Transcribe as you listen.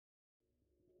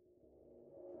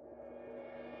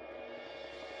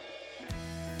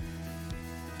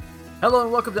Hello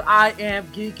and welcome to I Am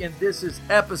Geek, and this is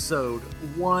episode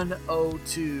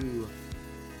 102.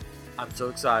 I'm so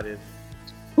excited.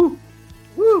 Woo!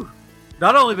 Woo!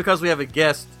 Not only because we have a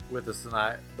guest with us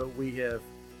tonight, but we're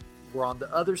on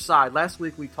the other side. Last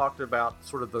week we talked about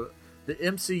sort of the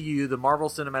MCU, the Marvel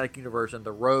Cinematic Universe, and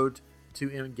the road to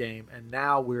Endgame, and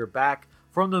now we're back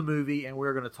from the movie, and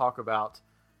we're going to talk about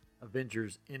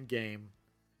Avengers Endgame.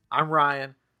 I'm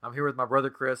Ryan. I'm here with my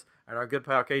brother Chris and our good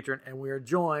pal Katrin, and we are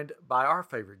joined by our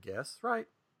favorite guest, right?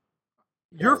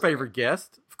 Your favorite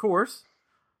guest, of course,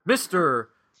 Mr.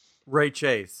 Ray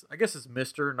Chase. I guess it's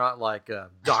Mr., not like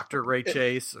Dr. Ray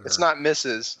Chase. It's not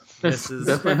Mrs. Mrs.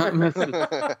 Definitely not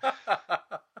Mrs.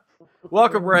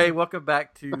 Welcome, Ray. Welcome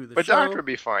back to the But show. Doctor would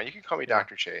be fine. You can call me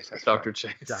Dr. Chase. That's Dr.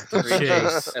 fine. Chase. Dr.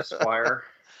 Chase. Esquire.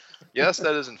 Yes,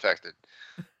 that is infected.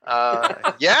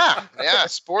 Yeah.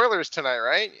 Spoilers tonight,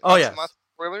 right? Oh, Lots yes. and lots of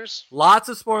spoilers. Lots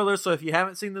of spoilers, so if you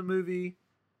haven't seen the movie,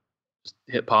 Just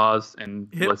hit pause and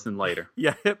listen later.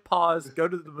 yeah, hit pause, go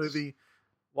to the movie,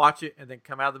 watch it, and then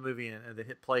come out of the movie and then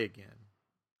hit play again.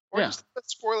 Or Yeah. just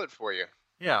let's spoil it for you.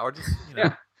 Yeah, or just, you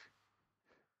know.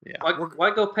 Yeah.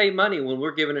 Why go pay money when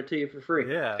we're giving it to you for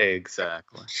free? Yeah.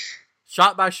 Exactly.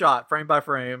 Shot by shot, frame by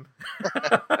frame.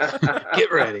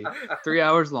 Get ready. 3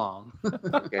 hours long.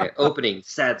 Okay, opening,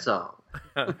 sad song.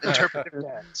 Interpretive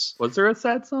dance. Was there a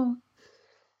sad song?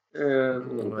 A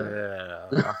little bit.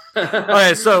 Yeah.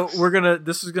 Okay, so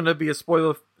this is gonna be a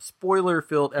spoiler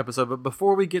filled episode, but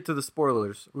before we get to the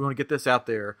spoilers, we want to get this out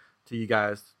there to you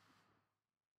guys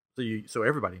so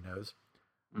everybody knows.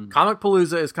 Comic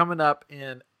Palooza is coming up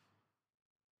in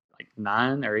Like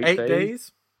 9 or 8 8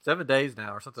 days? 7 days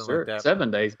now or something Sure. like that.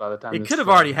 7 days by the time. It this could have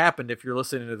is already happened if you're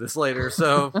listening to this later.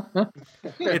 So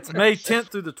it's May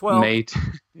 10th through the 12th Mate.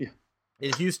 Yeah.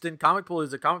 in Houston, Comic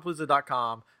Palooza,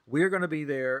 comicpalooza.com. We are going to be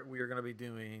there. We are going to be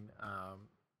doing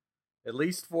at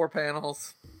least 4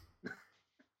 panels.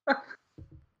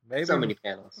 Maybe So many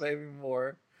panels. maybe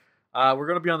more. We're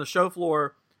going to be on the show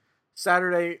floor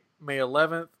Saturday, May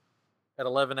 11th at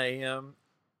 11 a.m.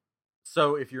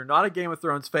 So if you're not a Game of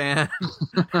Thrones fan,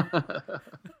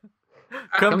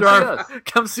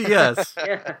 come see us.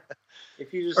 Yeah.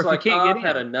 If you just Or if you like, can't get I've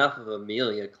had in. enough of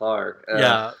Amelia Clark.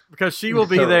 Yeah, because she will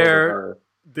be so there over her.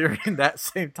 during that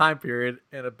same time period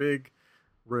in a big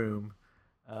room.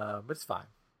 But it's fine.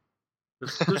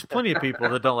 There's plenty of people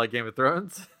that don't like Game of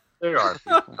Thrones. There are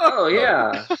people. Oh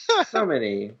yeah, so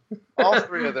many. All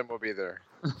 3 of them will be there.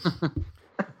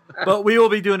 But we will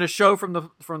be doing a show from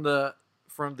the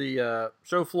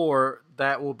show floor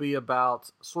that will be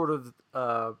about sort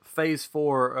of phase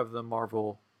 4 of the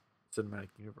Marvel Cinematic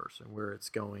Universe and where it's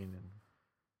going and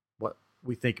what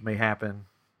we think may happen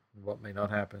and what may not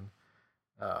happen.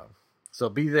 So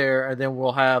be there, and then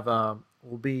we'll have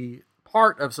we'll be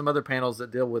part of some other panels that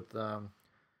deal with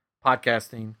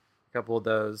podcasting. A couple of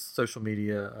those, social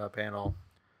media panel,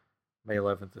 May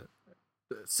 11th at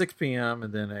 6 p.m.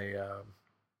 and then a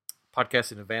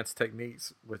podcasting advanced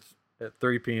techniques, which at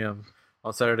 3 p.m.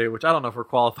 on Saturday, which I don't know if we're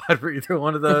qualified for either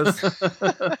one of those.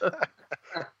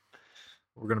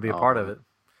 We're going to be a part of it.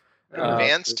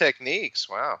 Advanced techniques.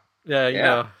 Wow. Yeah, you Yeah.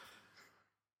 know,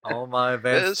 all my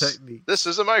advanced techniques. This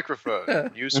is a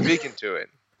microphone. You speaking to it.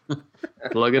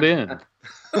 Plug it in.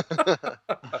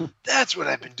 That's what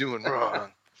I've been doing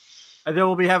wrong. And then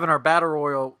we'll be having our battle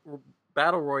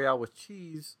royale with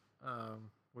cheese,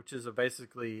 which is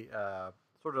basically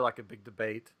sort of like a big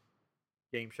debate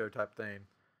game show type thing.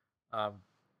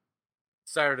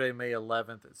 Saturday, May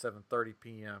 11th at 7:30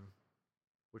 p.m.,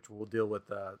 which will deal with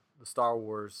the Star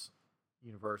Wars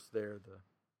universe there,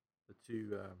 the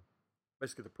two,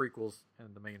 basically the prequels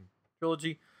and the main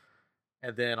trilogy.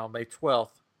 And then on May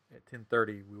 12th at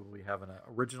 10:30, we will be having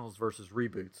originals versus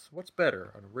reboots. What's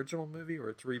better, an original movie or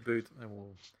its reboot? And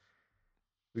we'll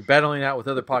be battling out with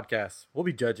other podcasts. We'll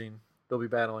be judging. They'll be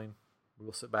battling. We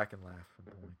will sit back and laugh.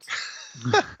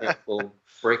 Yeah, we'll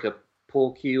break a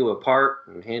pool cue apart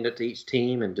and hand it to each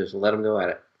team and just let them go at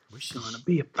it. We should It's gonna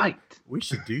be a fight. We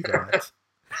should do that.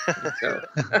 So.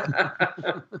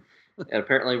 And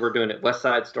apparently we're doing it West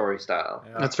Side Story style.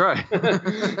 Yeah. That's right.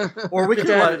 Or we could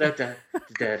like,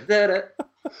 Da-da-da-da-da-da-da.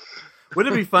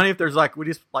 wouldn't it be funny if there's like we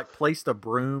just like placed a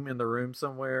broom in the room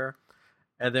somewhere,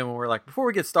 and then when we're like before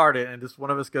we get started, and just one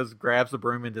of us goes grabs the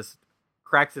broom and just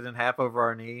cracks it in half over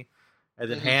our knee, and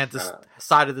then hand the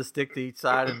side of the stick to each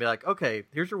side and be like, okay,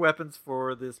 here's your weapons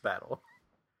for this battle.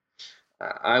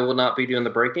 I will not be doing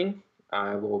the breaking.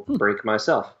 I will break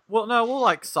myself. Well, no, we'll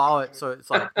like saw it so it's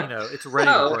like, you know, it's ready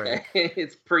to break. Okay.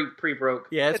 It's pre-broke.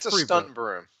 Yeah, It's a pre-broke. stunt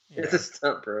broom. Yeah. It's a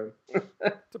stunt broom.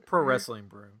 It's a pro wrestling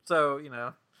broom. So, you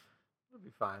know, it'll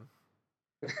be fine.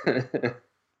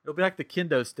 It'll be like the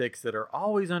kendo sticks that are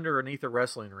always underneath a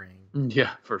wrestling ring.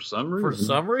 Yeah, for some reason. For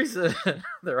some reason,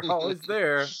 they're always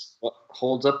there. What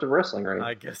holds up the wrestling ring?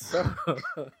 I guess so.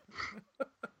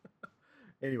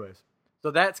 Anyways, so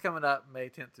that's coming up May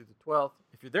 10th through the 12th.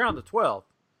 If you're there on the 12th,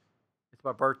 it's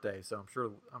my birthday, so I'm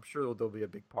sure there'll be a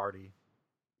big party.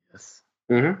 Yes.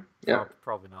 Mm-hmm. Yeah.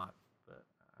 Probably not. But,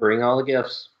 Bring all the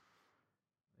gifts.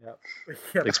 Yep.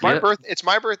 It's my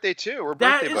birthday too. We're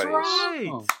That birthday is buddies. right.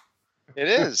 Oh. It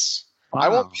is. Wow. I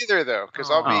won't be there though,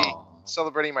 because I'll be Oh.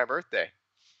 celebrating my birthday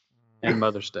And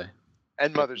Mother's Day.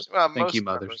 and Mother's. Well, Thank you,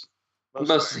 my mothers. birthday.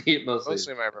 Mostly.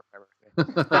 Mostly my birthday.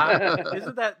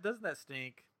 Doesn't that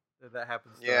stink that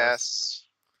happens to us? Yes.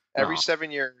 Every Aw.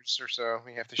 7 years or so,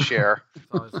 we have to share. It's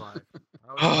always like,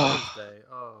 oh, it's Mother's Day.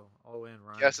 Oh, and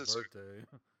Ryan's Yes, it's- birthday.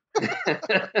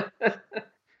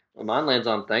 Well, mine lands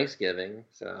on Thanksgiving,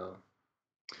 so.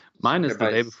 Mine is the day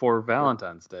Everybody's- before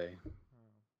Valentine's Day.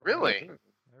 Really?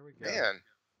 There we go. Man.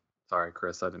 Sorry,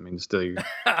 Chris. I didn't mean to steal you.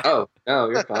 Oh, no,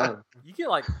 you're fine. You get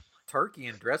like turkey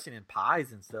and dressing and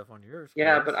pies and stuff on yours.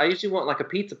 Yeah, Chris. but I usually want like a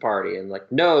pizza party, and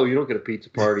like, no, you don't get a pizza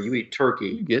party. You eat You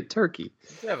turkey. get turkey. You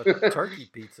could have a turkey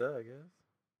pizza, I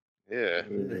Yeah.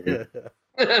 guess.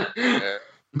 Yeah.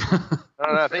 I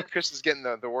don't know. I think Chris is getting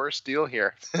the worst deal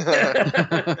here. Oh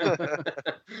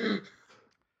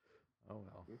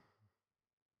well.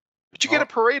 But you get a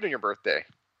parade on your birthday.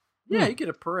 Yeah, you get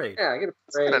a parade. Yeah, I get a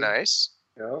That's kind parade. of nice.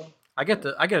 You know? I get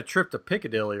a trip to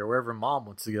Piccadilly or wherever Mom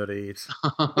wants to go to eat.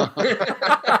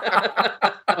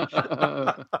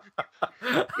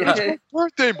 Yeah,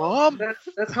 Birthday, Mom.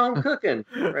 that's home cooking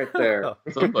right there.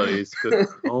 Somebody's cooking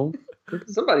home.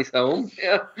 Somebody's home.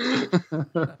 Yeah. If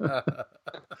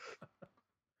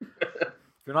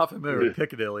you're not familiar with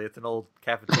Piccadilly, it's an old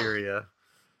cafeteria.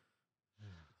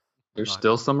 There's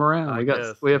still some around. I We guess,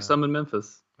 have yeah. some in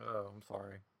Memphis. Oh, I'm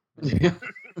sorry. Yeah.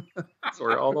 That's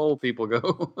where all the old people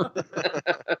go.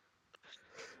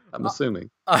 I'm assuming.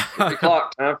 3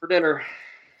 o'clock, time for dinner.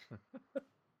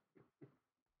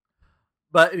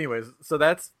 But anyways, so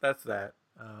that's that.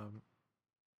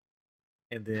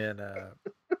 And then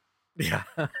yeah.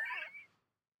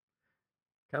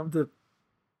 Come to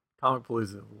Comic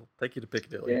Palooza. We'll take you to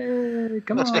Piccadilly. Yay,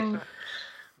 come on.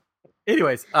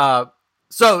 Anyways,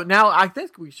 so now I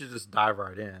think we should just dive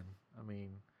right in. I mean,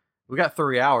 we got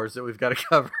 3 hours that we've got to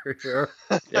cover here.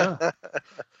 Yeah.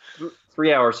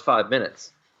 3 hours, 5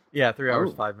 minutes. Yeah, 3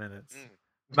 hours, Oh. 5 minutes.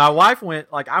 My wife went,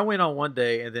 I went on one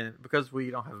day, and then, because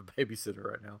we don't have a babysitter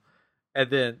right now, and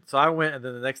then, so I went, and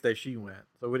then the next day she went,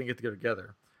 so we didn't get to go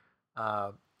together.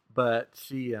 But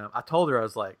she, I told her, I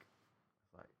was like,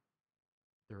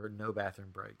 there are no bathroom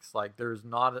breaks. Like, there's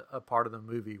not a part of the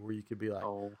movie where you could be like,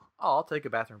 oh, I'll take a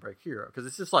bathroom break here. Because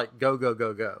it's just like, go, go,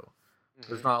 go, go.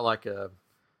 There's not like a,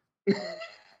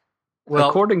 well,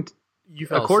 according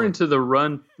according to the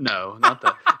Run, no, not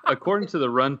that. According to the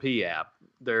Run P app,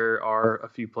 there are a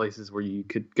few places where you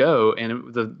could go,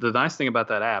 and the nice thing about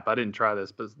that app, I didn't try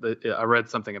this, but I read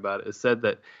something about it. It said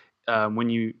that when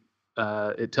you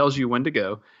it tells you when to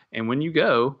go, and when you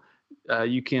go,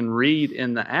 you can read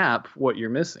in the app what you're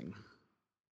missing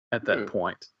at that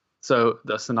point. So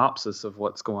the synopsis of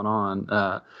what's going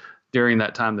on during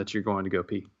that time that you're going to go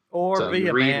pee. or So be You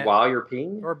a read man, while you're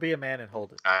peeing? or be a man and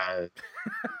hold it.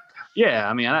 Yeah,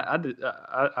 I mean, I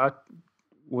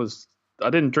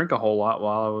didn't drink a whole lot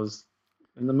while I was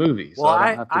in the movie. So Well, I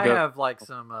don't have to I go. have like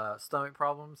some stomach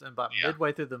problems, and by Yeah.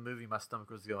 midway through the movie, my stomach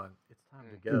was going, "It's time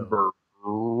to go." Brr.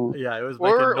 Yeah, it was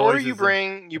making Or noises. you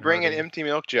bring an hurting. empty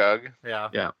milk jug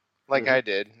Yeah. like I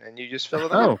did, and you just fill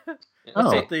it up. Oh, That's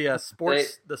Oh. what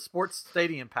the sports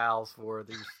stadium pals for.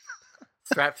 These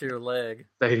strapped to your leg.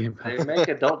 stadium. They make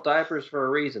adult diapers for a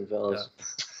reason, fellas.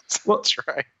 That's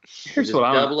right. Here's Just what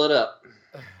I double it up.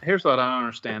 Here's what I don't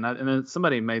understand. And then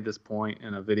somebody made this point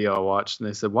in a video I watched, and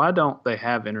they said, "Why don't they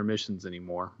have intermissions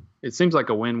anymore?" It seems like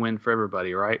a win-win for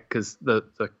everybody, right? Because the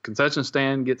concession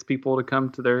stand gets people to come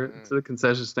to to the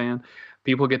concession stand.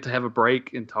 People get to have a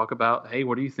break and talk about, "Hey,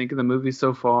 what do you think of the movie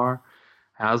so far?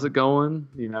 How's it going?"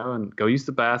 You know, and go use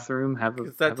the bathroom, have a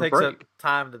Because that takes break. up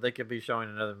time that they could be showing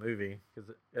another movie, because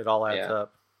it all adds Yeah.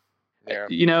 up. Yeah.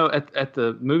 You know, at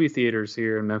the movie theaters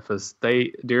here in Memphis,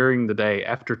 they during the day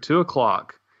after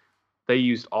 2:00, they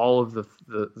used all of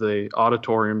the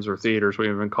auditoriums or theaters, we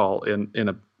even call in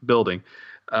a building,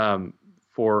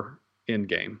 for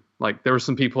Endgame. Like, there were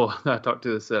some people that I talked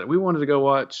to that said, we wanted to go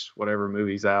watch whatever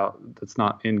movie's out that's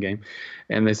not Endgame,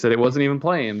 and they said it wasn't even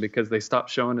playing because they stopped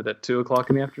showing it at 2:00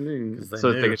 in the afternoon 'Cause they so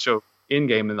that they knew. could show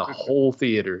Endgame in the whole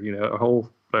theater, you know, a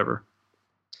whole whatever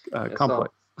That's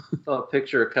complex. saw a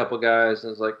picture of a couple guys, and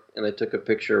it was like, and they took a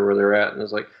picture where they're at, and it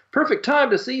was like, perfect time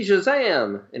to see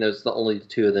Shazam, and it was the only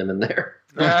two of them in there.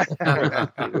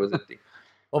 It was empty.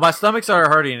 Well, my stomach started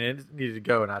hurting and it needed to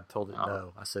go, and I told it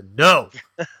no. I said no.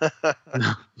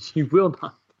 No, you will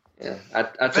not. Yeah, I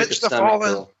took a the stomach fallen.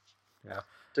 pill. Yeah.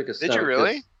 Took a Did stomach you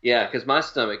really? Yeah, because my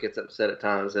stomach gets upset at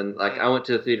times, and like I went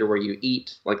to a theater where you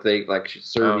eat, like they like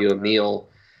serve you a meal,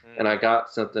 and I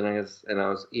got something, and I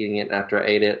was eating it, and after I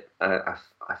ate it, I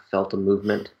felt a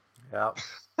movement. Yeah.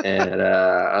 And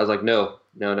I was like, no.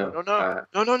 No.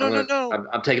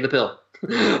 I'm taking the pill.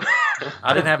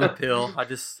 I didn't have a pill. I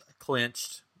just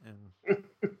clenched.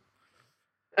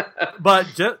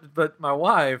 But my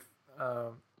wife,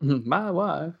 My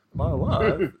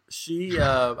wife. she,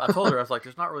 I told her, I was like,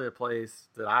 there's not really a place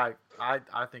that I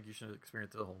think you should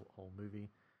experience the whole movie.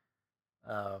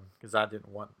 Because I didn't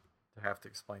want to have to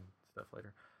explain stuff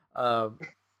later.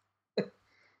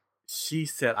 She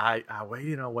said, I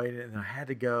waited and I had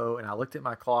to go, and I looked at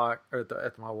my clock or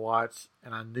at my watch,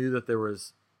 and I knew that there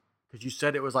was, because you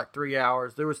said it was like 3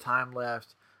 hours, there was time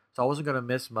left, so I wasn't going to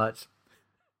miss much.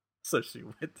 So she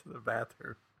went to the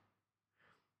bathroom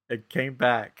and came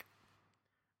back,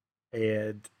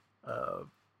 and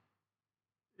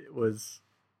it was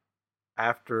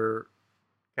after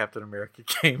Captain America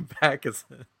came back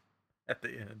at the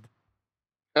end.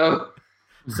 Oh,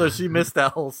 So she missed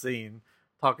that whole scene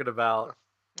talking about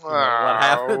what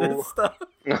happened and stuff.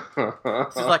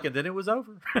 She's like, and then it was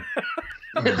over.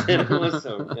 Then it was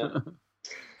so.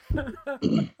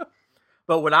 Yeah.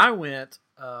 But when I went,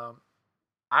 I'm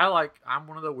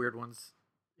one of the weird ones.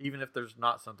 Even if there's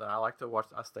not something, I like to watch.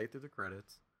 I stay through the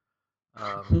credits.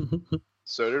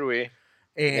 So did we.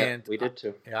 And we did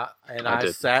too. Yeah, and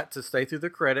I sat to stay through the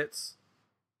credits,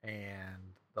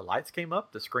 and the lights came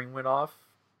up, the screen went off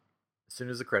as soon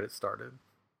as the credits started.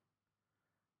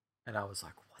 And I was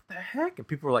like, what the heck? And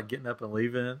people were like getting up and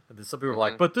leaving. And then some people were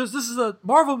like, but this is a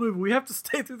Marvel movie. We have to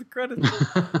stay through the credits.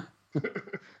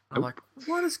 I'm like,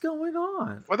 what is going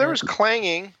on? Well, there was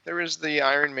clanging. There was the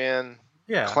Iron Man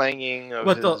clanging of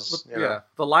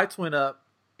the lights went up.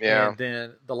 Yeah. And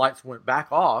then the lights went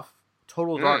back off.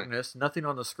 Total darkness. Nothing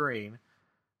on the screen.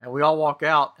 And we all walk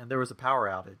out, and there was a power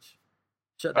outage.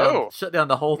 Shut down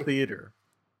the whole theater.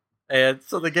 And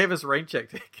so they gave us rain check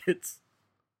tickets.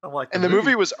 I'm like, and the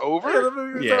movie was over? Yeah, the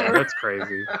movie was over. That's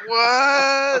crazy.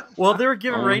 What? Well, they were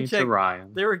giving rain check.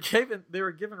 Ryan. They were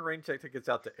giving rain check tickets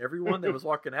out to everyone that was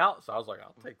walking out. So I was like,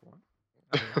 I'll take one.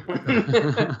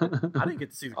 I didn't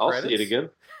get to see the credits. I'll see it again.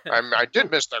 I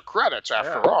did miss the credits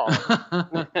after all.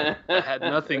 I had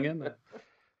nothing in there.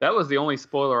 That was the only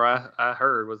spoiler I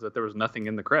heard, was that there was nothing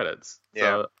in the credits.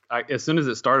 Yeah. So as soon as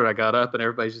it started, I got up and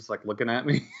everybody's just like looking at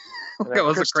me. That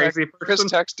was a crazy person. Chris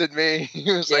texted me.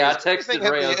 He was I texted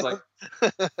Ray. I was like,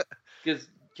 because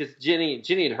Jenny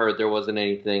had heard there wasn't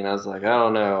anything. I was like, I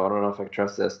don't know if I can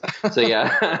trust this. So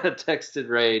yeah, I texted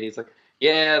Ray, and he's like,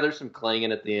 yeah, there's some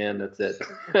clanging at the end. That's it.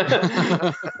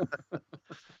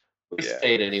 We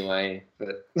stayed anyway,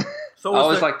 but So I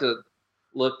always like to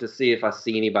look to see if I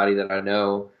see anybody that I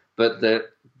know. But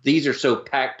these are so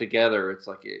packed together, it's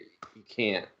like you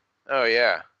can't. Oh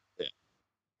yeah.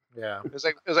 Yeah. It was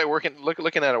like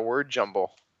looking at a word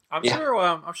jumble. I'm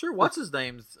sure what's his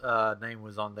name's name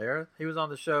was on there. He was on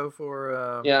the show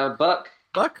for Buck.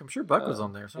 Buck. I'm sure Buck was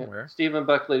on there somewhere. Yeah. Stephen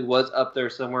Buckley was up there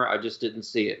somewhere. I just didn't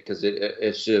see it because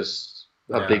it's just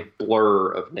a big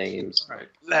blur of names. Right.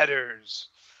 Letters.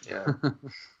 Yeah.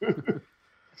 I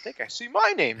think I see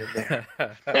my name in there.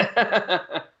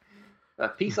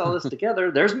 Piece all this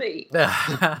together. There's me.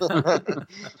 I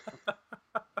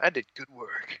did good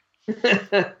work.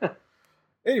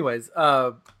 Anyways,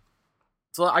 so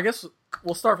I guess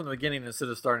we'll start from the beginning instead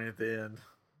of starting at the end,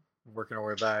 working our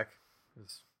way back.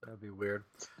 That'd be weird.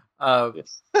 So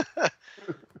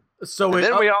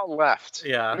then we all left.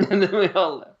 Yeah. And then we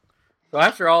all left. So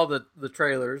after all the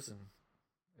trailers and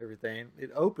everything, it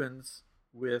opens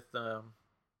with the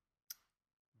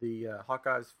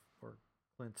Hawkeye's or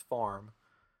Clint's farm,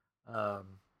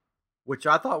 which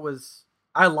I thought was.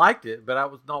 I liked it, but that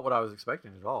was not what I was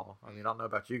expecting at all. I mean, I don't know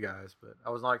about you guys, but I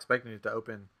was not expecting it to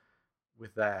open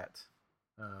with that.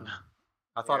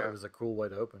 I thought it was a cool way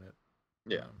to open it.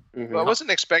 Yeah. Well, I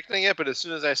wasn't expecting it, but as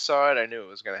soon as I saw it, I knew it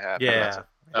was going to happen. Yeah.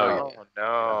 Like,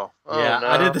 no. Oh, yeah, no.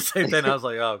 I did the same thing. I was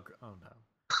like, oh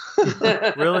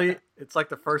no. Really? It's like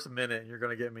the first minute, and you're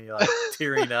going to get me like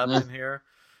tearing up in here.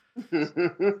 Because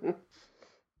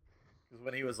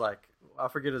when he was like, I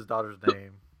forget his daughter's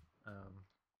name.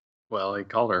 Well, he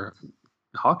called her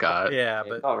Hawkeye. Yeah,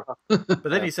 but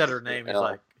then he said her name. He's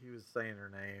like, he was saying her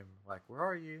name, like, where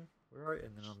are you? Where are you?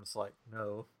 And then I'm just like,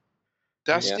 no.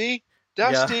 Dusty?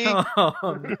 Dusty. Yeah.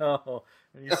 Oh no!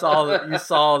 And you saw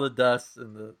the dust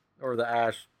and the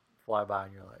ash fly by,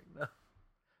 and you're like, no.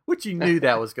 Which you knew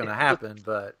that was going to happen,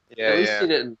 but Yeah, At least yeah. he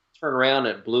didn't turn around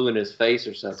and it blew in his face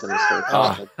or something and start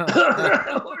coughing. Where did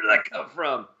that come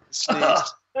from?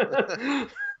 Sneezed.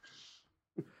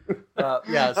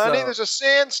 yeah. Honey, So there's a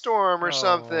sandstorm or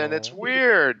something. It's Oh.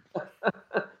 weird.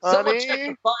 Someone Honey? check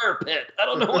the fire pit. I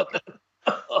don't know what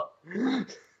that...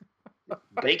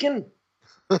 Bacon?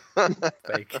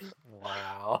 fake.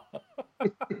 Wow.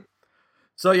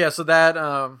 So yeah, so that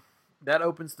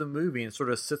opens the movie and sort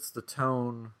of sets the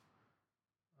tone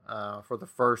for the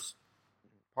first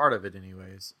part of it,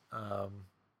 anyways. And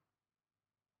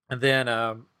then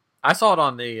I saw it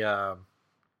on the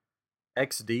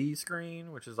XD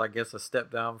screen, which is, I guess, a step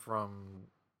down from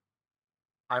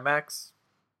IMAX.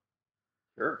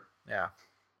 Sure. Yeah,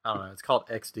 I don't know. It's called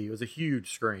XD. It was a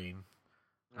huge screen.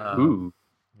 Ooh.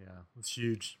 Yeah, it's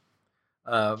huge.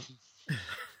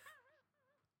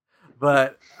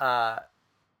 But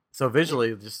so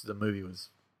visually, just the movie was,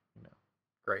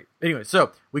 great. Anyway,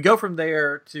 so we go from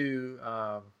there to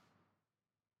I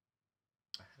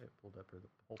had it pulled up here, the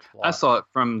whole plot. I saw it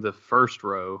from the first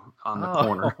row on the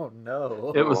corner. Oh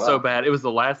no! It was wow. so bad. It was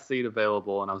the last seat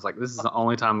available, and I was like, "This is the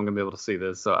only time I'm gonna be able to see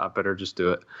this, so I better just do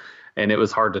it." And it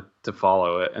was hard to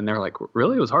follow it. And they were like,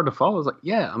 "Really? It was hard to follow?" I was like,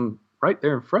 "Yeah, I'm right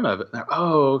there in front of it." And they're,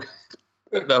 "Oh, okay."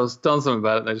 I was telling them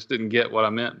about it, and I just didn't get what I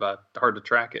meant by hard to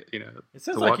track it. It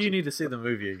sounds like you need to see the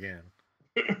movie again.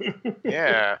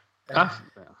 Yeah. Yeah.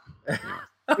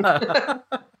 I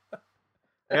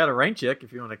got a rain check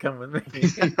if you want to come with me.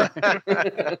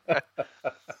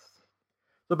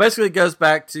 So basically, it goes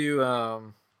back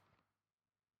to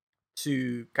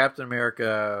Captain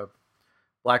America,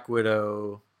 Black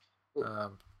Widow,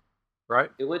 right?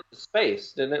 It went to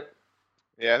space, didn't it?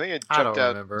 Yeah, I think it I jumped don't out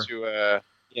remember. to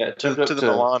Yeah, it jumped up the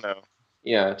Milano.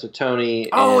 Yeah, to Tony.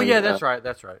 Oh and, yeah, that's right.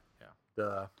 That's right. Yeah,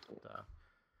 duh.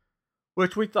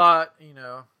 Which we thought,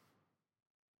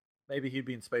 maybe he'd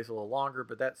be in space a little longer,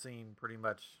 but that scene pretty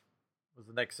much was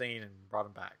the next scene and brought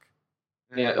him back.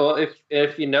 Yeah, well,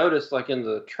 if you notice, like in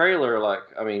the trailer,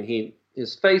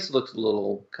 his face looks a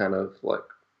little kind of like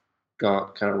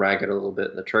gaunt, kind of ragged a little bit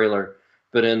in the trailer,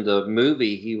 but in the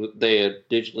movie, they had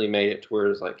digitally made it to where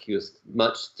it's like he was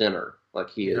much thinner, like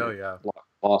he had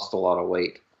lost a lot of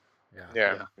weight.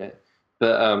 Yeah.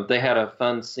 But they had a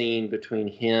fun scene between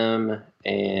him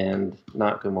and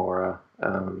not Gamora,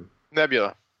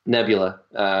 Nebula.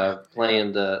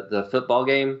 playing the football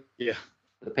game. Yeah.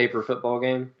 The paper football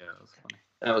game. Yeah, that was funny.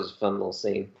 That was a fun little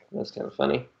scene. That's kind of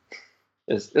funny.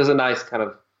 It was a nice kind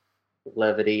of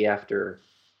levity after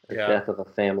the death of a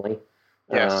family.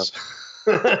 Yes.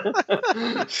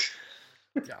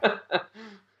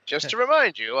 Just to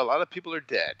remind you, a lot of people are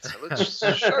dead. So let's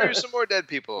show you some more dead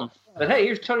people. But hey,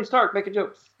 here's Tony Stark making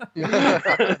jokes.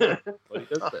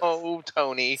 Oh,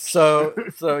 Tony. So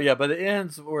yeah, but it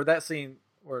ends where that scene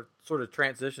where it sort of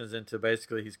transitions into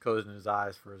basically he's closing his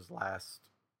eyes for his last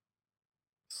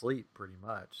sleep, pretty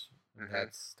much. And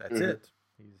that's it.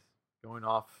 He's going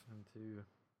off into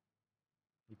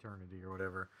eternity or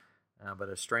whatever. But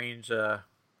a strange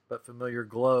but familiar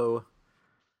glow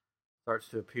starts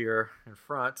to appear in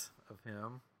front of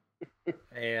him,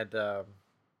 and there's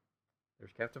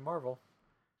Captain Marvel.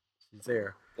 She's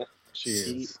there.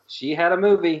 She had a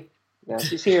movie. Now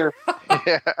she's here.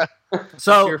 Yeah.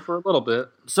 So Here for a little bit.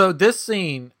 So this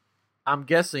scene, I'm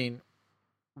guessing,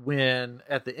 when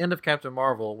at the end of Captain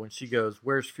Marvel, when she goes,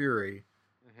 "Where's Fury?"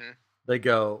 They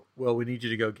go, "Well, we need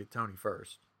you to go get Tony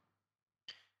first."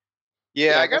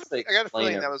 Yeah, Yeah, I got a explain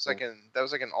feeling that was like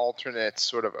an alternate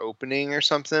sort of opening or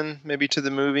something, maybe to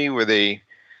the movie where they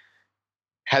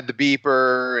had the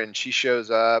beeper and she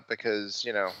shows up because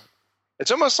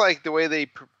it's almost like the way they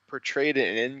portrayed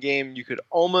it in Endgame. You could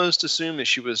almost assume that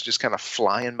she was just kind of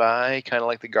flying by, kind of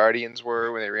like the Guardians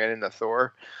were when they ran into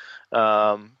Thor,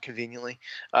 conveniently.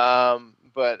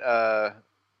 But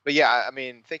yeah, I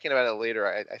mean, thinking about it later,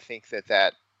 I think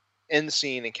that end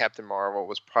scene in Captain Marvel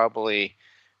was probably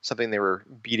something they were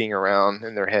beating around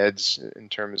in their heads in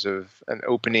terms of an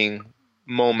opening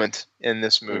moment in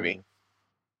this movie.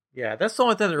 Yeah, that's the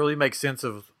only thing that really makes sense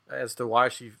as to why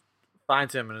she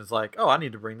finds him and is like, "Oh, I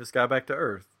need to bring this guy back to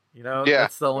Earth."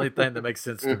 That's the only thing that makes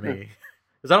sense to me.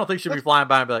 Because I don't think she'd be flying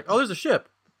by and be like, "Oh, there's a ship.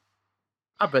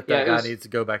 I bet that guy needs to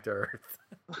go back to Earth."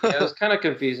 Yeah, it was kind of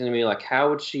confusing to me. Like, how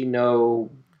would she know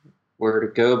where to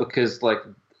go? Because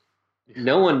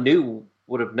no one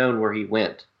would have known where he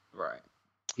went. Right.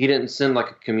 He didn't send a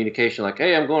communication like,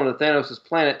 "Hey, I'm going to Thanos'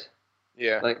 planet."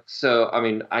 Yeah. So, I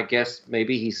mean, I guess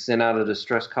maybe he sent out a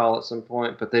distress call at some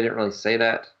point, but they didn't really say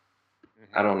that.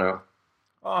 I don't know.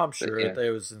 Oh, I'm sure yeah. they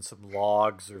was in some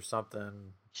logs or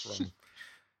something from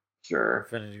Sure.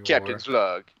 Infinity War. Captain's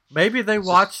log. Maybe they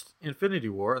watched Infinity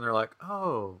War and they're like,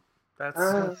 "Oh, that's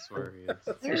where he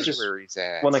is. There's just where he's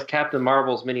at. one of Captain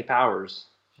Marvel's many powers.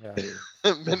 yeah."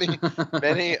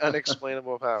 many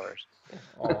unexplainable powers.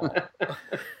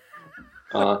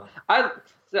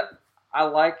 I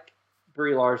like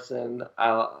Brie Larson,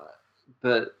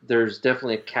 but there's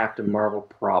definitely a Captain Marvel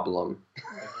problem.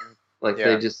 Like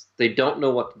they don't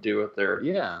know what to do with her.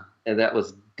 Yeah. And that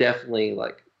was definitely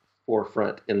like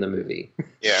forefront in the movie.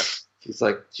 Yeah.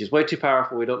 She's way too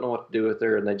powerful. We don't know what to do with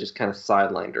her, and they just kind of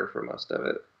sidelined her for most of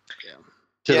it. Yeah.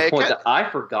 To the point that I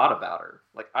forgot about her.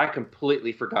 Like I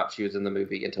completely forgot she was in the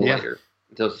movie until later,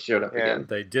 until she showed up again.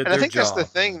 They did. And I think that's the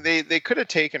thing. They could have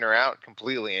taken her out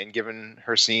completely and given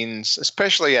her scenes,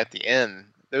 especially at the end.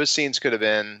 Those scenes could have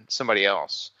been somebody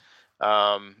else.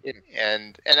 And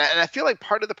I feel like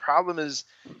part of the problem is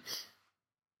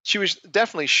she was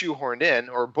definitely shoehorned in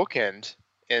or bookend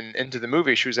into the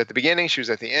movie. She was at the beginning, she was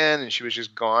at the end, and she was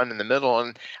just gone in the middle.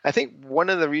 And I think one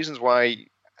of the reasons why,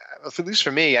 at least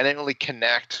for me, I didn't really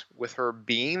connect with her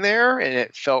being there, and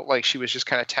it felt like she was just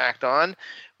kind of tacked on,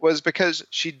 was because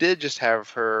she did just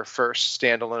have her first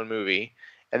standalone movie.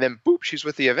 And then, boop, she's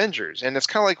with the Avengers. And it's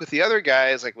kind of like with the other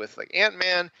guys, like with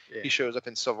Ant-Man, he shows up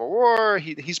in Civil War.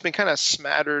 He's been kind of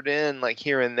smattered in like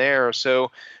here and there.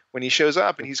 So when he shows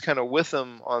up and he's kind of with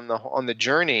them on the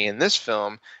journey in this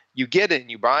film, you get it and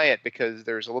you buy it because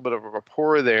there's a little bit of a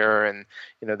rapport there. And,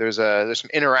 there's some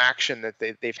interaction that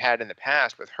they've had in the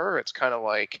past. With her, it's kind of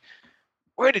like,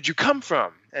 where did you come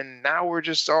from? And now we're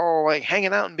just all like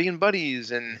hanging out and being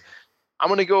buddies, and I'm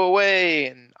going to go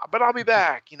away, but I'll be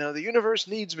back. The universe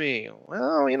needs me.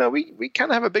 Well, we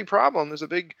kind of have a big problem. There's a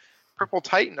big purple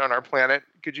titan on our planet.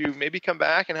 Could you maybe come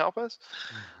back and help us?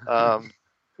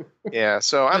 Yeah,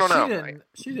 so I don't know.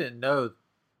 She didn't know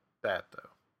that,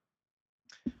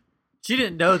 though. She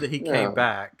didn't know that he came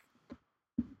back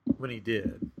when he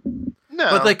did.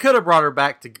 No. But they could have brought her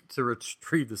back to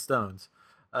retrieve the stones.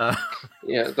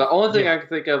 The only thing I could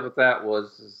think of with that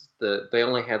was that they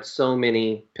only had so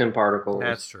many Pym particles.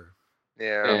 That's true.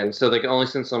 Yeah. And so they could only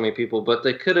send so many people, but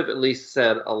they could have at least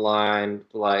said a line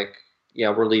like,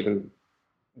 we're leaving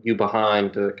you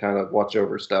behind to kind of watch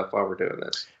over stuff while we're doing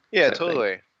this. Yeah,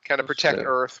 totally. Kind of protect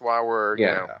Earth while we're,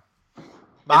 in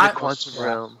the quantum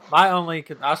realm.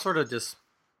 I sort of just,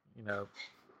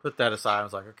 put that aside. I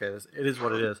was like, okay, it is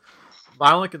what it is.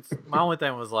 My only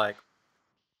thing was like,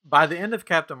 by the end of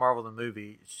Captain Marvel, the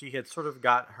movie, she had sort of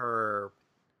got her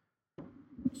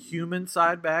human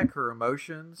side back, her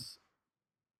emotions,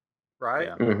 right?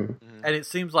 Yeah. Mm-hmm. And it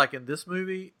seems like in this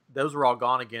movie, those were all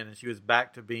gone again, and she was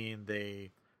back to being the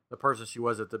person she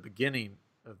was at the beginning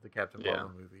of the Captain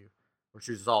Marvel movie, where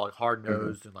she was all like hard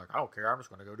nosed and like, I don't care, I'm just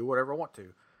going to go do whatever I want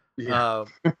to. Yeah.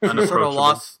 She sort of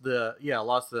lost the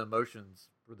emotions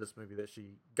for this movie that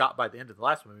she got by the end of the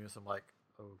last movie. So I'm like,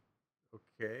 oh,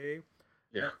 okay.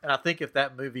 Yeah. And I think if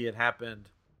that movie had happened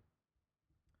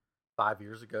 5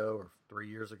 years ago or 3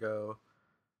 years ago,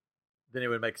 then it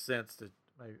would make sense to,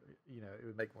 it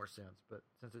would make more sense. But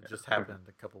since it just happened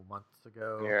a couple months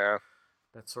ago,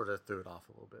 that sort of threw it off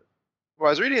a little bit. Well,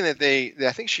 I was reading that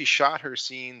I think she shot her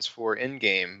scenes for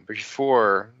Endgame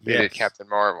before they did Captain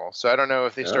Marvel. So I don't know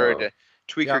if they started to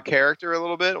tweak her character a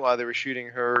little bit while they were shooting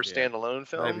her standalone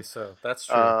film. Maybe so. That's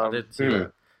true. I did see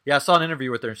that. Yeah, I saw an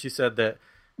interview with her, and she said that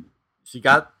she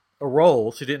got a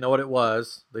role. She didn't know what it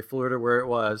was. They flew her to where it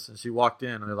was, and she walked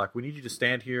in, and they're like, we need you to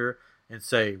stand here and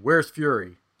say, where's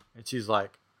Fury? And she's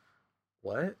like,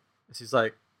 what? And she's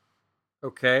like,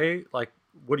 okay, like,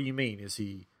 what do you mean? Is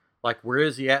he, like, where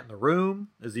is he at in the room?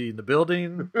 Is he in the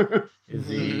building? Is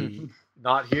he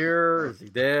not here? Is he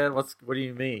dead? What do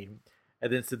you mean?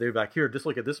 And then so they're like, here, just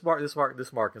look at this mark, this mark,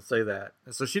 this mark, and say that.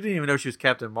 And so she didn't even know she was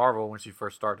Captain Marvel when she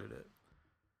first started it.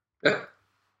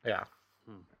 Yeah.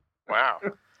 Wow.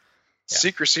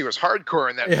 Secrecy was hardcore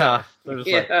in that film. film. They're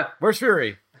just like, where's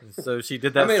Fury? And so she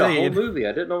did that. I made scene. a whole movie.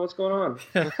 I didn't know what's going on.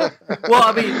 Well,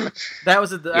 I mean, that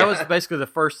was basically the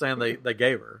first thing they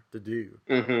gave her to do.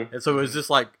 Mm-hmm. And so it was just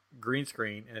like green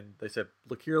screen, and they said,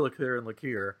 look here, and look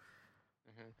here.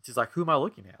 Mm-hmm. She's like, who am I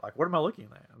looking at? Like, what am I looking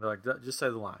at? And they're like, just say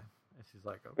the line. And she's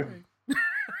like, okay.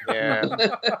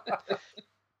 Yeah.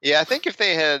 Yeah, I think if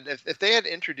they had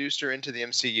introduced her into the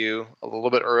MCU a little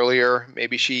bit earlier,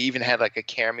 maybe she even had like a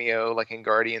cameo, like in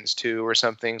Guardians 2 or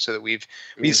something, so that we've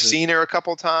seen her a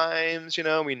couple times.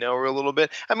 We know her a little bit.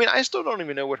 I mean, I still don't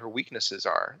even know what her weaknesses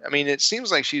are. I mean, it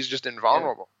seems like she's just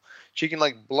invulnerable. Yeah. She can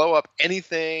like blow up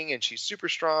anything, and she's super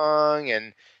strong,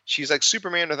 and she's like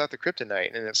Superman without the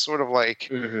kryptonite. And it's sort of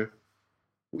like,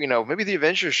 maybe the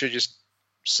Avengers should just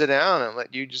sit down and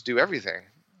let you just do everything.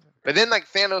 But then like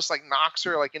Thanos like knocks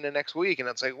her like into next week, and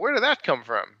it's like, where did that come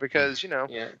from? Because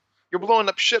you're blowing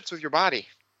up ships with your body.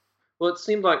 Well, it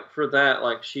seemed like for that,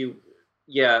 like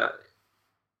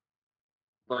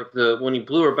like when he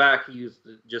blew her back, he used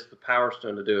just the Power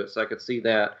Stone to do it, so I could see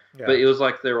that. Yeah. But it was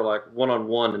like they were like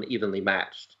 1-on-1 and evenly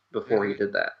matched before he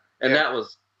did that, and that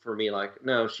was for me like,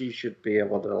 no, she should be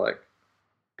able to like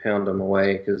pound him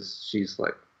away because she's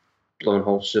like blowing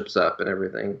whole ships up and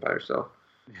everything by herself.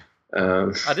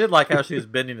 I did like how she was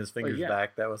bending his fingers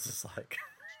back. That was just like,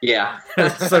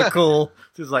 it's so cool.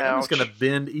 She was like, I'm just gonna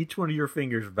bend each one of your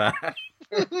fingers back.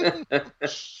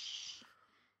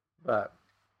 But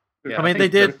I mean,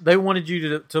 they wanted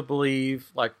you to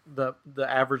believe, like the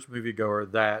average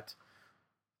moviegoer, that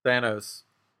Thanos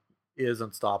is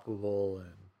unstoppable,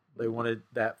 and they wanted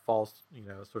that false,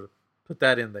 sort of put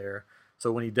that in there.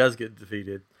 So when he does get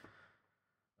defeated,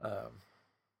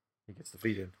 he gets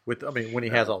defeated when he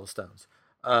has all the stones.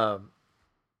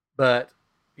 But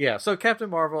yeah, so Captain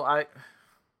Marvel,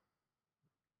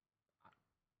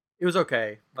 it was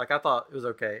okay. Like I thought it was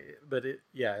okay, but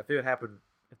if it happened,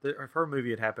 if her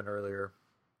movie had happened earlier,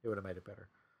 it would have made it better.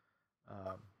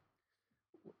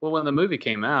 Well, when the movie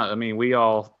came out, I mean, we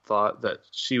all thought that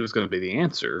she was going to be the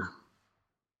answer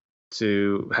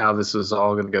to how this was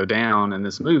all going to go down in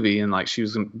this movie, and like she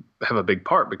was going to have a big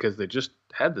part because they just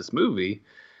had this movie,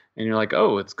 and you're like,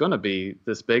 oh, it's going to be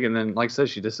this big, and then like I said,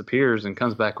 she disappears and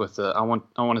comes back with I want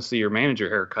to see your manager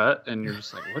haircut, and you're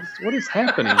just like, what is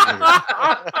happening here?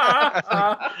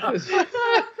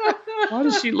 Why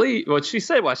did she leave? Well, she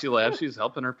said why she left. She's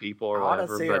helping her people or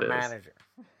whatever. I want to see her manager.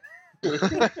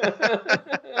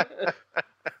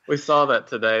 We saw that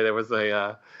today. There was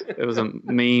a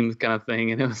meme kind of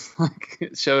thing, and it was like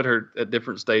it showed her at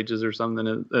different stages or something.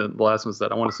 And the last one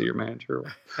said, "I want to see your manager."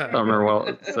 I don't remember what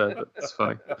it said, but it's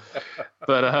funny.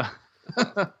 But I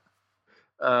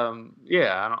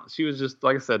don't. She was just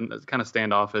like I said, kind of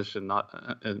standoffish and not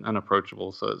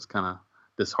unapproachable. So it's kind of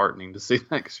disheartening to see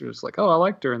that, 'cause she was like, "Oh, I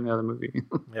liked her in the other movie."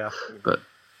 Yeah, but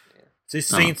she's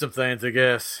seen some things, I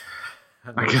guess.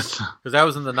 I guess because that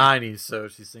was in the '90s, so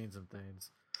she's seen some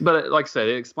things. But like I said,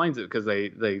 it explains it because they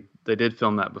did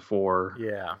film that before.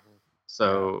 Yeah.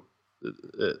 So,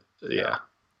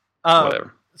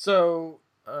 whatever. So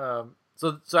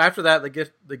after that, they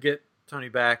get Tony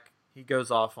back. He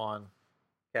goes off on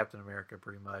Captain America,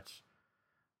 pretty much.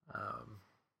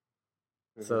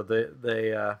 So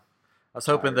they I was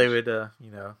hoping they would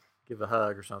give a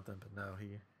hug or something, but no,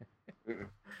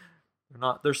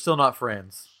 they're still not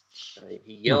friends.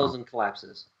 He yells and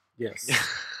collapses. Yes.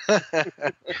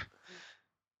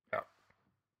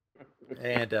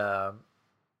 And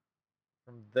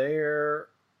from there,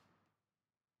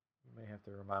 you may have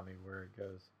to remind me where it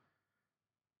goes.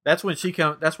 That's when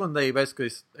that's when they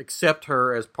basically accept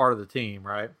her as part of the team,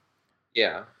 right?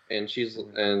 Yeah, and she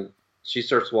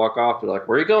starts to walk off. They're like,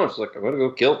 "Where are you going?" She's like, "I'm going to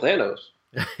go kill Thanos."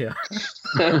 Yeah.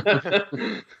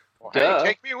 Well, hey,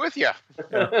 take me with you.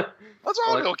 Let's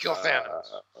all go kill Thanos.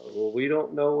 Well, we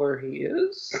don't know where he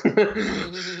is.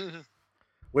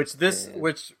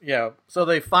 So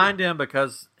they find him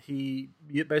because he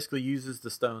basically uses the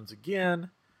stones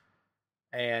again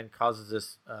and causes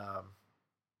this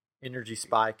energy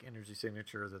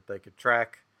signature that they could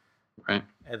track. Right.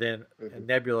 And then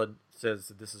Nebula says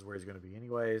that this is where he's going to be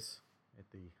anyways, at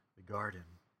the garden.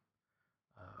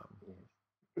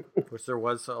 Which there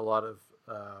was a lot of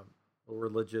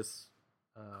religious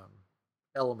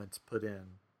elements put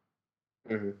in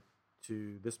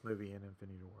to this movie and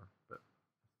Infinity War, but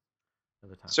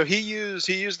another time. So he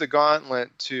used the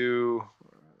gauntlet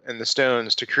and the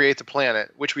stones to create the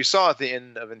planet, which we saw at the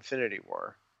end of Infinity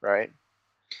War, right?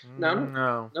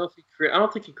 No. I don't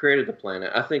think he created the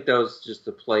planet. I think that was just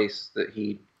the place that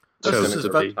he chose to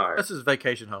be. That's his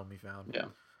vacation home he found.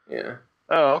 Yeah.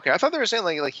 Oh, okay. I thought they were saying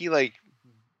like he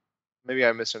maybe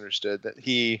I misunderstood that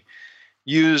he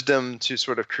used them to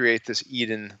sort of create this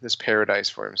Eden, this paradise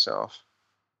for himself.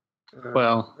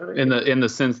 Well, in the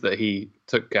sense that he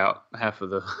took out half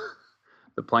of the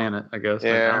planet, I guess.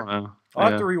 Yeah. I don't know. I'll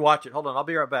have to rewatch it. Hold on, I'll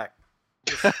be right back.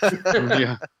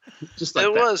 Yeah. Just like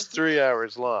it was 3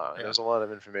 hours long. Yeah. There's a lot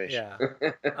of information.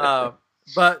 Yeah.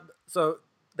 But so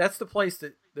that's the place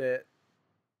that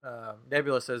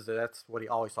Nebula says that's what he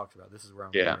always talks about. This is where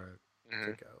I'm going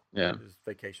to go. Yeah. His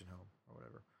vacation home or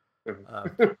whatever.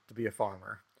 To be a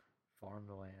farmer. Farm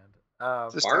the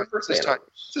land. Just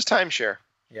timeshare.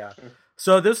 Yeah.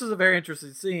 So this is a very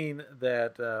interesting scene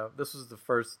that this was the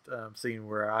first scene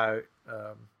where I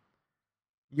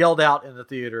yelled out in the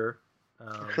theater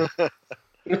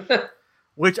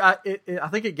Which I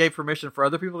think it gave permission for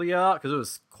other people to yell out because it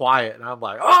was quiet, and I'm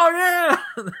like, "Oh yeah!"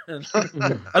 And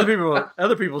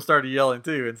other people started yelling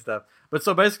too and stuff. But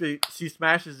so basically, she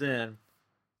smashes in,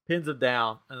 pins him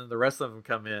down, and then the rest of them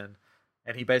come in,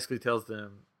 and he basically tells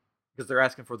them because they're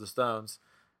asking for the stones,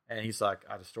 and he's like,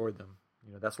 "I destroyed them.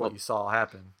 That's what you saw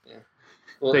happen." Yeah.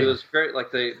 Well, it was great.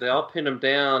 Like they all pinned him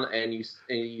down, and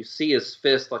you see his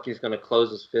fist, like he's going to close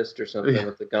his fist or something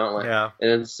with the gauntlet. Yeah. And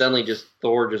then suddenly,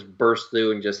 Thor just bursts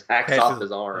through and just hacks off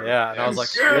his arm. Yeah, and I was like,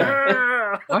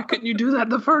 "Yeah!" Why couldn't you do that in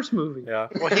the first movie? Yeah.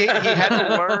 Well, he had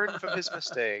to learn from his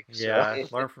mistakes. Yeah,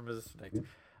 learn from his mistakes.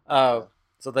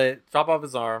 So they chop off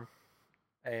his arm,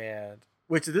 and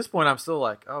which at this point I'm still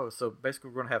like, oh, so basically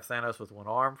we're going to have Thanos with one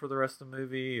arm for the rest of the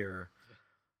movie, or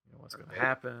what's going to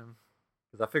happen?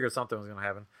 Because I figured something was going to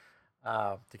happen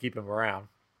to keep him around.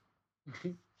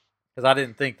 Because I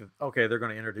didn't think that they're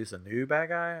going to introduce a new bad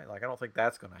guy. Like I don't think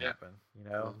that's going to happen.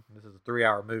 This is a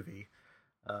 3-hour movie.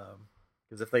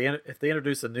 Because if they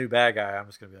introduce a new bad guy, I'm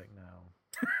just going to be like,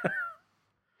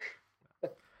 no.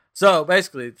 So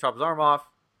basically, chop his arm off.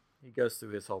 He goes through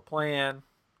his whole plan,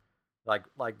 like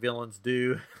villains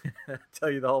do,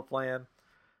 tell you the whole plan.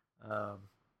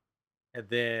 And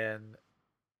then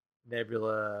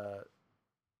Nebula.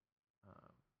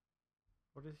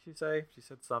 What did she say? She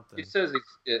said something. He says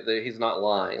he's not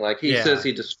lying. Like he says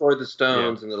he destroyed the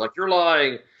stones, and they're like, "You're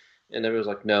lying," and Nebula's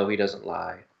like, "No, he doesn't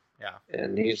lie." Yeah.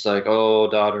 And he's like,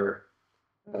 "Oh, daughter,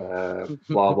 blah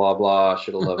blah blah.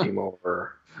 Should have loved you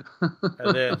more."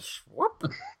 And then whoop,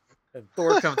 and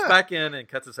Thor comes back in and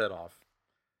cuts his head off.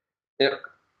 Yep.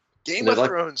 Game of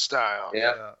Thrones style.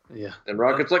 Yeah. Yeah. And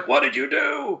Rocket's like, "What did you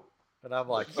do?" And I'm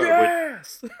like,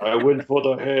 "Yes, I went for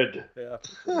the head." Yeah.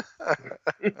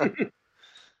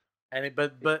 And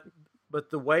but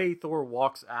the way Thor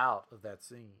walks out of that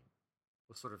scene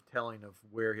was sort of telling of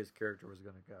where his character was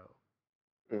going to go.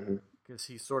 Because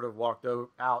he sort of walked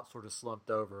out, sort of slumped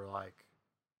over, like,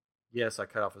 yes, I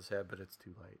cut off his head, but it's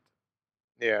too late.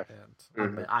 Yeah.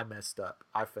 And I messed up.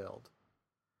 I failed.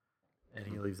 And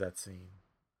he leaves that scene.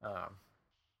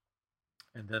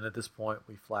 And then at this point,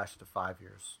 we flash to 5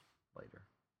 years later.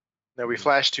 No, we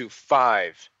flash to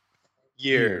 5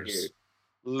 years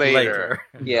later.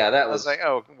 Yeah, that I was like,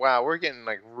 oh wow, we're getting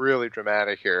like really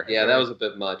dramatic here. Yeah, that was a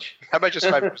bit much. How about just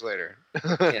 5 years later?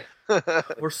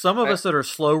 For some of us that are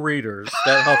slow readers,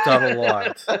 that helped out a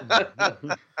lot.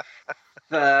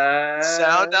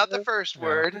 Sound out the first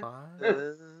word.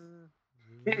 5.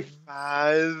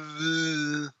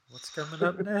 5. What's coming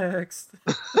up next?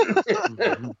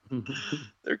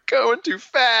 They're going too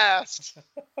fast.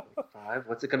 5.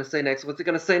 What's it gonna say next? What's it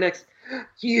gonna say next?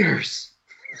 Years.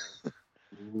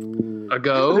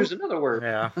 Ago. There's another word.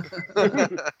 Yeah.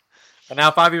 And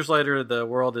now 5 years later, the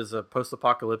world is a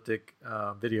post-apocalyptic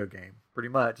video game. Pretty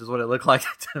much is what it looked like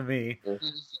to me.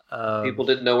 People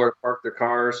didn't know where to park their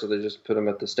cars, so they just put them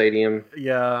at the stadium.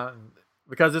 Yeah,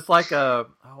 because it's like what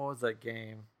was that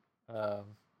game?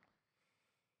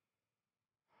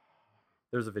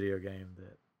 There's a video game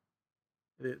that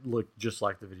it looked just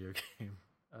like the video game.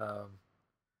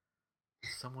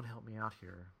 Someone help me out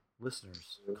here.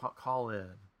 Listeners, call in.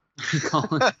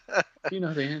 Do you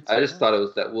know the answer? I just thought it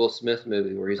was that Will Smith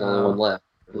movie where he's the only one left.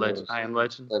 I Am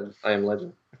Legend. I Am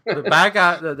Legend. The bad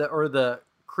guy, or the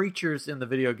creatures in the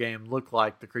video game look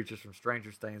like the creatures from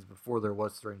Stranger Things before there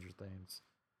was Stranger Things.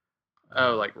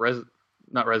 Oh, like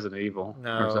not Resident Evil.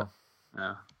 No.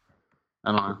 No.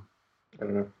 I don't know.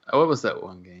 know. What was that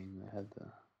one game that had the?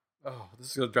 Oh, this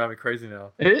is gonna drive me crazy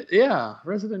now. Yeah,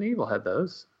 Resident Evil had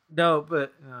those. No,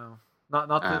 but no,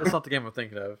 that's not the game I'm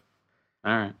thinking of.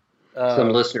 All right. Some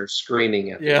listeners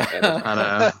screaming at Yeah. I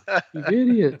know. You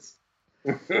idiots.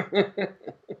 Yeah.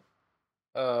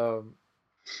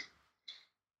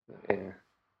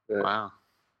 Wow.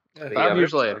 Yeah, 5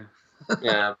 years later.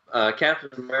 Yeah.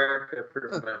 Captain America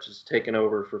pretty much is taking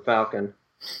over for Falcon,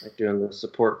 like doing the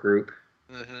support group.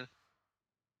 Mm-hmm.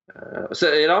 So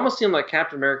it almost seemed like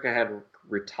Captain America had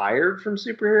retired from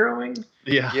superheroing.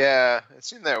 Yeah. Yeah, it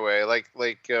seemed that way. Like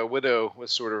Widow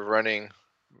was sort of running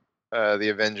the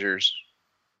Avengers.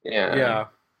 Yeah. Yeah.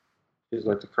 He was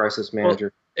like the crisis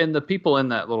manager. And the people in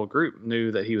that little group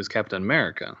knew that he was Captain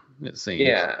America, it seems.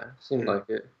 Yeah, seemed like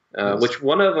it. Which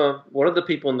one of the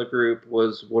people in the group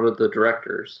was one of the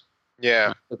directors.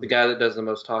 Yeah. But the guy that does the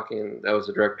most talking, that was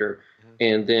the director.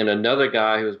 And then another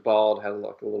guy who was bald, had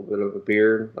like a little bit of a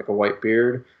beard, like a white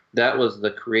beard. That was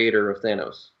the creator of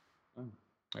Thanos.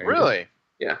 Really?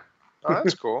 Yeah. Oh,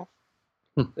 that's cool.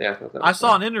 Yeah. I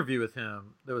saw an interview with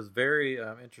him that was very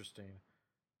interesting.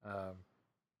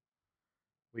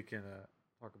 We can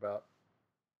talk about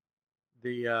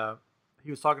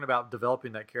he was talking about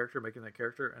developing that character, making that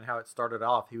character, and how it started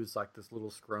off. He was like this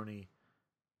little scrawny,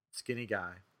 skinny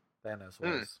guy. Thanos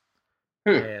was,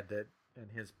 and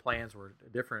his plans were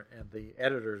different. And the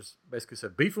editors basically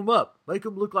said, "Beef him up, make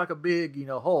him look like a big,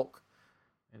 Hulk."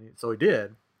 And so he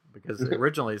did, because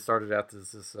originally it started out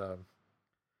as this,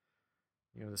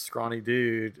 this scrawny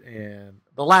dude. And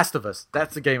The Last of Us.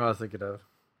 That's the game I was thinking of.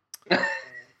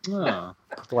 Oh.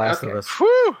 The Last of Us.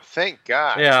 Whew, thank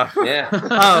God. Yeah.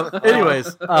 Yeah.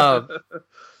 Anyways,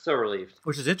 So relieved.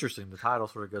 which is interesting. The title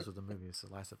sort of goes with the movie. It's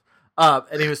The Last of.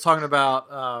 And he was talking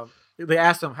about. They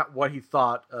asked him what he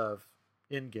thought of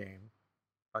Endgame,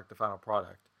 like the final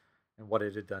product, and what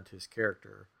it had done to his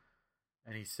character.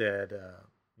 And he said,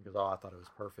 "He goes, oh, I thought it was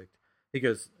perfect." He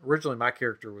goes, "Originally, my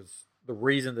character was the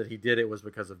reason that he did it was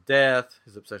because of death.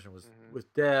 His obsession was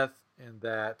with death, and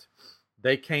that."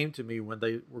 They came to me when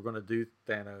they were going to do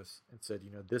Thanos and said,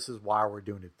 this is why we're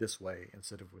doing it this way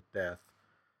instead of with death.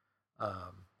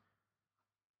 And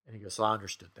he goes, so I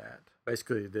understood that.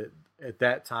 Basically, that at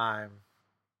that time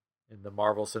in the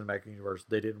Marvel Cinematic Universe,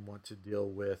 they didn't want to deal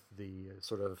with the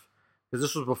sort of, because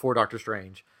this was before Doctor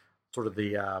Strange, sort of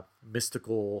the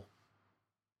mystical,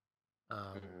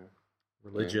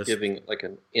 religious. Giving like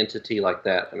an entity like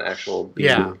that, an actual being.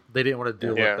 Yeah, they didn't want to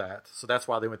deal with that. So that's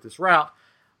why they went this route.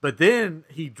 But then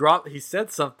he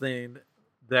said something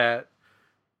that,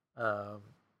 a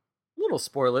little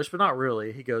spoilish, but not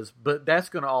really. He goes, but that's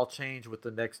going to all change with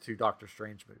the next 2 Doctor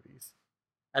Strange movies.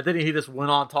 And then he just went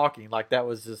on talking like that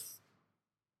was just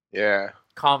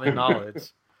common knowledge.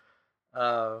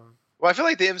 Well, I feel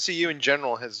like the MCU in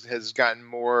general has gotten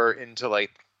more into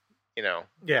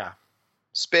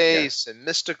space and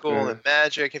mystical and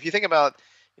magic. If you think about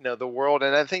the world,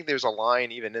 and I think there's a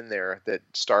line even in there that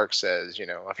Stark says,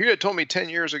 if you had told me 10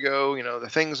 years ago, the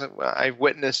things that I've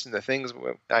witnessed and the things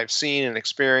I've seen and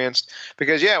experienced,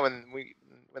 because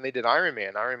when they did Iron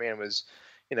Man was,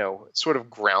 sort of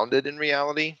grounded in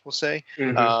reality, we'll say.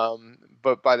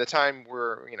 But by the time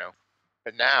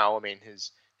but now, I mean,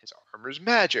 his armor's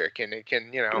magic, and it can,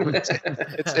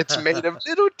 it's made of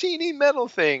little teeny metal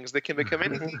things that can become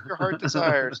anything your heart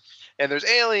desires. And there's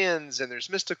aliens, and there's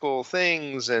mystical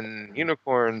things, and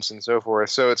unicorns, and so forth.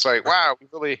 So it's like, wow,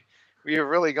 we have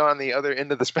really gone the other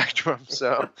end of the spectrum.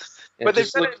 So, but they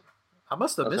I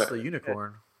must have missed the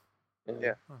unicorn.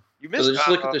 Yeah, you missed. So just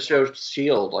look at the show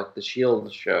Shield, like the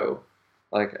Shield show.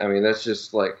 Like, I mean, that's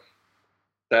just like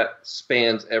that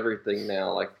spans everything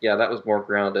now. Like, that was more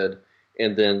grounded.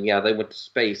 And then, they went to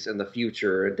space in the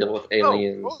future and deal with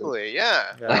aliens. Oh, totally,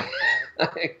 yeah.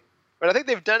 But I think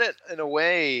they've done it in a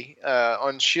way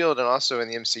on S.H.I.E.L.D. and also in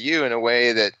the MCU in a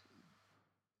way that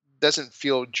doesn't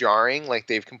feel jarring, like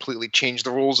they've completely changed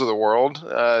the rules of the world.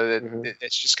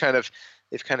 It's just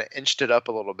they've kind of inched it up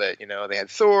a little bit. They had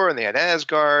Thor and they had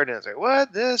Asgard, and it's like,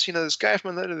 what, this? This guy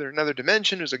from another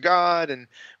dimension who's a god and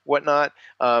whatnot.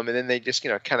 And then they just,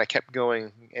 kind of kept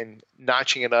going and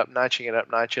notching it up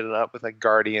with like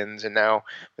Guardians, and now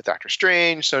with Doctor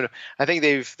Strange. So I think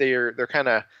they're kind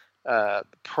of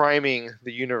priming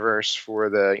the universe for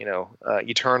the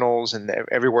Eternals and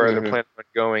everywhere the planet went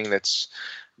going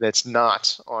that's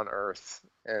not on Earth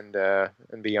and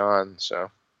beyond.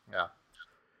 So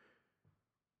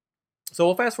So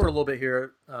we'll fast forward a little bit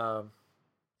here.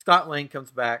 Scott Lang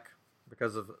comes back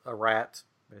because of a rat,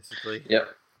 basically. Yep.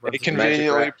 A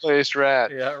conveniently placed rat.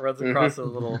 Yeah, it runs across a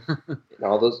little.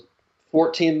 All those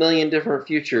 14 million different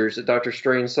futures that Doctor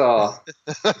Strange saw.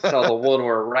 Saw the one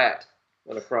where a rat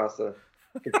went across the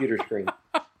computer screen.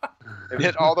 It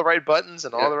hit all the right buttons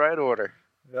in all the right order.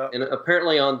 Yep. And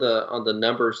apparently on the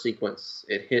number sequence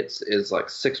it hits is like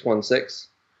 616,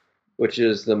 which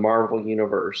is the Marvel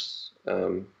Universe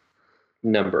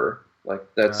number. Like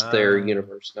that's their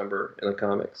universe number in the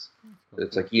comics.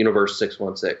 It's like Universe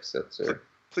 616. That's it.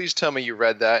 Please tell me you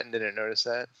read that and didn't notice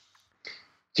that.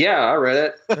 Yeah, I read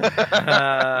it. I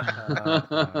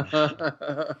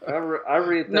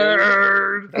read things.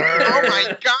 Nerd. Oh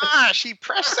my gosh, he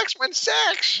pressed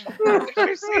 616. Did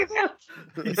you see that?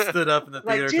 He stood up in the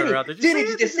theater. Like, turned around. Did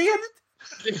you see it?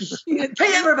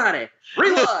 Hey, everybody,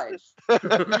 realize.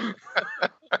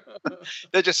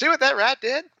 Did you see what that rat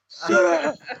did?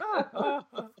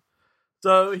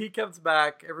 So he comes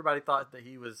back. Everybody thought that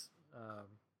he was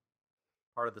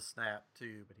part of the snap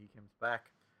too, but he comes back.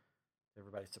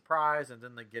 Everybody's surprised, and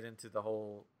then they get into the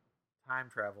whole time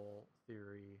travel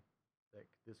theory that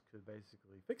this could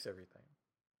basically fix everything.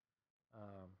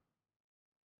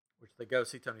 Which they go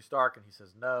see Tony Stark, and he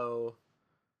says no.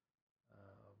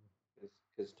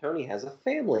 Because Tony has a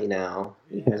family now.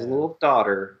 He has a little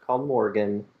daughter called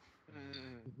Morgan.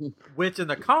 Which in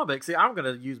the comics, see, I'm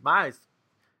going to use in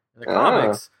the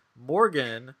comics,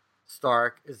 Morgan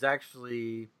Stark is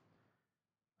actually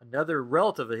another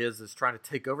relative of his that's trying to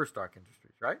take over Stark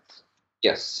Industries, right?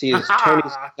 Yes, he is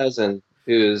Tony's cousin,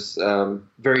 who's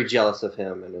very jealous of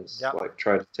him and has like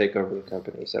tried to take over the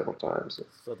company several times.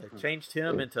 So they changed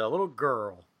him into a little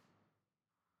girl.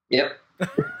 Yep.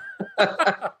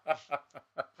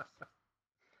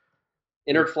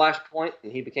 Entered Flashpoint,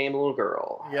 and he became a little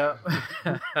girl. Yep.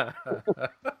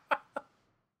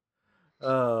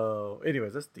 Oh,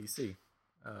 anyways, that's DC.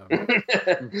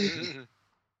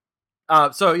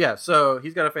 So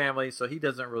he's got a family, so he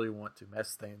doesn't really want to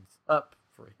mess things up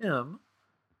for him,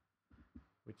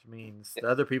 which means the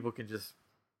other people can just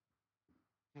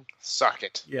suck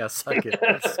it. Yeah, suck it.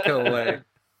 Let's go away.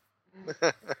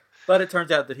 But it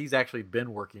turns out that he's actually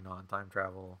been working on time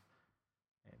travel,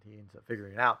 and he ends up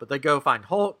figuring it out. But they go find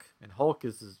Hulk, and Hulk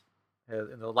has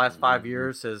in the last 5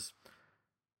 years has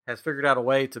figured out a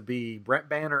way to be Brent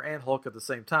Banner and Hulk at the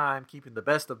same time, keeping the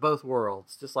best of both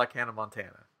worlds, just like Hannah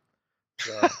Montana.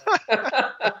 So,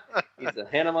 he's a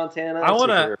Hannah Montana. I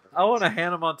want a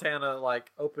Hannah Montana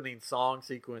like opening song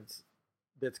sequence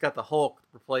that's got the Hulk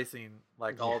replacing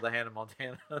like all the Hannah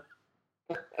Montana.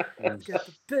 It's got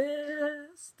the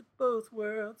best of both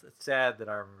worlds. It's sad that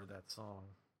I remember that song.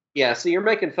 Yeah, so you're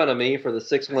making fun of me for the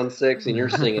 616, and you're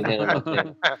singing Hannah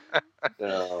Montana.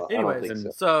 So,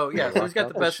 anyways, so he's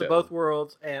got the best of both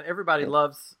worlds, and everybody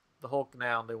loves the Hulk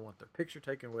now, and they want their picture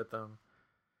taken with them.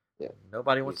 Yeah.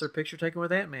 Nobody wants their picture taken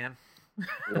with Ant-Man.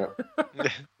 No.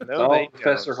 No,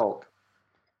 Professor Hulk.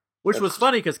 Which was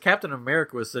funny because Captain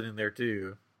America was sitting there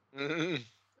too. Mm-hmm.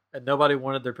 And nobody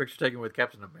wanted their picture taken with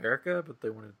Captain America, but they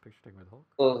wanted a picture taken with Hulk.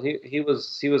 Well, he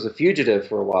was a fugitive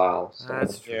for a while. So.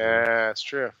 That's true. Yeah, that's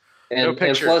true. And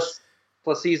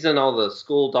plus he's in all the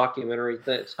school documentary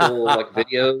school like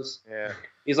videos. Yeah.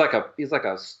 He's like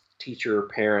a teacher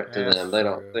parent to them. They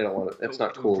don't want it. It's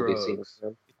not cool to be seen with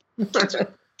them.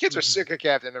 Kids are sick of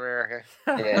Captain America.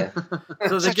 Yeah.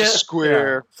 So they get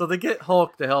square. Yeah. So they get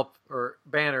Hulk to help, or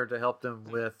Banner to help them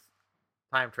with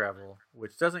time travel,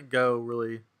 which doesn't go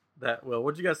really that well.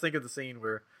 What did you guys think of the scene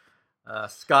where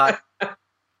Scott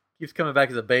keeps coming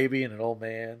back as a baby and an old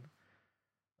man?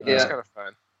 Yeah, it's kind of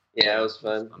fun. Yeah, it was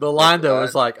fun. The line though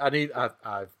is like, I've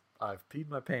peed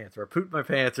my pants or pooped my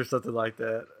pants or something like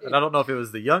that. And I don't know if it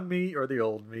was the young me or the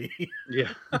old me.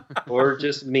 Yeah. Or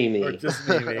just Mimi. Or just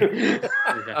Mimi.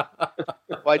 Yeah.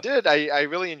 Well, I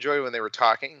really enjoyed when they were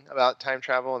talking about time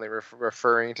travel and they were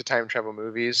referring to time travel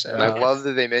movies. And I love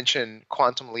that they mentioned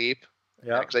Quantum Leap.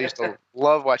 Yeah. Because I used to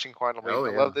love watching Quantum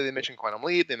Leap. I love that they mentioned Quantum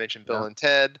Leap. They mentioned Bill and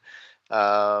Ted.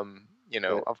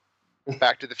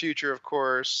 Back to the Future, of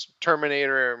course.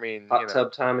 Terminator. I mean, Hot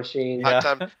Tub Time Machine. Hot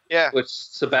Tub, yeah. Which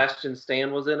Sebastian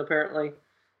Stan was in apparently.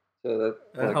 So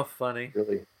that how funny.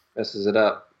 Really messes it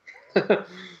up.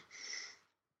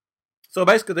 So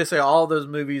basically, they say all those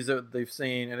movies that they've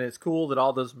seen, and it's cool that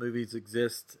all those movies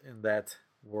exist in that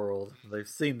world. They've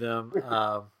seen them.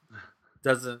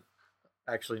 Doesn't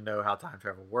actually know how time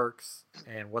travel works,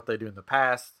 and what they do in the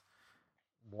past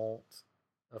won't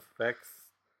affect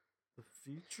the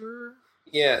future.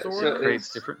 Yeah, so it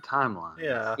creates different timelines.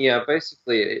 Yeah,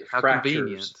 basically it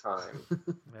fractures time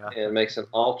and makes an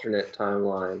alternate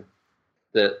timeline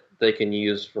that they can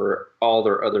use for all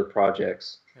their other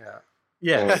projects.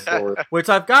 Yeah, which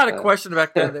I've got a question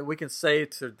about that we can say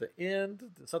to the end,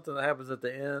 something that happens at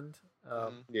the end.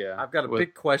 I've got a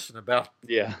big question about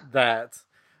that.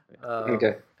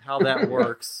 How that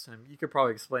works, and you could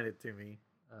probably explain it to me.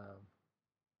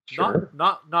 Sure.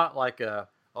 Not like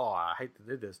I hate to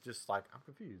do this. Just like I'm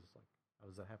confused. Like, how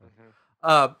does that happen?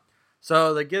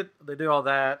 So they do all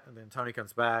that, and then Tony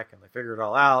comes back, and they figure it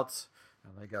all out,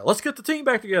 and they go, "Let's get the team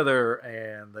back together,"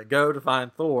 and they go to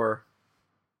find Thor.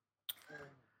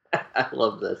 I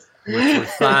love this. Which we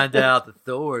find out that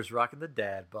Thor's rocking the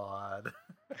dad bod.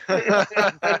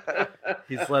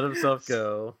 He's let himself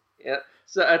go. Yeah.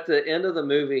 So at the end of the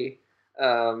movie,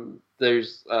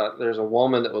 there's a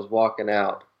woman that was walking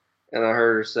out, and I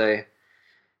heard her say,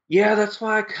 "Yeah, that's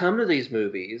why I come to these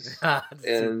movies."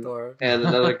 and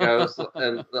another guy was,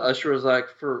 and the usher was like,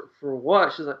 "For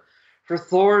what?" She's like, "For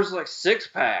Thor's like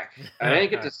 6-pack. I didn't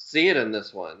get to see it in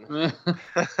this one."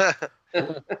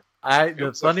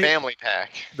 It's a family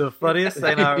pack. The funniest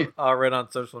thing I read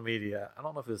on social media, I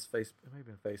don't know if it was Facebook, it may have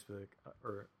been Facebook,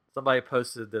 or somebody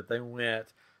posted that they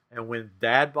went, and when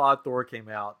Dad Bod Thor came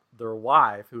out, their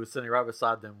wife, who was sitting right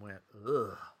beside them, went,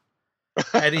 "Ugh."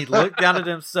 And he looked down at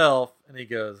himself, and he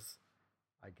goes,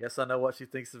 "I guess I know what she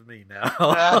thinks of me now."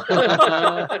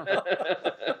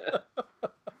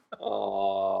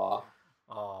 Aww.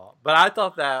 But I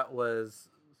thought that was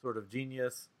sort of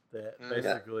genius, that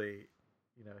basically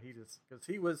You know, he just because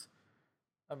he was.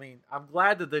 I mean, I'm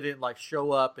glad that they didn't like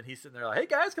show up and he's sitting there like, "Hey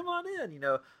guys, come on in." You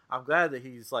know, I'm glad that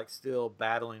he's like still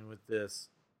battling with this.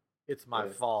 It's my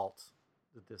fault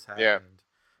that this happened. Yeah.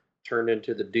 Turned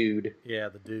into the dude. Yeah,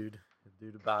 the dude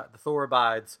abides. The Thor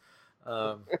abides.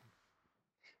 And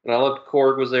I loved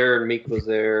Korg was there and Meek was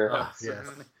there. Oh, yes.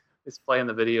 He's playing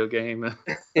the video game.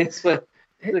 It's like,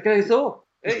 hey, the guy's Thor.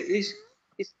 Hey, he's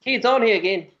kids on here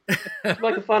again. He's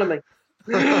making fun of me.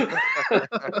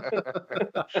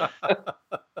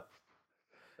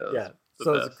 Yeah,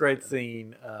 so it's a great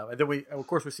scene. And then we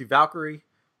see Valkyrie.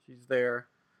 She's there,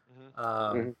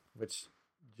 which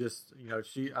just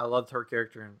I loved her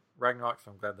character in Ragnarok,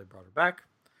 so I'm glad they brought her back.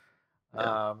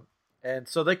 Yeah. And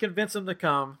so they convince him to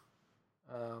come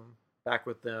back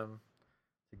with them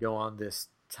to go on this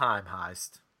time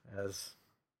heist, as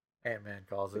Ant-Man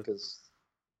calls it.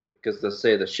 Because they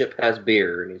say the ship has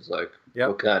beer, and he's like,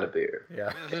 what kind of beer?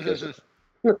 Yeah.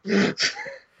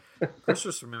 Chris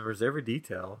just remembers every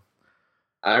detail.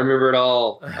 I remember it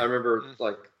all. I remember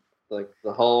like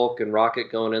the Hulk and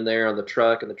Rocket going in there on the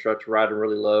truck, and the truck's riding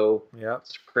really low. Yep.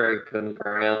 Scraping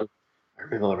around. I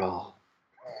remember it all.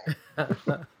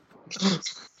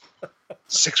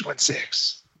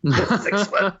 616.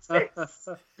 616.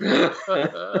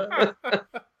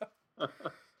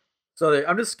 So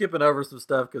I'm just skipping over some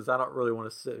stuff because I don't really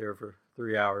want to sit here for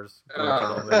 3 hours.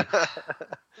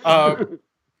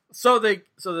 So they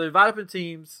divide up in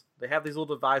teams. They have these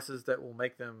little devices that will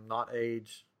make them not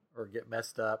age or get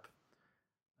messed up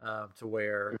to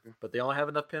where, but they only have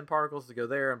enough pin particles to go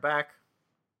there and back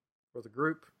for the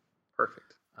group.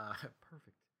 Perfect. Perfect.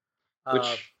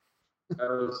 Which I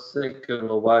was thinking,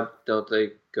 well, why don't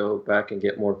they go back and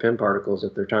get more pin particles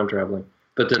if they're time traveling?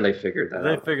 But then they figured that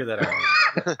out. They figured that out.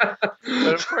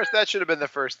 But of course, that should have been the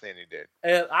first thing he did.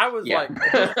 And I was like,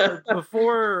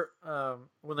 before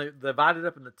when they divided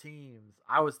up into teams,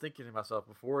 I was thinking to myself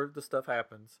before the stuff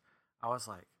happens, I was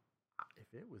like,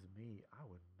 if it was me, I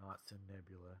would not send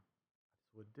Nebula.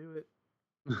 I would do it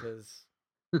because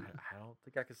I don't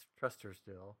think I could trust her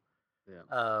still.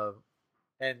 Yeah.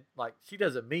 And like she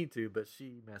doesn't mean to, but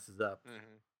she messes up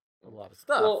a lot of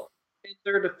stuff. Well, in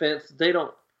their defense, they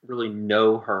don't really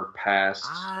know her past.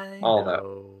 All that.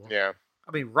 Yeah.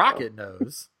 I mean, Rocket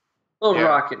knows. Well, yeah.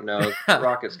 Rocket knows.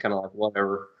 Rocket's kind of like,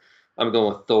 whatever. I'm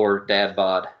going with Thor, dad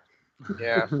bod.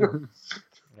 Yeah.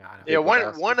 Yeah,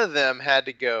 one of them had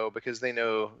to go because they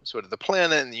know sort of the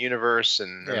planet and the universe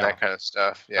and that kind of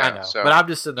stuff. Yeah, I know. So, but I'm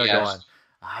just sitting there going,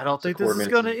 I don't think this is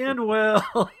going to end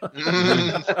well.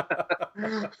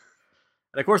 And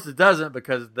of course it doesn't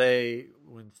because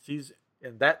when she's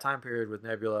in that time period with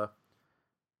Nebula,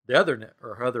 the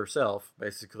her other self,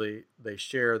 basically, they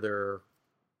share their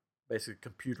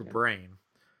computer brain.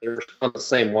 They're on the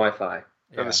same Wi-Fi.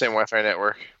 On the same Wi-Fi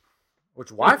network. Which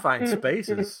Wi-Fi in space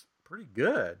is pretty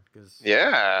good because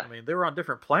I mean they were on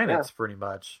different planets pretty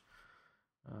much.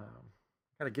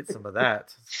 Got to get some of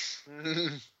that.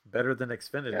 Better than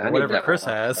Xfinity, whatever Chris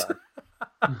has.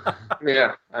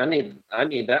 Yeah, I need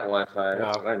that Wi-Fi.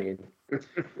 That's what I need.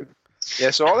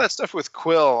 Yeah, so all that stuff with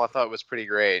Quill, I thought was pretty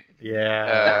great.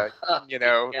 Yeah,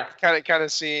 kind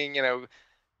of seeing him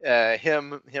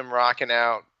rocking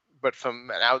out, but from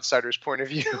an outsider's point of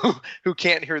view, who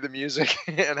can't hear the music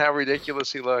and how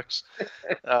ridiculous he looks.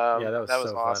 That was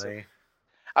so awesome. funny.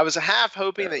 I was half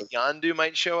hoping that Yondu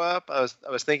might show up. I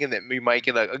was thinking that we might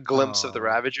get a glimpse of the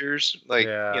Ravagers, but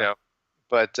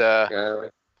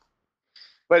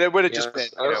it would have just been.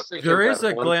 There is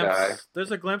a glimpse. Guy.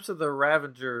 There's a glimpse of the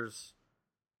Ravagers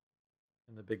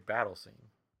in the big battle scene.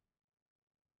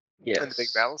 Yes. In the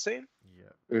big battle scene.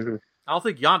 Yeah. Mm-hmm. I don't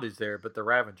think Yondu's there, but the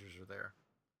Ravagers are there,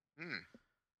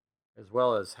 as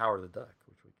well as Howard the Duck,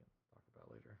 which we can talk about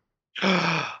later.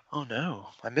 Oh no,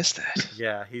 I missed that.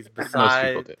 Yeah, he's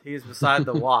beside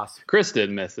the Wasp. Chris did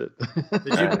miss it.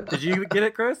 Did you get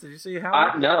it, Chris? Did you see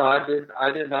Howard? No,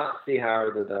 I did not see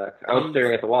Howard the Duck. I was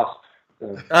staring at the Wasp.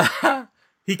 So.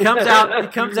 He comes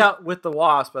out with the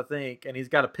Wasp, I think, and he's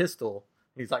got a pistol.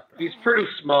 He's pretty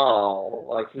small,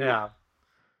 like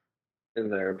in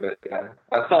there, but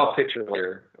I saw a picture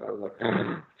later. I was like,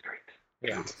 it's great.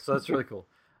 Yeah, so that's really cool.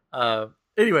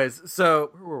 Anyways, so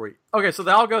where were we? Okay, so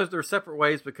they all go their separate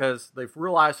ways because they've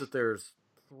realized that there's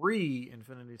 3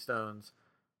 Infinity Stones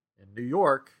in New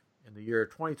York in the year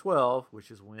 2012,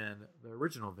 which is when the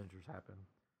original Avengers happened.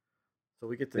 So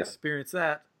we get to experience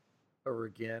that over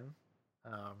again.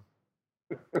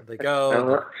 They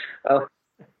go.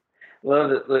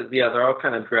 Love it. Yeah, they're all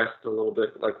kind of dressed a little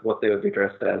bit like what they would be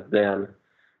dressed as then,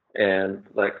 and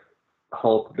like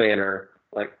Hulk Banner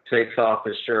takes off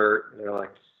his shirt, and they're like,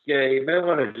 "Yeah, you may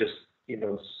want to just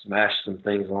smash some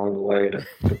things along the way to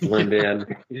blend in.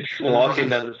 You're just walking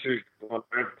down the street going,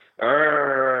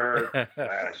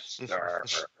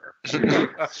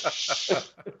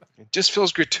 It just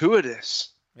feels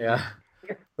gratuitous. Yeah.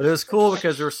 But it was cool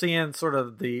because we're seeing sort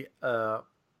of the,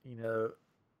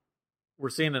 we're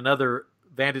seeing another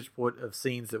vantage point of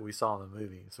scenes that we saw in the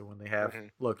movie. So when they have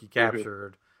Loki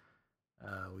captured,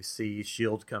 we see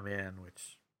S.H.I.E.L.D. come in,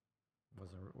 which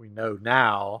we know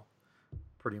now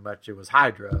pretty much it was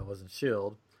Hydra, it wasn't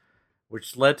S.H.I.E.L.D.,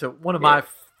 which led to one of my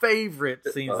favorite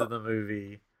scenes of the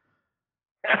movie.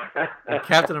 When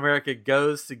Captain America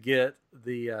goes to get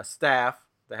the staff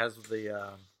that has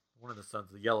the one of the stones,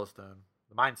 the Yellowstone,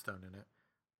 the Mind Stone in it.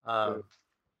 The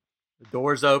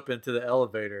doors open to the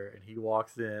elevator, and he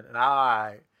walks in, and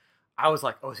I was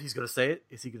like, "Oh, he's gonna say it?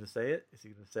 Is he gonna say it? Is he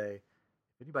gonna say,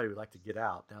 if anybody would like to get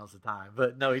out, now's the time?"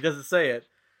 But no, he doesn't say it.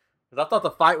 Because I thought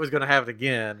the fight was going to happen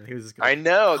again, and he was just going to I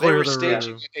know they were the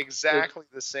staging room. it exactly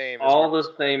the same. All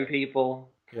the same people.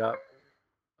 Yeah,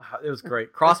 it was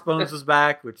great. Crossbones was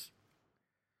back, which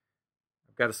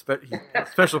I've got a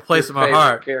special place in my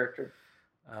heart. Character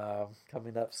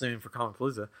coming up soon for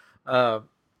Comicpalooza.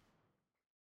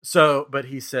 But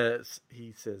he says,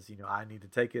 I need to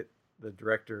take it. The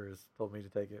director has told me to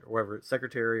take it, or whatever,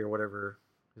 secretary or whatever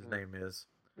his name is.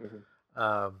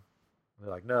 They're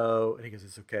like, no. And he goes,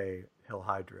 it's okay. Hell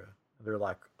Hydra. And they're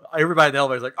like, everybody in the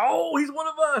elevator's like, oh, he's one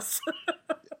of us.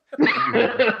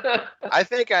 I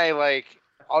think I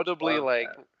audibly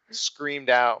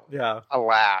screamed out a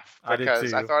laugh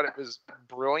because I thought it was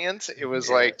brilliant. It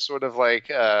was sort of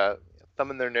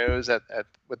thumbing their nose at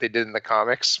what they did in the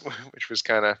comics, which was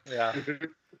kind of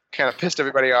pissed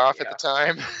everybody off at the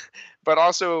time. But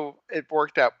also it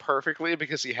worked out perfectly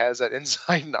because he has that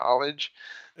inside knowledge.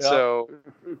 Yeah. So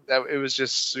it was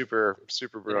just super,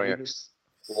 super brilliant. He just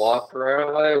walked right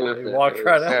away with it. He walked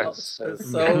right out. It's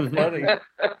so funny.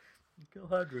 Kill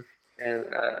Hydra. And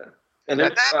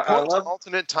at that point, an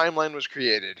alternate timeline was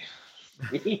created.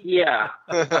 Yeah.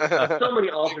 So many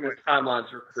alternate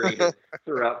timelines were created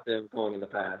throughout them going in the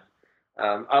past.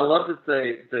 I love that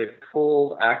they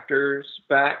pulled actors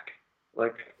back,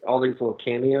 like all these little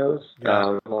cameos.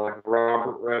 Yeah. Like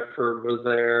Robert Redford was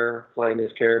there playing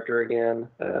his character again.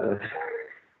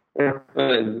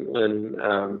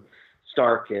 When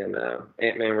Stark and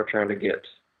Ant-Man were trying to get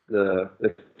the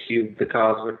cube, the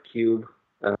cosmic cube,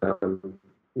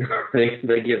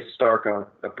 they give Stark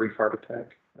a brief heart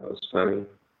attack. That was funny.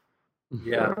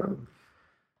 Yeah.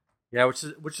 Yeah,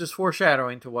 which is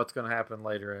foreshadowing to what's going to happen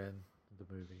later in the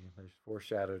movie. They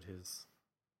foreshadowed his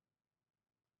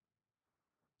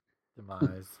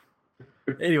demise.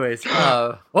 Anyways,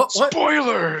 what?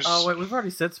 Spoilers! Oh, wait, we've already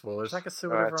said spoilers. I can say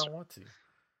whatever I want to.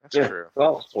 That's true.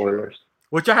 All spoilers.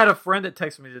 Which I had a friend that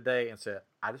texted me today and said,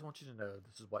 I just want you to know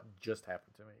this is what just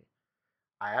happened to me.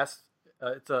 I asked,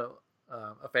 it's a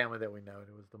family that we know, and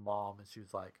it was the mom, and she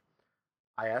was like,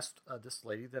 I asked this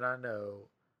lady that I know,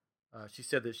 she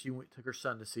said that she took her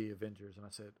son to see Avengers, and I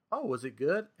said, oh, was it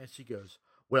good? And she goes,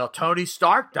 well, Tony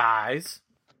Stark dies.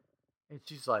 And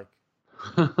she's like,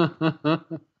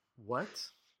 what?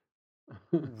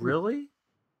 Really?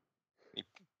 He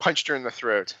punched her in the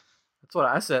throat. That's what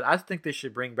I said. I think they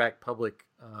should bring back public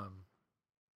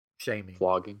shaming.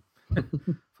 Flogging.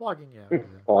 Flogging, yeah.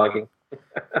 Flogging.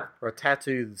 Or a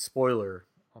tattooed spoiler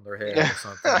on their head or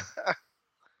something.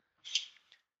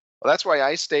 Well, that's why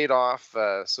I stayed off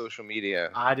social media.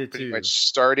 I did pretty too. much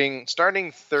starting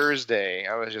Thursday.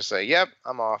 I was just like, yep,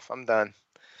 I'm off. I'm done.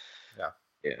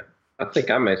 Yeah. I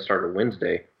think I may start a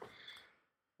Wednesday.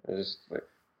 I just cut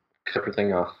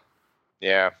everything off.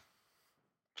 Yeah.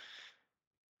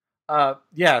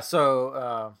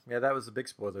 So that was a big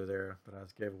spoiler there, but I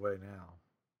just gave away now.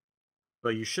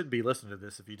 But you shouldn't be listening to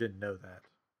this if you didn't know that.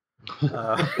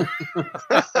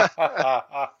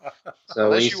 So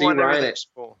when you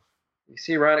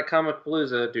see Ryan at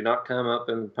Comicpalooza, do not come up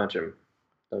and punch him.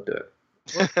 Don't do it.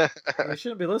 Well, you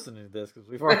shouldn't be listening to this because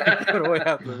we've already put away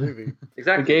half the movie.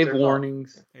 Exactly. We gave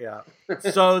warnings. Yeah.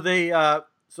 So they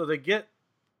get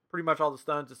pretty much all the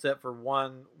stones except for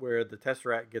one where the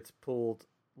Tesseract gets pulled.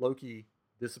 Loki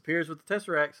disappears with the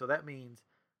Tesseract, so that means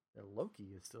that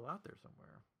Loki is still out there somewhere.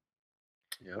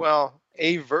 Yep. Well,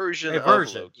 a version. Of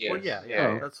Loki. Yes. Well,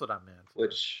 yeah, that's what I meant.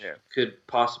 Which could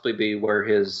possibly be where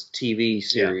his TV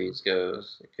series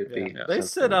goes. It could be. They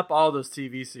set up all those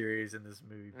TV series in this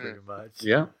movie pretty much.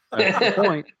 Yeah, that's the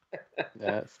point.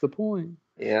 That's the point.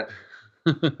 Yeah.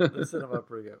 They set them up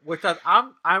pretty good. Which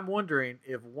I'm wondering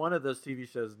if one of those TV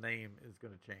shows' name is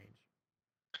going to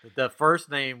change. The first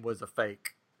name was a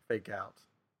fake out.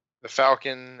 The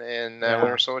Falcon and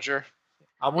Winter Soldier.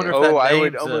 I wonder if that I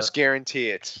would almost guarantee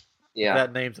it. Yeah.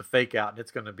 That name's a fake out, and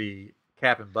it's going to be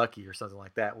Cap and Bucky or something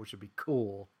like that, which would be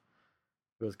cool.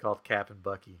 It was called Cap and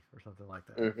Bucky or something like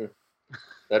that. Mm-hmm.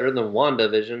 Better than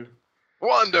WandaVision.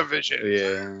 WandaVision.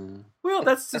 Yeah. Well,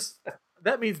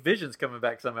 that means Vision's coming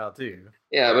back somehow too.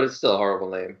 Yeah, but it's still a horrible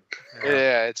name.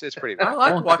 Yeah, it's pretty bad. I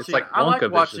like Wonka. watching. It's like I like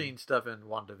Wonka watching Vision. stuff in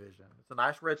WandaVision. It's a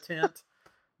nice red tint.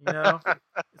 You know,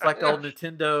 it's like the old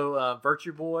Nintendo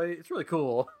Virtue Boy. It's really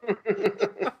cool.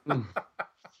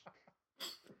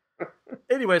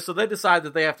 Anyway, so they decide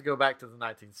that they have to go back to the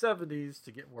 1970s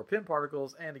to get more pin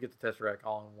particles and to get the Tesseract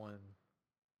all in one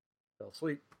fell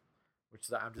swoop. Which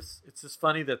it's just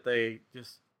funny that they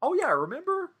just, oh yeah,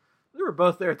 remember? They were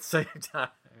both there at the same time.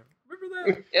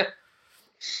 Remember that? Yeah.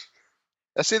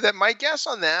 I see that my guess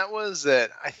on that was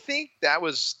that I think that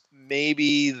was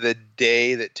maybe the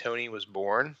day that Tony was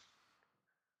born.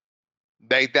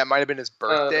 That might have been his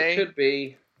birthday. It could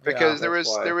be. Because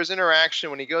Yeah, there was interaction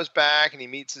when he goes back and he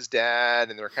meets his dad,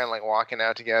 and they're kind of like walking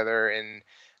out together. And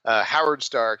Howard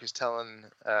Stark is telling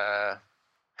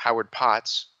Howard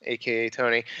Potts, aka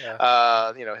Tony,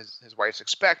 his wife's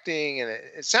expecting, and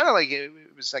it sounded like it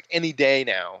was like any day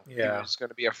now he was going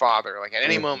to be a father. Like at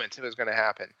any moment it was going to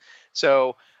happen.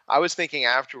 So I was thinking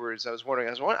afterwards, I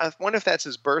wonder if that's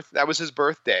his that was his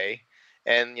birthday.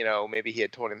 And, maybe he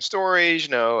had told him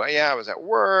stories, I was at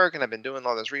work and I've been doing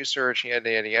all this research,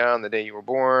 yada, yada, yada, on the day you were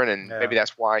born. And maybe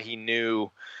that's why he knew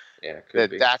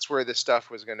that's where this stuff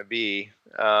was going to be.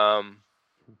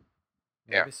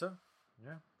 Maybe so.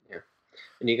 Yeah. Yeah.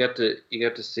 And you got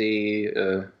to see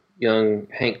young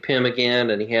Hank Pym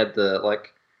again, and he had the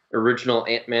original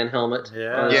Ant-Man helmet.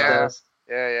 Yeah. Yeah.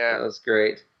 That was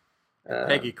great.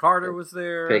 Peggy Carter was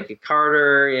there. Peggy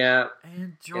Carter, yeah.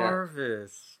 And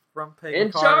Jarvis. From Peggy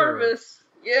and Carter. Jarvis,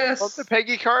 yes. Well, the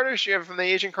Peggy Carter show from the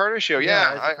Agent Carter show.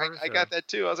 Yeah, I got that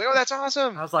too. I was like, oh, that's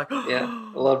awesome. I was like, yeah,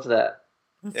 I loved that.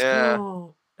 That's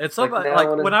cool. And somebody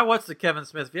when I watched the Kevin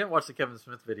Smith, if you haven't watched the Kevin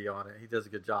Smith video on it, he does a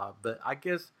good job. But I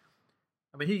guess,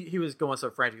 he was going so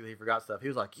frantically he forgot stuff. He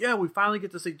was like, yeah, we finally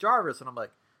get to see Jarvis, and I'm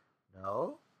like,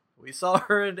 no, we saw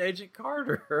her in Agent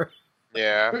Carter.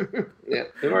 Yeah. Yeah,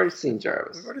 we've already seen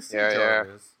Jarvis. Jarvis. Yeah.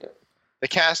 The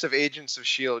cast of Agents of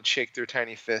S.H.I.E.L.D. shake their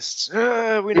tiny fists.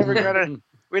 We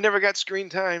never got screen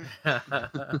time.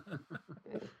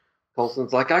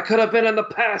 Coulson's like, I could have been in the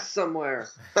past somewhere.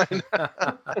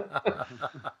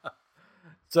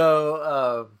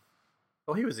 So,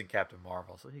 he was in Captain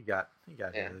Marvel, so he got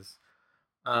his.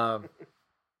 So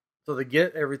they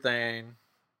get everything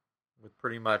with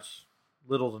pretty much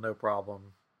little to no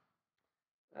problem.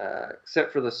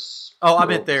 Except for the. I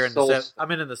meant there in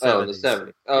I'm in the 70s. Oh, the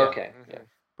 70s. Oh, okay. Yeah.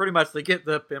 Pretty much, they get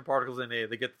the pin particles in there.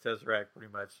 They get the Tesseract.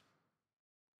 Pretty much,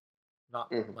 not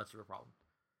much of a problem.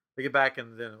 They get back,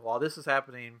 and then while this is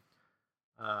happening,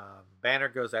 Banner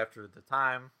goes after the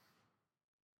Time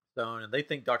Stone, and they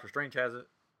think Doctor Strange has it,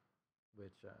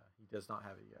 which he does not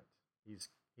have it yet. He's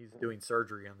doing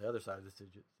surgery on the other side of the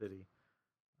city at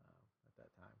that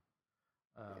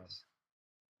time. Yes.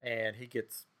 And he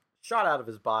gets shot out of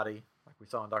his body, like we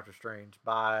saw in Doctor Strange,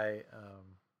 by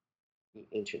the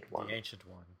Ancient One.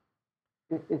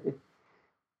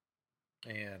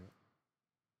 And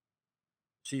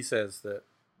she says that,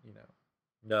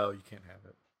 no, you can't have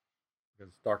it.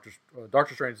 Because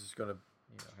Doctor Strange is going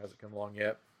to, hasn't come along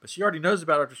yet. But she already knows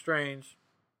about Doctor Strange.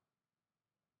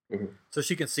 Mm-hmm. So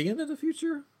she can see into the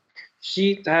future?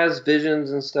 She has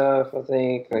visions and stuff, I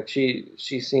think. Like she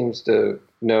seems to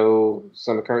know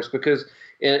some occurrence, because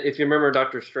if you remember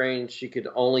Doctor Strange, she could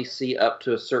only see up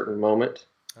to a certain moment,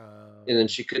 and then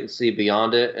she couldn't see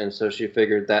beyond it, and so she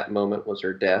figured that moment was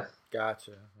her death.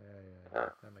 Gotcha. Yeah.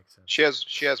 That makes sense. She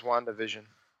has WandaVision.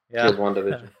 Yeah. She has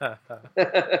WandaVision.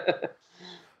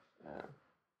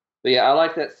 But yeah, I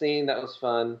like that scene. That was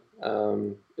fun,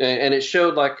 and it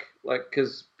showed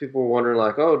because people were wondering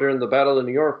during the Battle of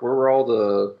New York, where were all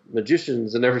the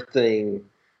magicians and everything?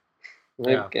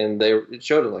 And it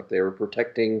showed it like they were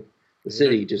protecting the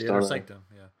city, just on sanctum,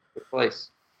 a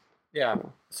place. Yeah.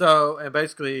 So, and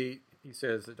basically, he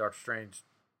says that Doctor Strange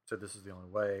said this is the only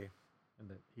way, and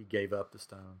that he gave up the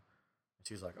stone. And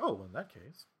she's like, "Oh, well, in that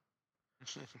case,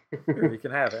 here, you can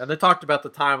have it." And they talked about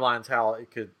the timelines, how it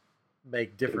could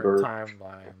make different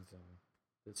timelines,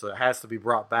 and so it has to be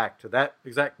brought back to that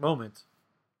exact moment,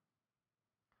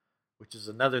 which is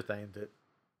another thing that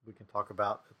we can talk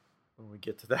about when we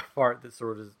get to that part that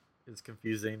sort of is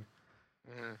confusing.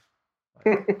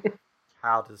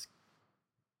 How does,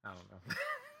 I don't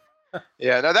know.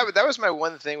 Yeah, no, that was my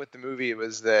one thing with the movie,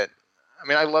 was that,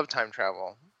 I love time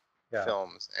travel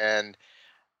films, and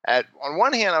on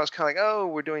one hand I was kind of like, oh,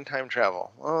 we're doing time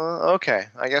travel. Okay,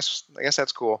 I guess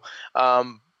that's cool.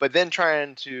 but then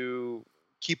trying to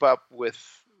keep up with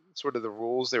sort of the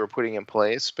rules they were putting in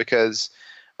place because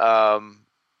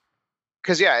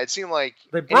yeah, it seemed like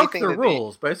they broke the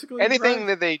rules basically. Anything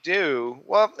that they do,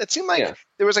 well, it seemed like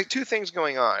there was like two things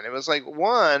going on. It was like,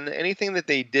 one, anything that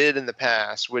they did in the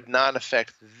past would not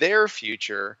affect their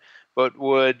future, but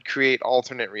would create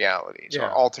alternate realities or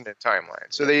alternate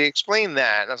timelines. So they explained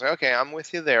that, and I was like, okay, I'm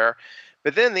with you there.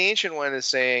 But then the Ancient One is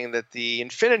saying that the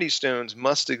Infinity Stones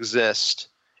must exist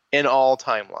in all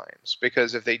timelines,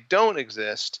 because if they don't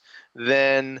exist,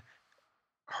 then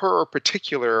her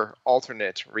particular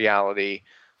alternate reality,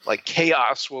 like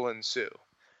chaos will ensue.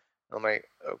 I'm like,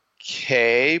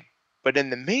 okay, but in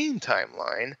the main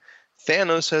timeline,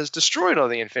 Thanos has destroyed all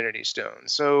the Infinity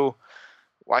Stones. So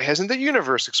why hasn't the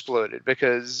universe exploded?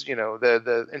 Because,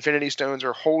 the Infinity Stones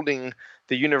are holding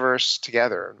the universe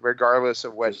together, regardless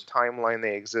of what timeline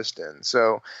they exist in.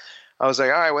 So I was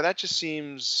like, all right, well, that just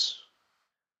seems...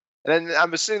 And then I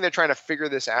was sitting there trying to figure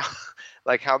this out,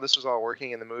 like how this was all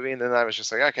working in the movie. And then I was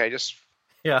just like, okay, just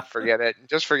forget it.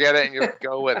 Just forget it and you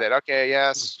go with it. Okay,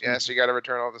 yes, you got to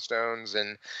return all the stones.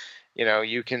 And,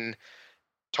 you can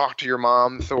talk to your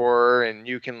mom, Thor, and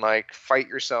you can like fight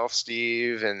yourself,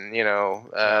 Steve, and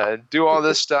do all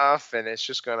this stuff, and it's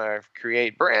just gonna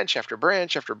create branch after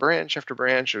branch after branch after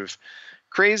branch of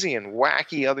crazy and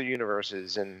wacky other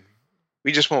universes, and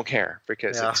we just won't care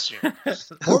because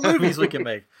it's more movies we can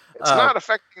make. It's not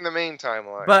affecting the main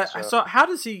timeline. But so how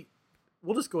does he?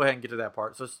 We'll just go ahead and get to that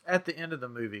part. So at the end of the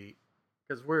movie,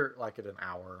 because we're like at an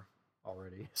hour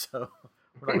already, so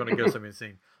we're not going to go so many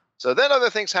scenes. So then other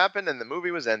things happened, and the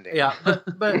movie was ending. Yeah,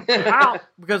 but how?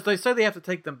 Because they say they have to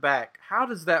take them back. How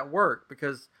does that work?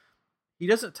 Because he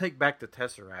doesn't take back the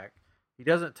Tesseract. He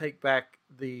doesn't take back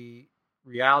the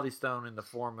Reality Stone in the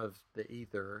form of the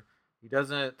ether. He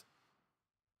doesn't.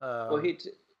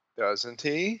 Doesn't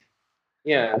he?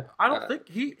 Yeah, I don't think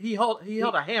he held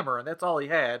a hammer, and that's all he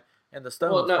had, and the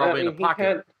stone was probably in a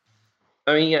pocket.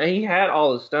 He had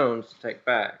all the stones to take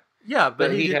back. Yeah,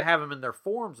 but he didn't have them in their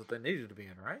forms that they needed to be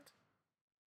in, right?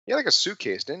 He had like a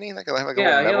suitcase, didn't he? He he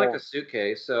had like a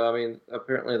suitcase. So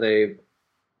apparently they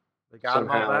got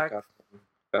them all back. Got them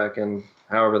back in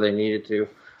however they needed to.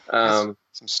 Some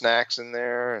snacks in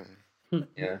there, and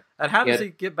yeah. And how does he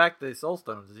get back the Soul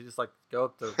Stones? Does he just like go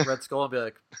up to Red Skull and be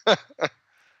like, "Can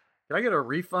I get a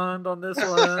refund on this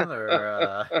one?"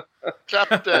 Or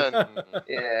Captain?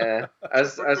 Yeah, I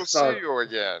saw you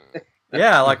again.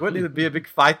 Yeah, like wouldn't it be a big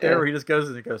fight there where he just goes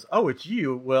and he goes, "Oh, it's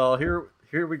you. Well, here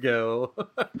we go."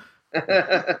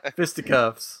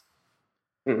 Fisticuffs.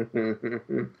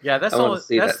 Yeah, that's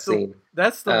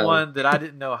the one that I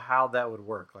didn't know how that would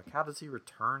work. Like, how does he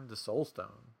return the Soul Stone?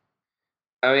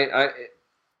 You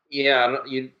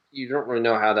don't really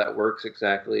know how that works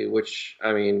exactly. And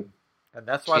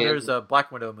that's why there's a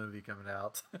Black Widow movie coming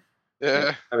out.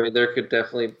 Yeah, there could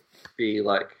definitely be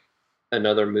like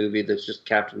another movie that's just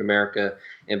Captain America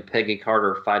and Peggy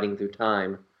Carter fighting through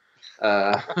time.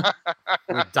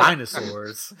 With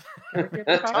dinosaurs.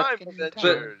 Time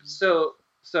adventures.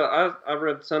 So I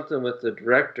read something with the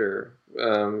director,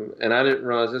 and I didn't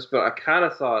realize this, but I kind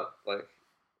of thought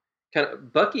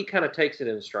Bucky kind of takes it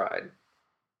in stride,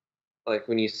 like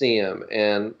when you see him,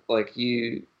 and and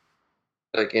he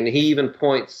even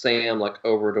points Sam like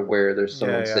over to where there's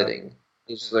someone sitting.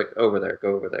 He's just like, over there,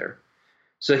 go over there.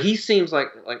 So he seems like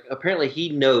apparently he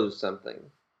knows something.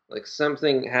 Like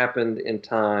something happened in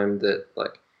time that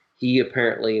like he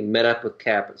apparently met up with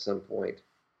Cap at some point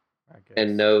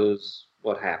and knows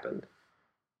what happened.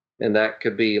 And that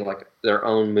could be like their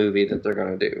own movie that they're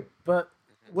going to do. But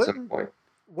at some point.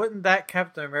 Wouldn't that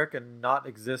Captain America not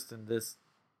exist in this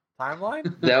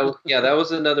timeline? That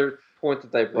was another point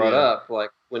that they brought up.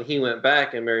 Like when he went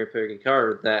back and married Peggy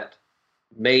Carter, that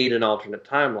made an alternate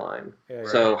timeline. Yeah,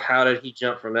 so how did he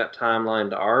jump from that timeline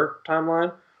to our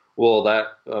timeline? Well,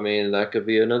 that could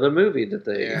be another movie that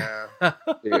they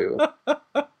do.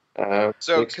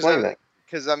 So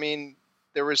because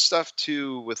there was stuff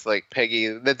too with like Peggy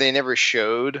that they never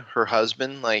showed her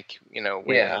husband. Like when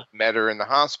he met her in the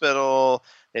hospital,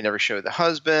 they never showed the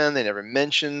husband. They never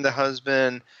mentioned the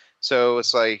husband. So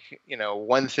it's like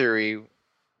one theory.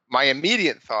 My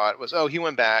immediate thought was, he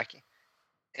went back.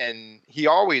 And he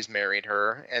always married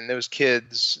her, and those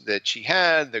kids that she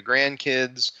had, the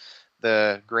grandkids,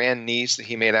 the grandniece that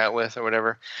he made out with or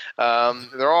whatever,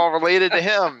 they're all related to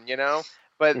him,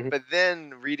 But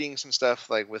then reading some stuff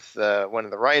like with one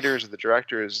of the writers or the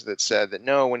directors that said that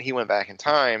no, when he went back in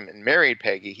time and married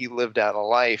Peggy, he lived out a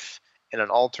life in an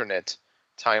alternate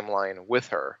timeline with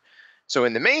her. So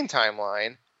in the main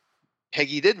timeline,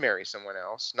 Peggy did marry someone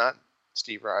else, not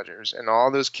Steve Rogers, and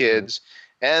all those kids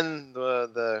and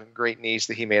the great niece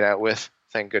that he made out with,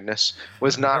 thank goodness,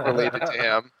 was not related to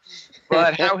him.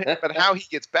 But how he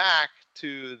gets back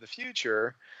to the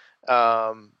future,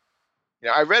 I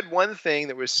read one thing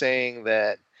that was saying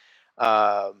that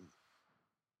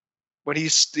when he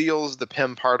steals the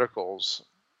Pym particles,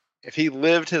 if he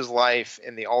lived his life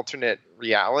in the alternate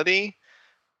reality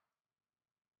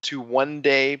to one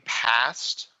day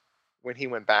past when he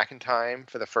went back in time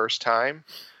for the first time,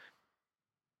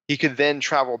 he could then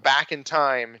travel back in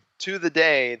time to the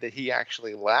day that he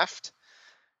actually left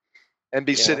and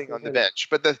be sitting on the bench.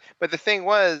 But the thing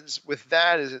was with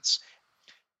that is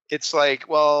it's like,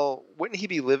 well, wouldn't he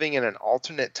be living in an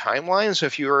alternate timeline? So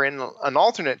if you were in an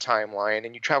alternate timeline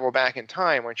and you travel back in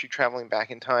time, aren't you traveling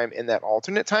back in time in that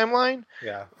alternate timeline?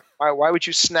 Yeah. Why would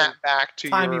you snap back to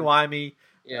timey-wimey?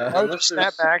 Yeah. Why would you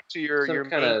snap back to your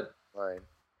kind of line?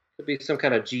 Could be some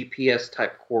kind of GPS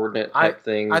type coordinate type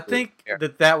thing. I think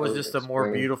that was just a more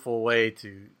beautiful way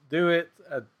to do it.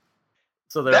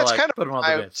 So they're that's like, kind of put him on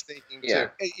I the bench. was thinking too.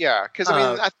 Yeah, because I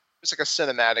mean, it's like a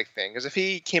cinematic thing. Because if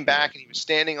he came back and he was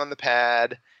standing on the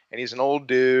pad and he's an old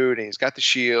dude and he's got the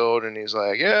shield and he's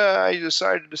like, yeah, I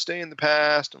decided to stay in the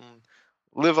past and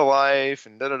live a life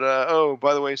and da-da-da. Oh,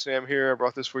 by the way, Sam, here, I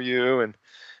brought this for you. And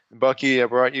Bucky, I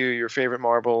brought you your favorite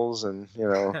marbles. And,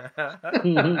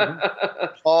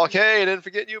 okay, I didn't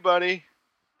forget you, buddy.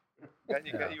 Got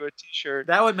you a T-shirt.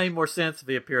 That would make more sense if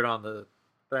he appeared on the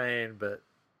thing, but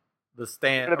the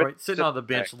sitting on the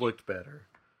bench looked better.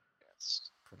 Yes.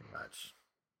 Pretty much.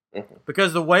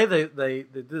 Because the way they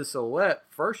did the silhouette,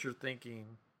 first you're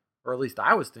thinking, or at least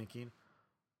I was thinking,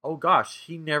 oh gosh,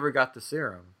 he never got the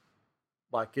serum.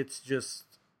 Like, it's just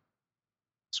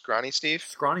Scrawny Steve?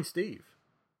 Scrawny Steve.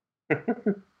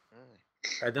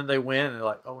 And then they win and they're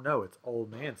like, oh no, it's Old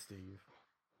Man Steve.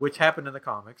 Which happened in the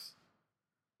comics.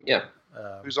 Yeah.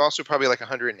 Who's also probably like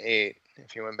 108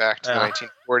 if he went back to the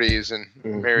 1940s and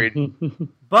married.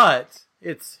 But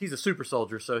he's a super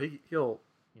soldier, so he'll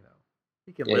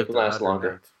he can live to last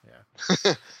longer.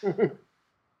 Yeah.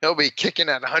 He'll be kicking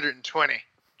at 120.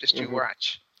 Just you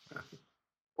watch.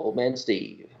 Old Man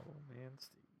Steve. Old Man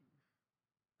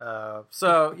Steve.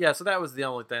 So that was the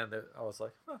only thing that I was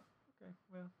like, okay,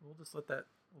 well, we'll just let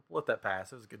that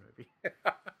pass. It was a good movie.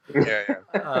 Yeah.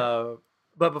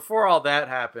 But before all that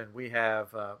happened, we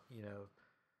have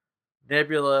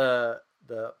Nebula,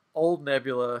 the old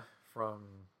Nebula from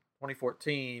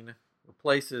 2014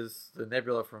 replaces the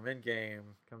Nebula from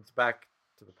Endgame, comes back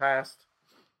to the past,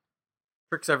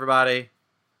 tricks everybody,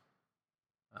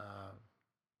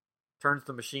 turns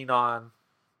the machine on,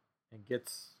 and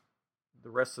gets the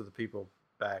rest of the people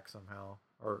back somehow,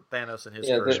 or Thanos and his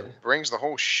crew. Brings the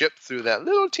whole ship through that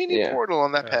little teeny portal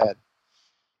on that pad.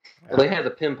 Well, they had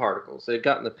the Pym particles. They'd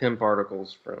gotten the Pym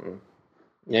particles from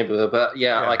Nebula, but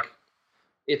like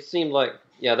it seemed like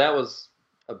that was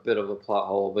a bit of a plot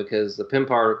hole because the Pym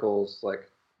particles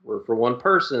were for one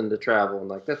person to travel,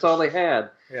 and that's all they had.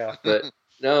 Yeah, but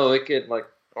no, it could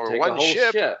or take one a whole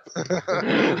ship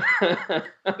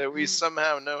that we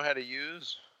somehow know how to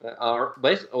use.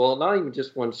 Well, not even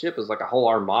just one ship. It's like a whole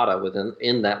armada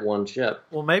in that one ship.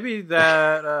 Well, maybe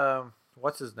that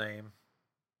what's his name?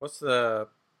 What's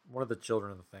one of the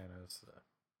children of the Thanos?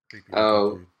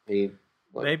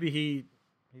 Maybe he's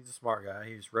a smart guy.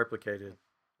 He's replicated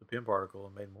the Pym particle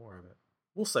and made more of it.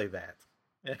 We'll say that.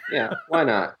 Yeah, why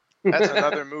not? That's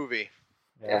another movie.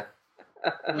 Yeah.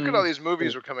 Look at all these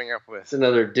movies we're coming up with. It's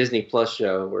another Disney Plus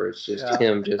show where it's just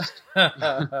him just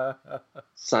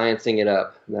sciencing it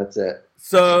up. And that's it.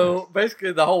 So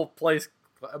basically the whole place,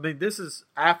 I mean, this is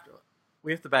after,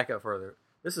 we have to back up further.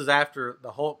 This is after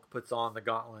the Hulk puts on the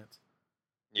gauntlet.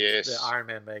 Yes. That Iron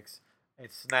Man makes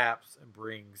and snaps and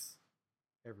brings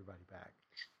everybody back.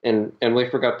 And we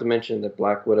forgot to mention that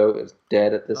Black Widow is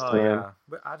dead at this time. Yeah.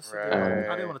 But I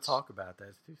didn't want to talk about that.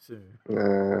 It's too soon.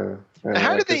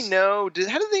 How did they know?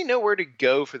 How did they know where to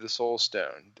go for the Soul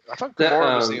Stone? I thought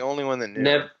Gamora was the only one that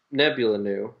knew. Nebula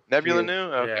knew. Nebula knew.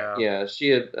 Okay. Yeah, she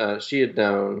had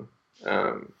known.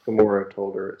 Gamora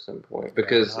told her at some point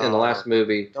because in the last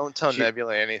movie. Don't tell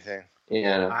Nebula anything.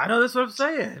 Yeah, I know that's what I'm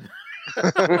saying.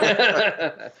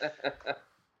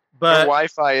 But her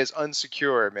Wi-Fi is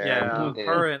unsecure, man. Yeah,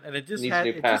 her and it just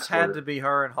had to be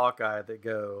her and Hawkeye that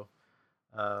go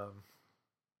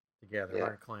together,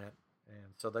 her and Clint,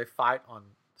 and so they fight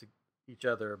to each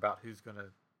other about who's going to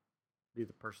be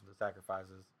the person that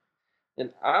sacrifices.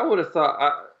 And I would have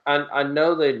thought I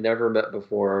know they'd never met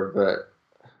before, but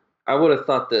I would have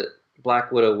thought that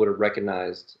Black Widow would have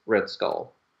recognized Red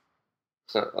Skull.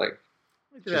 So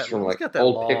just from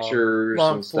old pictures,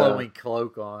 long flowing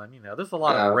cloak on. There's a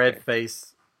lot of red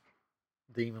face,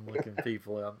 demon looking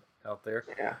people out there.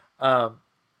 Yeah.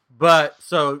 But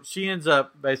so she ends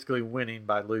up basically winning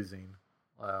by losing.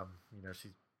 She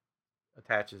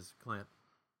attaches Clint,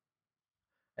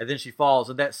 and then she falls.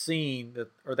 And that scene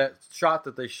that shot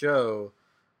that they show,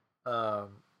 the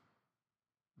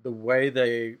way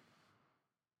they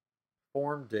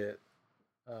formed it,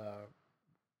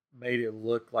 made it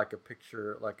look like a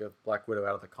picture, like a Black Widow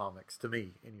out of the comics to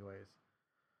me, anyways.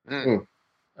 Mm.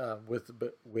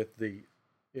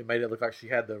 It made it look like she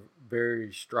had the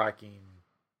very striking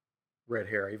red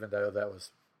hair, even though that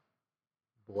was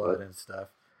blood and stuff.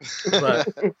 But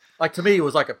like to me, it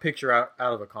was like a picture out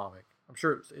of a comic. I'm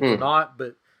sure it's not,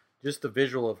 but just the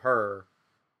visual of her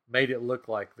made it look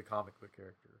like the comic book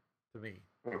character to me.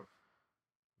 You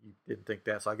didn't think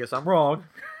that, so I guess I'm wrong.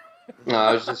 No,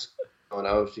 I was just going,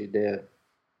 oh, she's dead.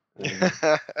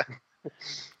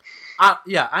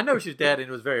 I know she's dead, and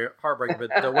it was very heartbreaking.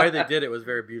 But the way they did it was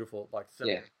very beautiful. Like,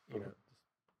 she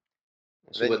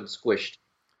wasn't squished.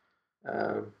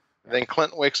 Then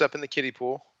Clint wakes up in the kiddie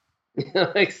pool.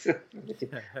 The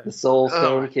Soul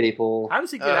Stone kiddie pool. How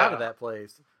does he get out of that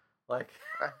place? Like,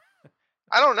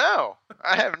 I don't know.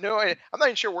 I have no idea. I'm not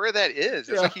even sure where that is.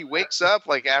 It's like he wakes up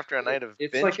like after a night of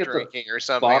binge drinking or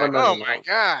something. Like, oh my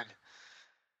god.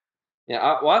 Yeah,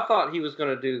 I thought he was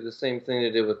going to do the same thing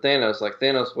they did with Thanos. Like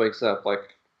Thanos wakes up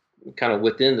like kind of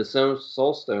within the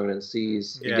Soul Stone and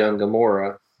sees young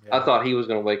Gamora. Yeah. I thought he was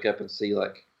going to wake up and see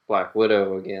like Black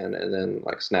Widow again and then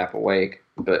like snap awake.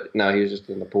 But no, he was just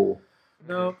in the pool.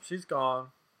 Nope, she's gone.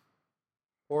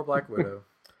 Poor Black Widow.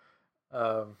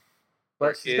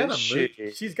 But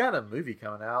she's got a movie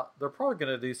coming out. They're probably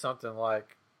going to do something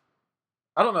like,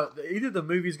 I don't know, either the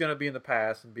movie's going to be in the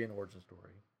past and be an origin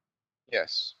story.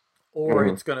 Yes. Or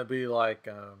it's going to be like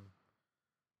The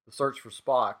Search for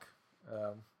Spock.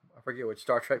 I forget which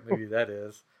Star Trek movie that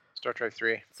is. Star Trek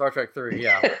 3. Star Trek 3,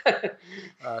 yeah.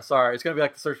 Sorry, it's going to be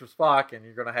like The Search for Spock, and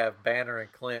you're going to have Banner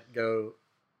and Clint go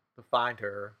to find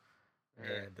her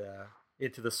and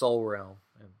into the Soul Realm.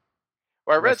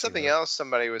 Well, I read something else.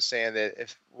 Somebody was saying that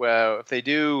if they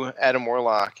do Adam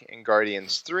Warlock in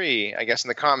Guardians 3, I guess in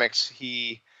the comics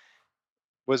he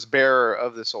was bearer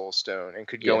of the Soul Stone and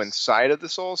could go inside of the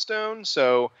Soul Stone.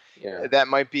 So that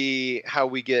might be how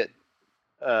we get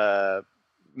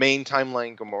main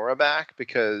timeline Gamora back,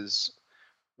 because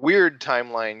weird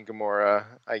timeline Gamora,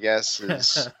 I guess,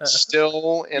 is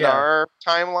still in our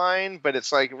timeline, but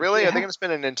it's like, really? Are they going to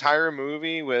spend an entire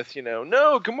movie with,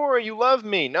 no, Gamora, you love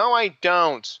me. No, I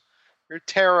don't. You're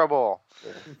terrible.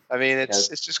 I mean, it's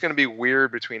just going to be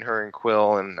weird between her and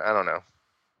Quill, and I don't know.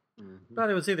 I thought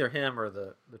it was either him or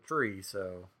the tree,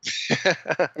 so.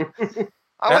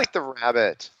 I like the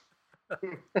rabbit.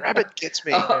 Rabbit gets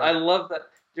me. I love that.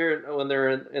 When they're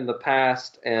in the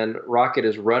past and Rocket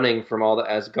is running from all the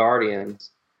Asgardians,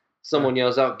 someone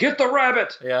yells out, "Get the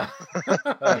rabbit!" Yeah.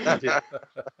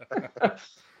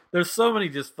 There's so many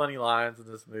just funny lines in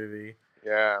this movie.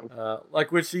 Yeah.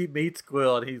 Like when she meets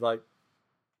Quill and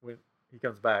when he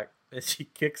comes back and she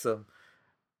kicks him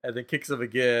and then kicks him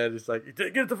again. It's like, you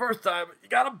didn't get it the first time, you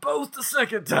got to boast the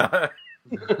second time.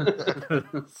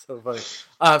 So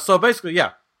funny. So basically,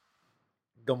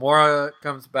 Gamora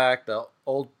comes back, the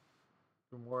old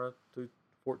Gamora,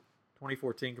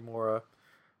 2014 Gamora,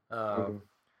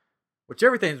 which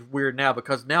everything's weird now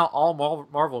because now all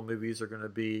Marvel movies are going to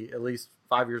be at least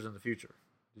 5 years in the future.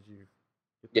 Did you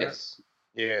get that? Yes.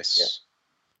 Yeah.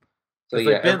 So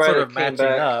they've been sort of matching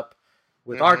up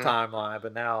with our timeline,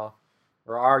 but now,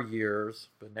 or our years,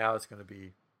 but now it's going to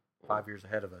be 5 years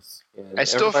ahead of us. Yeah, I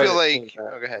still feel like...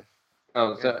 Oh, go ahead.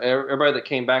 Oh, so everybody that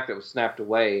came back that was snapped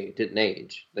away didn't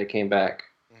age. They came back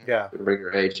to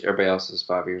regular age. Everybody else is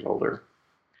 5 years older.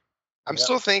 I'm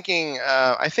still thinking,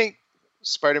 I think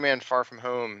Spider-Man Far From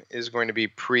Home is going to be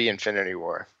pre-Infinity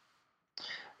War.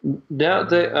 No,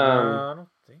 I don't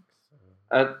think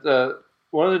so.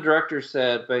 One of the directors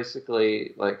said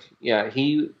basically, like,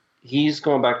 he's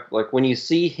going back, like, when you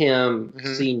see him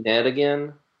see Ned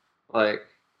again, like,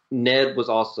 Ned was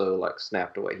also like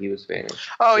snapped away. He was vanished.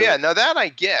 Oh yeah, no, that I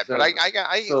get, but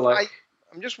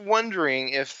I'm just wondering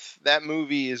if that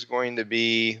movie is going to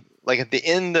be like at the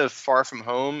end of Far From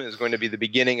Home is going to be the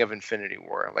beginning of Infinity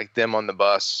War, like them on the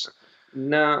bus.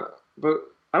 No, but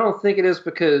I don't think it is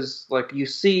because like you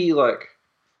see like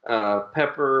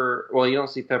Pepper. Well, you don't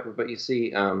see Pepper, but you see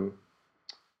the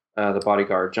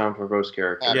bodyguard, John Favreau's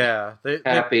character. Yeah,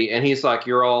 Happy, and he's like,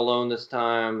 "You're all alone this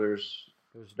time. There's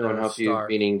no one help you,"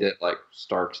 meaning that like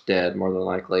Stark's dead more than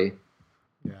likely.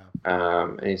 Yeah.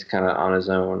 And he's kind of on his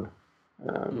own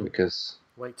because.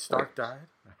 Wait, Stark died?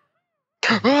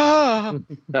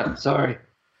 Sorry.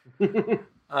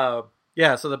 So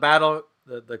the battle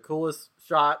the coolest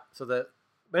shot. So that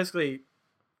basically,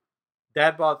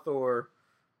 Dad Bod Thor,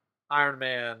 Iron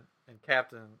Man, and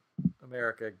Captain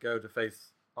America go to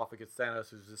face off against Thanos,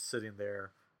 who's just sitting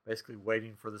there, basically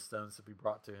waiting for the stones to be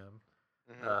brought to him.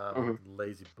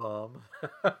 Lazy bum.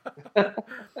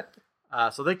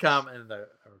 So they come, and a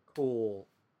cool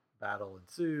battle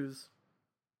ensues,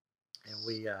 and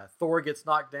Thor gets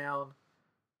knocked down,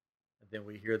 and then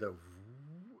we hear the,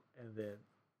 and then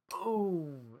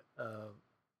boom,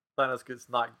 Thanos gets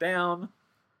knocked down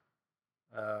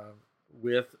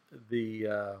with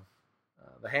the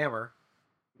hammer.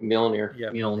 Mjolnir. Yeah,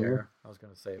 Mjolnir. I was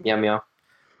going to say it. Meow meow.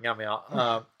 Meow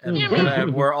meow.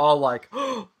 And we're all like,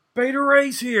 oh, Beta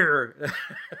Ray's here.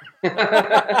 No,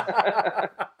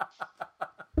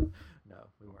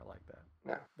 we weren't like that.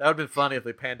 No. That would have been funny if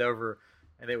they panned over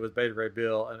and it was Beta Ray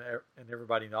Bill, and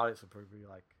everybody in the audience would probably be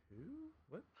like, who?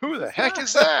 What? Who the heck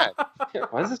is that?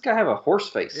 Why does this guy have a horse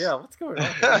face? Yeah, what's going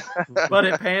on here? But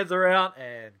it pans around,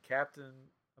 and Captain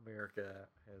America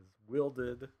has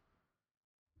wielded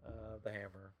the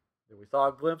hammer that we saw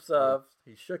a glimpse of.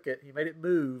 He shook it. He made it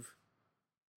move,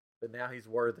 but now he's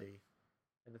worthy.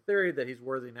 And the theory that he's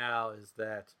worthy now is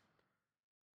that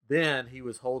then he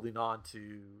was holding on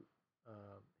to,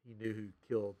 he knew who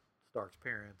killed Stark's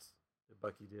parents, that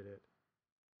Bucky did it,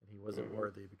 and he wasn't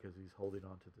worthy because he's holding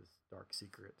on to this dark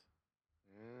secret.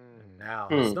 And now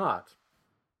he's not.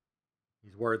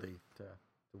 He's worthy to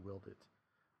wield it.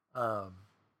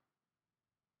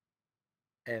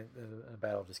 And the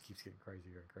battle just keeps getting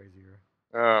crazier and crazier.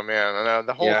 Oh man, I know.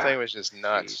 The whole thing was just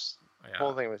nuts. The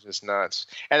whole thing was just nuts.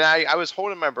 And I was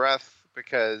holding my breath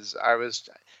because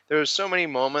there was so many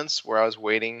moments where I was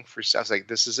waiting for. I was like,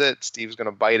 "This is it. Steve's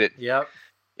gonna bite it." Yep.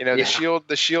 You know, the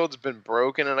shield's been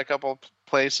broken in a couple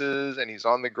places, and he's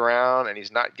on the ground, and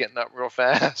he's not getting up real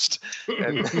fast.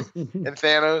 And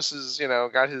Thanos is,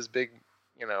 got his big,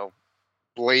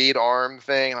 blade arm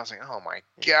thing, and I was like, "Oh my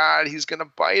god, he's gonna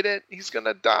bite it. He's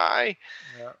gonna die."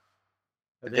 Yeah.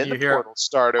 And then the portals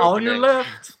start opening. On your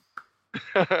left.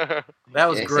 That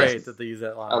was great that they used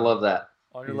that line. I love that.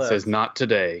 On your He left. says, "Not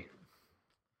today."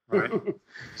 Right.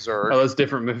 Zurg. Oh, that's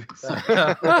different movies.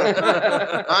 Not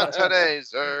today,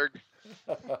 Zurg.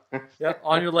 Yep,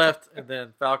 on your left, and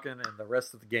then Falcon and the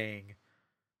rest of the gang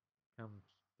come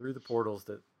through the portals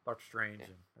that Doctor Strange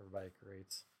and everybody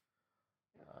creates.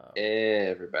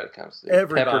 Everybody comes through.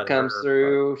 Pepper comes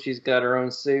through. She's got her own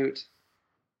suit.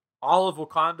 All of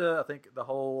Wakanda, I think the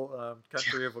whole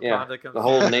country of Wakanda comes the through.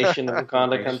 whole nation of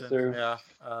Wakanda comes through. Yeah.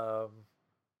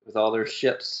 With all their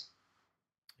ships.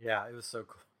 Yeah, it was so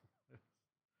cool.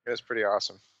 It was pretty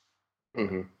awesome.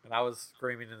 And I was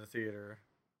screaming in the theater,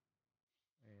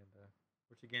 and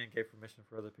which again gave permission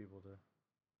for other people to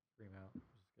scream out, which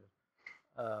is good.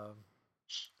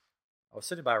 I was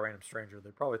sitting by a random stranger.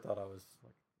 They probably thought I was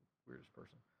like the weirdest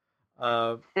person.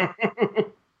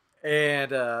 And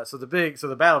so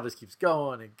the battle just keeps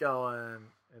going and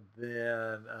going, and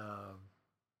then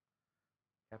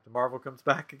Captain Marvel comes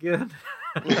back again.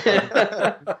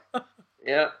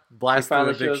 Yeah, blast through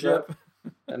a big ship. Up,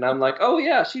 and I'm like, oh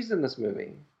yeah, she's in this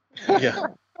movie. Yeah,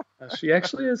 she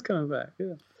actually is coming back.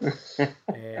 Yeah,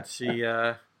 and she,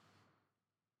 has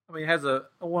a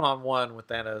one-on-one with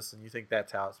Thanos, and you think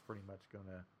that's how it's pretty much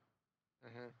gonna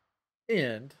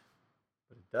end,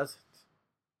 but it doesn't.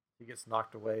 He gets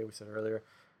knocked away. We said earlier,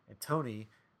 and Tony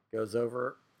goes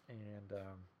over and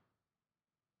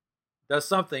does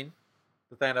something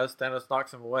to Thanos. Thanos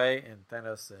knocks him away, and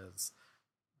Thanos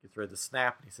gets ready to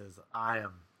snap, and he says, "I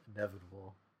am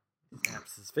inevitable." He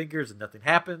snaps his fingers, and nothing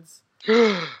happens.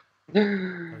 And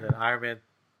then Iron Man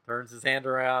turns his hand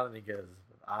around, and he goes,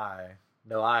 I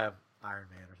am Iron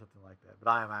Man," or something like that. But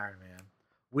I am Iron Man.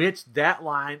 Which that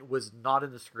line was not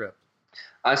in the script.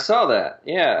 I saw that.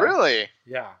 Yeah. Really?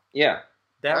 Yeah. Yeah.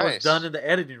 That was done in the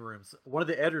editing rooms. One of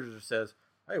the editors says,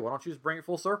 "Hey, why don't you just bring it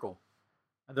full circle?"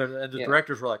 And the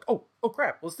directors were like, "Oh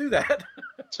crap, let's do that."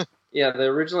 Yeah,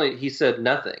 originally he said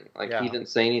nothing. He didn't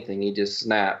say anything. He just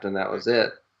snapped, and that was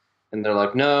it. And they're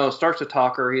like, "No, Stark's a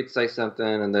talker. He'd say something."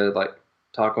 And they're like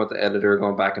talking with the editor,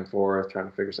 going back and forth, trying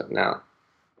to figure something out.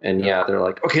 And they're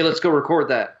like, "Okay, let's go record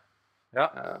that."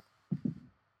 Yeah.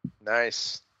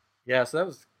 Nice. Yeah, so that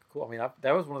was cool.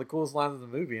 That was one of the coolest lines of the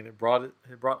movie, and it brought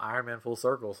Iron Man full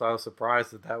circle. So I was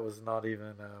surprised that was not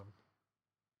even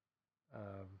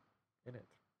in it.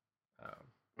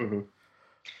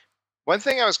 One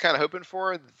thing I was kind of hoping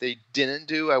for that they didn't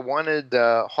do, I wanted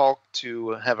Hulk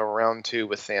to have a round 2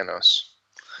 with Thanos.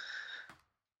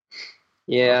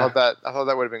 Yeah. I thought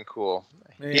that would have been cool.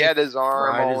 He had his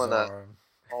arm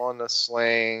all in a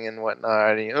sling and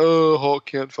whatnot. And Hulk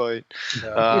can't fight.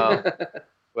 Yeah.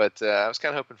 But I was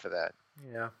kind of hoping for that.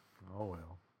 Yeah. Oh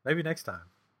well. Maybe next time.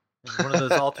 In one of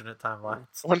those alternate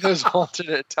timelines. One of those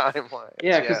alternate timelines.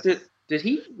 Yeah, because did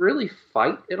he really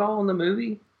fight at all in the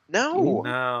movie? No,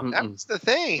 No. that was the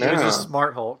thing. He was No. just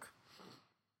Smart Hulk.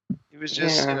 He was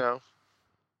just, Yeah.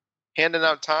 handing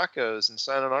out tacos and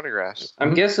signing autographs.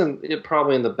 I'm guessing it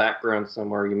probably in the background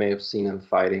somewhere you may have seen him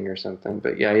fighting or something.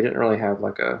 But yeah, he didn't really have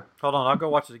like a. Hold on, I'll go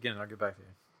watch it again and I'll get back to you.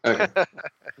 Okay.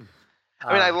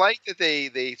 I mean, I like that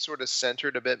they sort of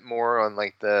centered a bit more on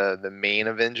like the main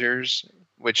Avengers,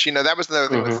 which that was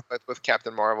another thing with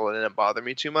Captain Marvel, and it didn't bother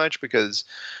me too much because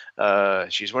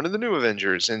she's one of the new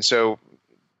Avengers, and so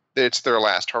it's their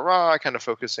last hurrah. Kind of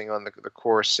focusing on the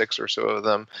core 6 or so of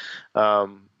them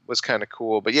was kind of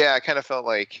cool. But yeah, I kind of felt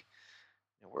like,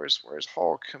 where's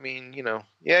Hulk? I mean,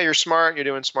 yeah, you're smart, you're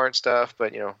doing smart stuff,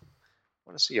 but I want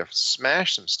to see you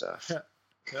smash some stuff.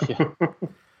 Yeah.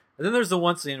 And then there's the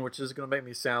one scene, which is going to make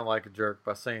me sound like a jerk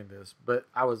by saying this, but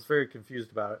I was very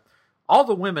confused about it. All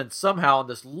the women somehow on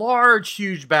this large,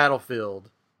 huge battlefield,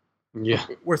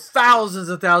 where thousands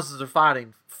and thousands are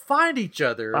fighting, find each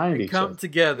other and come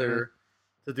together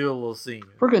to do a little scene.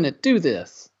 We're going to do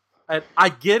this. And I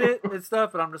get it and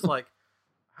stuff, but I'm just like,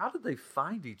 how did they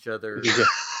find each other?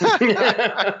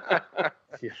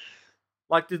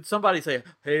 Like, did somebody say,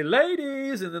 "Hey,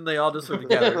 ladies," and then they all just sort of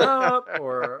gathered up,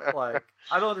 or like,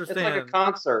 I don't understand. It's like a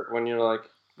concert when you're like,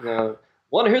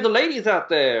 want to hear the ladies out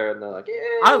there, and they're like,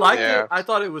 "Yeah." I liked it. I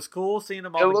thought it was cool seeing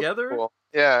them all together. Cool.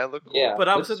 Yeah, it looked cool. Yeah, but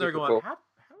I was sitting there going, cool. how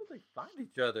did they find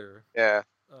each other? Yeah.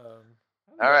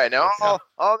 All right, now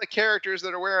all the characters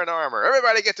that are wearing armor,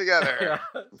 everybody get together.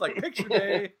 Yeah, it's like picture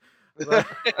day. But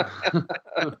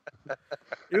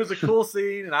it was a cool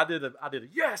scene, and I did a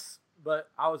yes.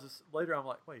 But I was just later. I'm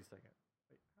like, wait a second.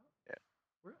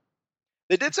 Yeah.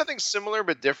 They did something similar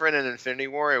but different in Infinity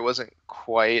War. It wasn't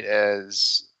quite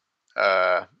as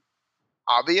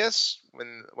obvious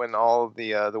when all of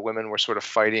the women were sort of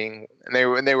fighting, and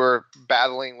they were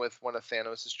battling with one of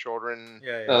Thanos' children.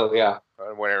 Yeah. Oh yeah.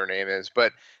 Whatever her name is,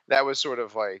 but that was sort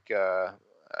of like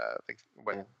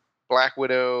Black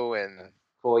Widow and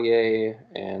Okoye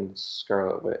and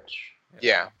Scarlet Witch.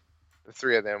 Yeah. The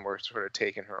 3 of them were sort of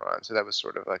taking her on, so that was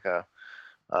sort of like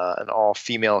an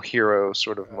all-female hero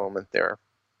sort of moment there.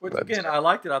 Which again, I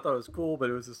liked it. I thought it was cool, but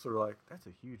it was just sort of like, that's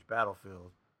a huge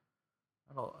battlefield.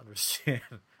 I don't understand.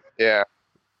 Yeah.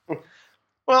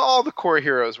 Well, all the core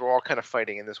heroes were all kind of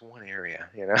fighting in this one area,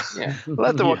 Yeah.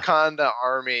 Let the Wakanda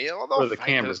army, they'll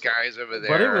fight those guys over there.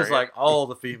 But it was like all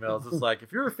the females. It's like,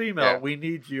 if you're a female, we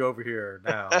need you over here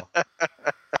now.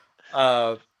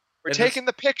 We're taking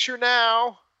the picture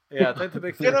now. Yeah, take the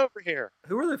picture. Get over here.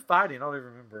 Who were they fighting? I don't even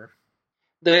remember.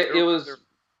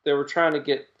 They were trying to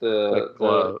get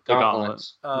the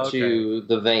gauntlets to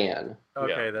the van.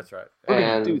 Okay, that's right. We're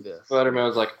going to do this. Spider-Man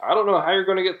was like, I don't know how you're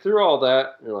going to get through all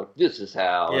that. And you're like, this is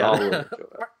how. Yeah.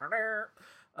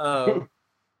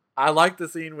 I like the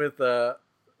scene with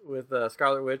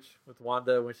Scarlet Witch, with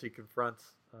Wanda when she confronts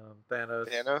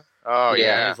Thanos. Oh,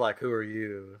 yeah. And he's like, who are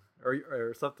you?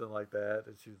 Or something like that.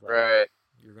 And she's like, right.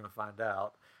 You're going to find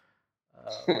out.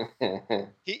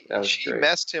 She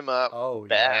messed him up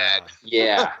bad.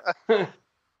 Yeah.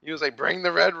 He was like, bring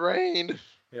the red rain.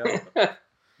 Yeah.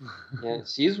 Yeah,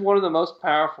 she's one of the most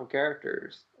powerful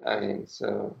characters. I mean,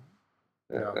 so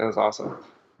that was awesome.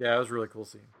 Yeah, it was a really cool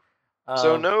scene.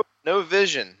 So no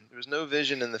Vision. There was no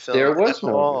Vision in the film. There was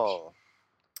no Vision.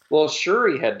 Well,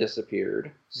 Shuri had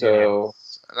disappeared, so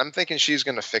and I'm thinking she's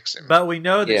going to fix him. But we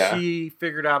know that she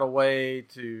figured out a way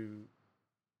to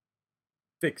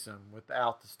fix him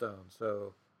without the stone,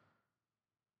 so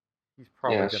he's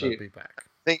probably going to be back.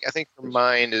 I think her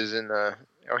mind is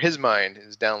or his mind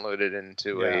is downloaded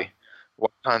into a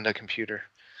Wakanda computer.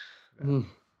 I'll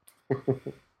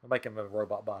make him a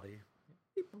robot body.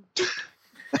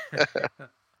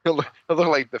 He'll look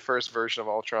like the first version of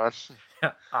Ultron.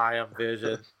 I am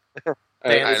Vision.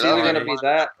 It's either going to be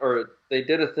that, or they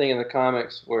did a thing in the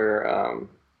comics where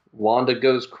Wanda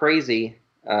goes crazy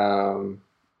and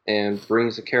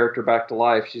brings a character back to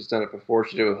life. She's done it before.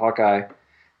 She did it with Hawkeye.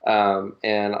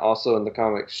 And also in the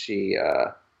comics, she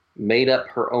made up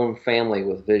her own family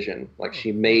with Vision. Like,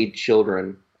 she made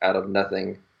children out of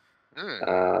nothing.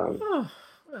 And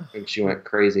she went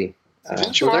crazy.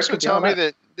 Didn't you also tell me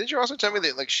that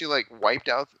like she like wiped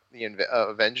out the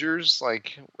Avengers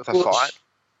like with a thought?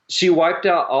 She wiped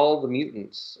out all the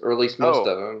mutants, or at least most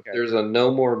of them. Okay. There's a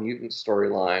no more mutant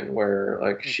storyline where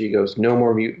like she goes no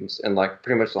more mutants, and like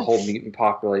pretty much the whole mutant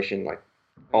population, like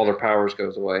all their powers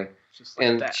goes away.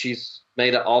 She's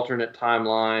made an alternate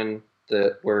timeline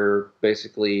where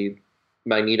basically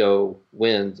Magneto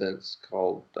wins, and it's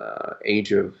called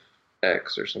Age of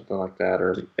X or something like that,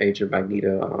 or Agent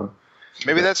Magneto. I don't know.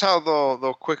 Maybe that's how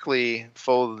they'll quickly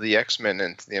fold the X-Men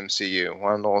into the MCU.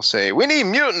 One will say, "We need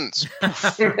mutants."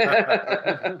 There they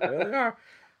are.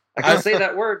 I can say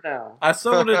that word now. I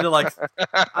so wanted to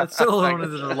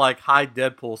hide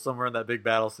Deadpool somewhere in that big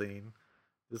battle scene,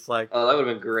 just like Oh, that would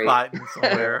have been great. fighting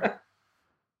somewhere.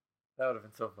 That would have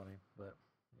been so funny, but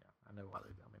yeah, I know why they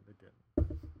didn't.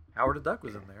 Howard the Duck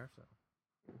was in there, so.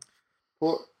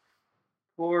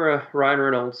 Poor Ryan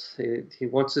Reynolds. He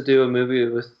wants to do a movie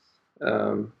with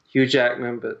Hugh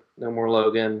Jackman, but no more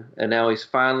Logan. And now he's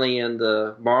finally in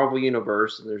the Marvel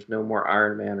universe, and there's no more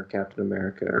Iron Man or Captain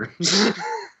America.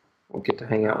 Won't get to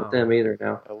hang out with them either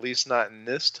now. At least not in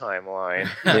this timeline.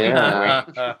 Yeah.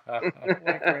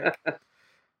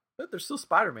 But there's still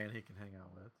Spider-Man he can hang out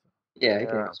with. Yeah, he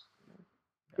can.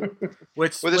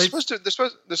 Which there's supposed to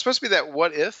be that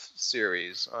What If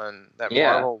series on that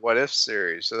Marvel What If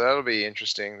series, so that'll be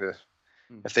interesting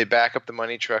if they back up the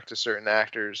money truck to certain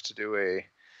actors to do a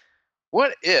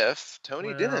What If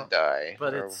Tony didn't die.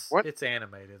 But it's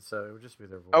animated, so it would just be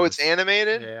their voice. Oh, it's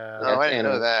animated? Yeah. Oh, I didn't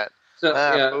know that.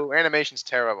 So animation's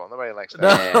terrible. Nobody likes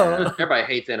that. Yeah. Everybody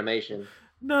hates animation.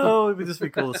 No, it would just be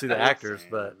cool to see the actors,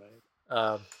 but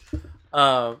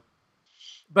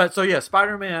so yeah,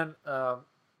 Spider-Man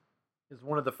is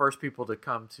one of the first people to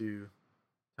come to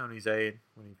Tony's aid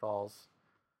when he falls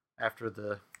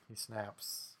after he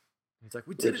snaps. He's like,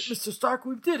 "We did it, Mr. Stark,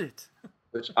 we did it."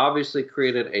 Which obviously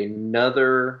created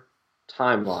another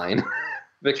timeline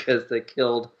because they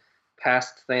killed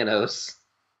past Thanos.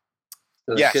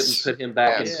 So they couldn't put him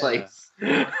back in place.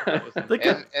 They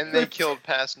killed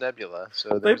past Nebula.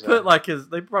 So they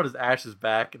brought his ashes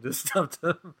back and just stuffed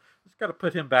him. Just got to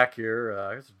put him back here.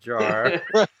 Here's a jar.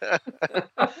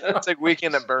 It's like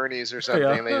Weekend at Bernie's or something.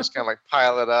 Yeah. They just kind of like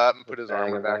pile it up and put his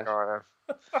armor back on him.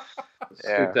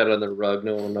 Scoop that on the rug.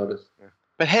 No one will notice.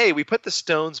 But hey, we put the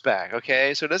stones back,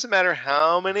 okay? So it doesn't matter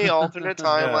how many alternate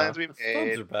timelines we made. The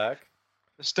stones are back.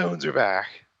 The stones are back.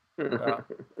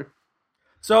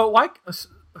 So, like,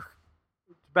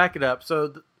 back it up.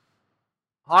 So,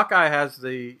 Hawkeye has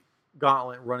the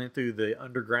gauntlet running through the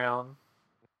underground,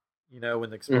 when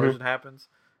the explosion happens.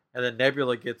 And then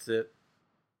Nebula gets it,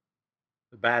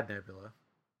 the bad Nebula.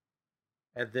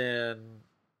 And then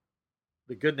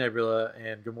the good Nebula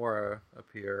and Gamora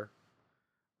appear.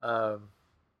 I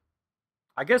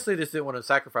guess they just didn't want to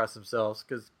sacrifice themselves,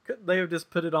 because couldn't they have just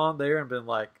put it on there and been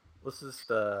like, let's just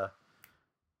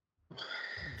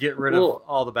get rid of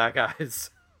all the bad guys?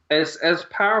 As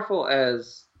powerful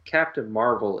as Captain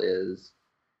Marvel is,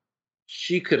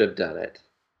 she could have done it.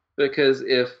 Because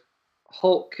if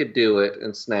Hulk could do it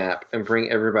and snap and bring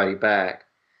everybody back,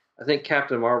 I think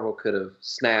Captain Marvel could have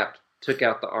snapped, took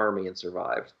out the army, and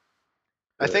survived.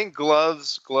 I think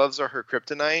gloves are her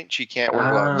kryptonite. She can't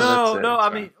wear gloves. No.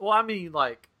 I mean,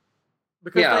 like,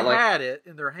 because they had it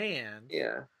in their hand.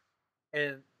 Yeah.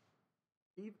 And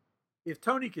if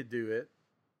Tony could do it,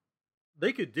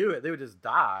 they could do it. They would just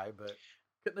die, but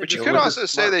you could also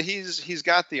say that he's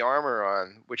got the armor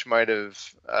on, which might have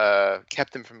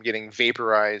kept him from getting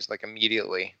vaporized like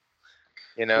immediately.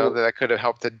 That could have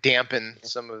helped to dampen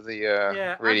some of the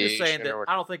radiation. I'm just saying that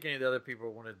I don't think any of the other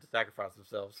people wanted to sacrifice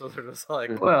themselves, so they're just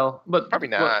like, but probably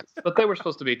not. But they were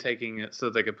supposed to be taking it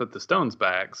so they could put the stones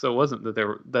back. So it wasn't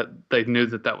that they knew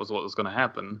that was what was going to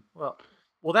happen. Well,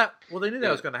 they knew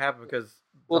that was going to happen because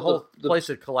the whole place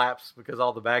had collapsed because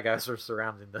all the bad guys are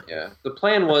surrounding them. Yeah, the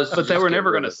plan was, but they were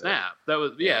never going to snap. That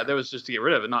was that was just to get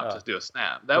rid of it, not to do a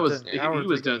snap. That was he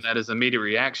was doing that as immediate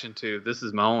reaction to, this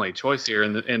is my only choice here,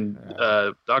 and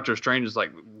Doctor Strange is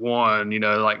like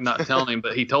not telling him,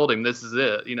 but he told him this is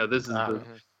it. This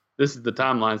is the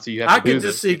timeline, so you have to do this. I can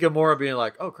just see Gamora being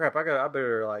like, "Oh crap, I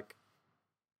better like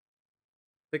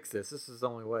fix this. This is the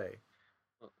only way."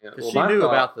 Because she knew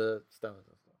about the stones.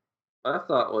 My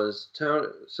thought was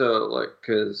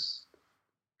because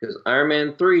Iron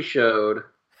Man 3 showed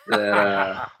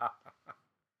that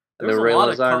the real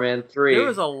Iron Man 3. There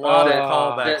was a lot of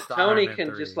callbacks that Tony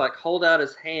can just like hold out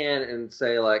his hand and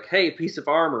say like, "Hey, piece of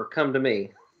armor, come to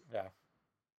me." Yeah.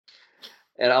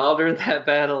 And all during that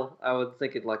battle, I was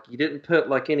thinking like, you didn't put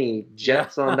like any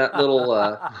jets on that little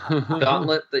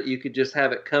gauntlet that you could just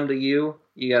have it come to you.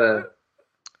 You gotta.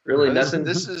 Really, nothing.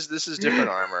 This is different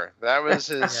armor. That was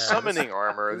his summoning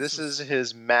armor. This is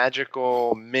his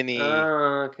magical mini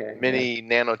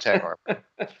nanotech armor.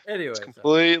 Anyway, it's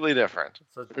completely different.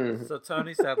 So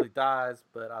Tony sadly dies,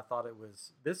 but I thought it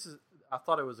was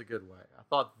a good way. I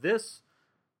thought this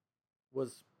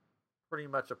was pretty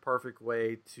much a perfect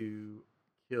way to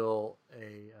kill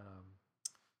a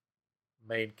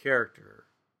main character,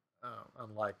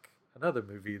 unlike another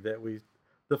movie that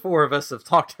the four of us have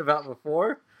talked about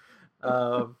before. We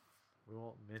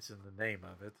won't mention the name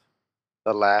of it.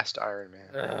 The last Iron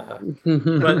Man.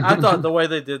 But I thought the way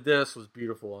they did this was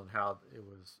beautiful and how it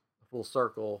was a full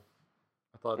circle.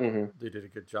 I thought they did a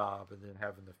good job. And then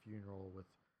having the funeral with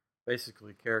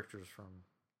basically characters from,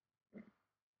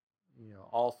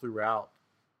 all throughout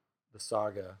the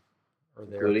saga are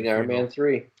there. Including Iron Man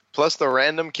 3. Plus the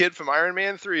random kid from Iron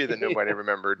Man 3 that nobody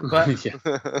remembered. But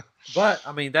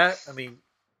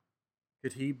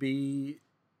could he be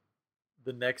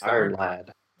the next Iron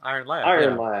Lad? Iron Lad.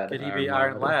 Iron Lad. Could he be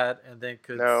Iron Lad? And then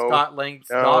could No. Scott Lang's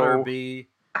daughter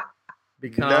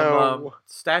become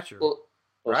Stature? Well,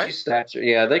 right? She's Stature.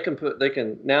 Yeah, they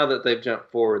can now that they've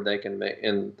jumped forward, they can make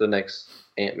in the next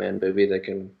Ant-Man movie, they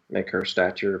can make her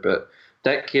Stature. But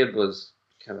that kid was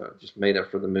kind of just made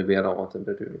up for the movie. I don't want them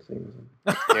to do anything with him.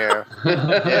 Yeah.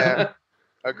 Yeah.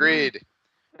 Agreed.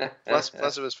 Plus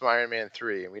it was from Iron Man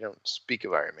 3, and we don't speak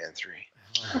of Iron Man 3.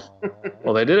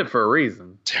 Well, they did it for a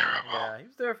reason. Terrible. Yeah, he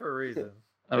was there for a reason.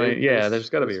 I mean, there's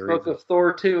got to be a reason. Spoke of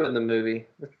Thor 2 in the movie.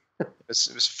 It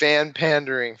was fan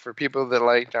pandering for people that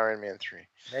liked Iron Man 3.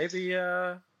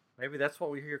 Maybe that's what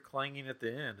we hear clanging at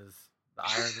the end is the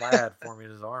Iron Lad forming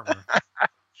his armor.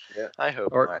 Yeah, I hope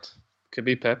Or not. Could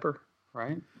be Pepper,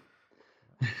 right?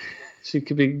 She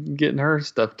could be getting her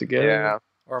stuff together. Yeah.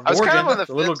 Or I was kind of Morgan, on the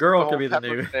the little fence girl with could be the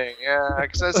Pepper new. thing. Yeah,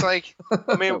 because it's like,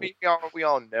 I mean, we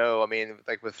all know. I mean,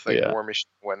 like with War Machine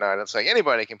and whatnot, it's like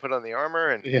anybody can put on the armor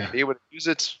and be able to use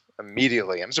it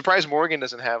immediately. I'm surprised Morgan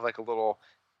doesn't have like a little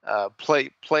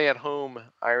play at home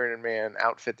Iron Man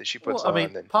outfit that she puts on.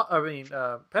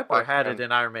 Pepper had it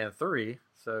in Iron Man 3,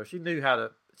 so she knew how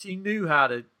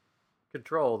to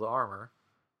control the armor.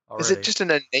 Already. Is it just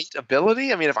an innate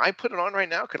ability? I mean, if I put it on right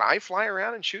now, could I fly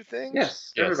around and shoot things?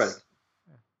 Yes. Everybody.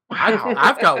 Wow.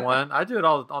 I've got one. I do it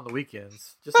all on the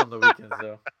weekends. Just on the weekends,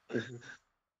 though.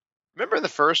 Remember the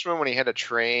first one when he had a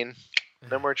train?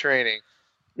 No more training.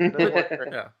 No more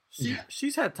training. Yeah.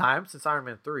 She's had time since Iron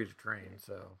Man 3 to train,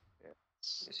 so.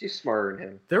 She's smarter than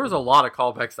him. There was a lot of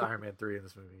callbacks to Iron Man 3 in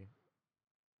this movie.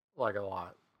 Like, a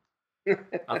lot.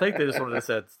 I think they just wanted to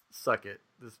say, suck it.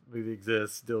 This movie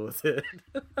exists. Deal with it.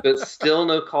 But still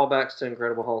no callbacks to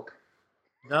Incredible Hulk.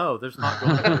 No, there's not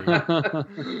going to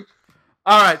be.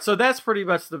 All right, so that's pretty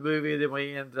much the movie. Then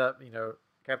we end up,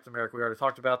 Captain America. We already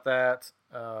talked about that.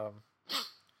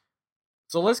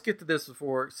 So let's get to this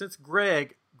since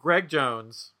Greg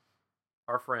Jones,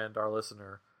 our friend, our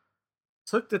listener,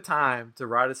 took the time to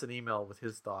write us an email with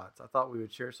his thoughts. I thought we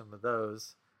would share some of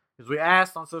those because we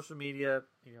asked on social media,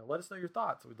 let us know your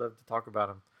thoughts. We'd love to talk about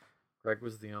them. Greg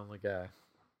was the only guy.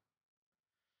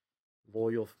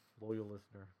 Loyal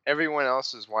listener. Everyone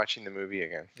else is watching the movie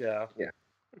again. Yeah. Yeah.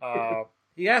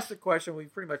 He asked a question. We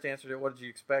pretty much answered it. What did you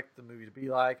expect the movie to be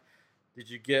like? Did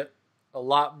you get a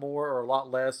lot more or a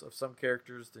lot less of some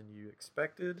characters than you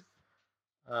expected?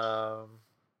 I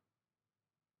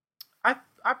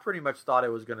pretty much thought it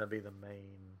was going to be the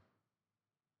main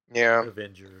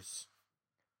Avengers.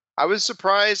 I was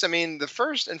surprised. I mean, the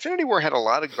first Infinity War had a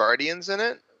lot of Guardians in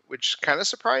it, which kind of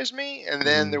surprised me. And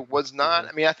then there was not.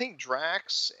 I mean, I think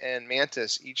Drax and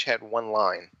Mantis each had one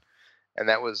line, and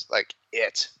that was like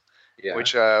it. Yeah.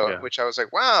 Which I was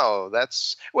like, wow,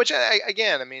 that's I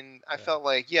felt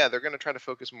like they're going to try to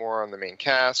focus more on the main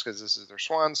cast because this is their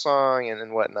swan song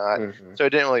and whatnot. Mm-hmm. So it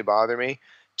didn't really bother me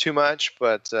too much,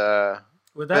 but that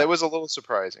was a little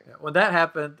surprising. Yeah, when that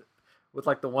happened with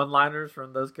like the one-liners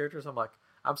from those characters,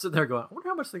 I'm sitting there going, I wonder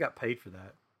how much they got paid for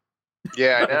that.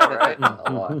 Yeah, I know, right?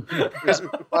 A lot.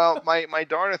 Well, my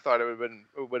daughter thought it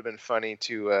would have been funny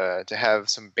to have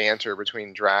some banter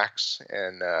between Drax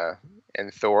and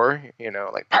Thor.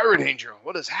 Like Pirate Angel,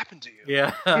 what has happened to you?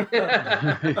 Yeah,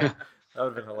 that would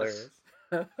have been hilarious.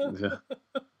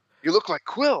 You look like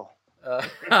Quill.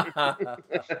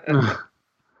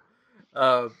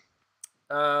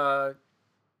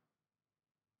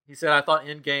 He said, I thought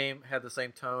Endgame had the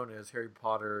same tone as Harry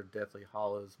Potter, Deathly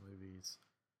Hallows movies.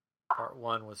 Part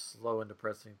 1 was slow and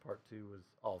depressing. Part 2 was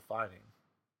all fighting.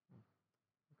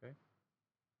 Okay.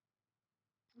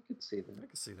 I could see that. I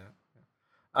could see that.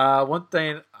 Yeah. One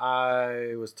thing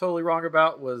I was totally wrong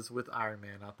about was with Iron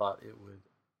Man. I thought it would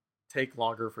take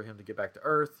longer for him to get back to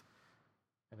Earth.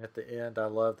 And at the end, I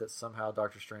love that somehow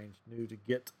Doctor Strange knew to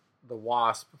get the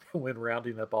Wasp when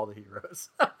rounding up all the heroes.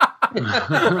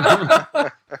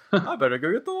 I better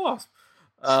go get the Wasp.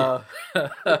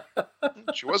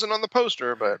 She wasn't on the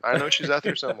poster, but I know she's out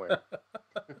there somewhere.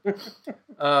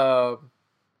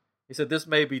 He said, this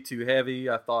may be too heavy.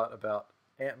 I thought about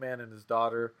Ant-Man and his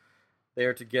daughter. They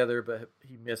are together, but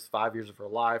he missed 5 years of her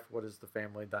life. What is the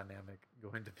family dynamic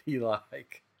going to be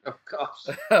like? Oh gosh.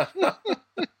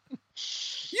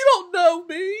 You don't know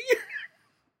me.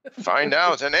 Find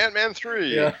out in Ant-Man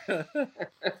 3. Yeah. Hey,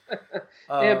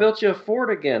 I built you a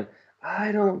fort again.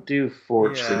 I don't do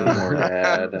forts Yeah. anymore,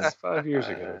 Dad. That's 5 years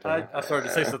ago. I started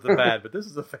to say something bad, but this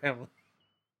is a family.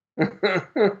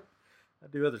 I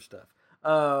do other stuff.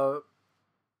 And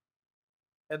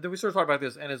then we sort of talked about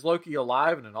this. And is Loki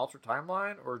alive in an alternate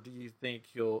timeline, or do you think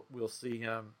we'll see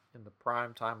him in the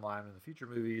prime timeline in the future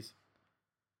movies?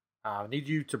 I need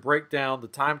you to break down the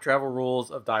time travel rules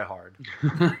of Die Hard.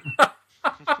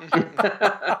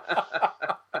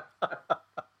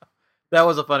 That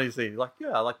was a funny scene. Like,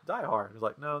 yeah, I like Die Hard. He's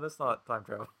like, no, that's not time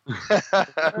travel.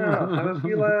 Have a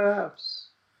few laughs.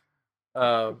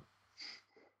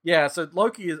 Yeah, so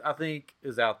Loki I think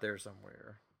is out there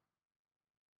somewhere.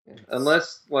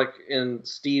 Unless, like in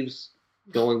Steve's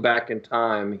going back in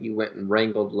time, he went and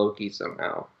wrangled Loki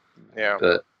somehow. Yeah.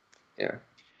 But yeah.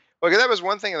 Well, that was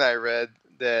one thing that I read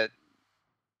that,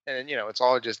 and it's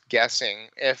all just guessing.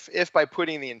 If by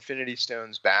putting the Infinity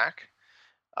Stones back,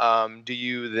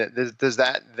 does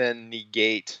that then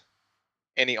negate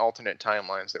any alternate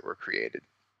timelines that were created?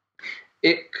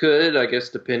 It could, I guess,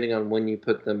 depending on when you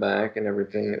put them back and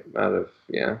everything.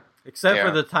 Except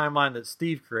for the timeline that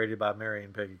Steve created by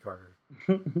marrying Peggy Carter.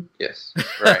 Yes.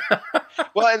 Right.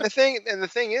 Well, and the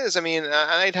thing is, I mean,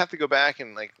 I'd have to go back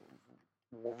and like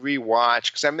rewatch,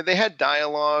 because I mean they had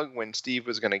dialogue when Steve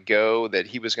was going to go that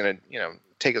he was going to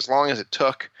take as long as it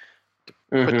took to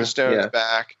put the stones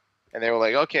back, and they were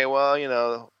like, okay,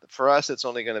 well, for us it's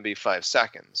only going to be 5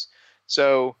 seconds,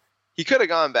 so he could have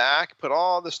gone back, put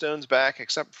all the stones back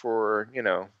except for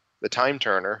the time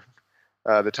turner,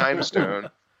 the time stone,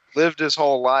 lived his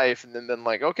whole life, and then been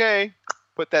like, okay,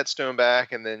 put that stone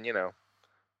back, and then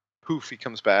poof, he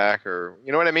comes back, or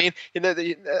you know what I mean?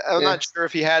 I'm not sure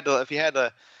if he had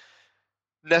to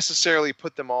necessarily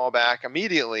put them all back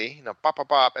immediately, pop, pop,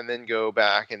 pop, and then go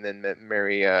back and then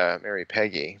marry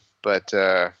Peggy. But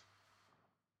yeah,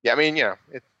 I mean,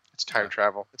 it's time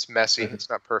travel. It's messy. It's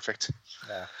not perfect.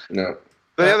 Yeah. No.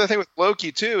 But the other thing with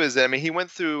Loki too is that he went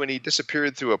through and he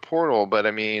disappeared through a portal, but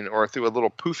or through a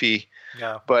little poofy.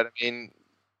 Yeah. But I mean,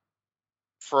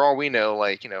 for all we know,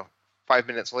 5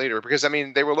 minutes later, because I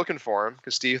mean they were looking for him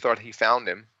because Steve thought he found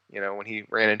him, when he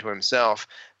ran into himself.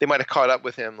 They might have caught up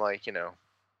with him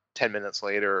 10 minutes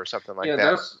later or something like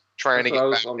that, trying to get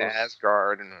back to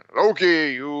Asgard, and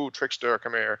Loki, you trickster,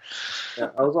 come here.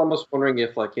 Yeah, I was almost wondering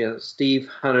if Steve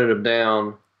hunted him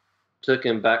down, took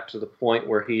him back to the point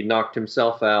where he knocked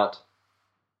himself out,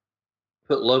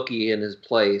 put Loki in his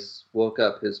place, woke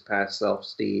up his past self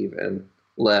Steve, and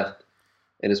left.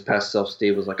 And his past self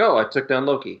Steve was like, "Oh, I took down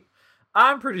Loki."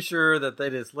 I'm pretty sure that they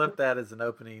just left that as an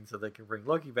opening so they can bring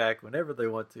Loki back whenever they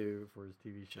want to for his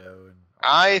TV show. And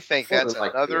I think that's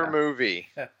another movie.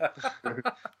 I think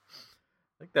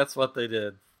that's what they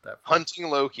did. Hunting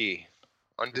Loki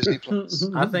on Disney Plus.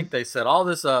 I think they set all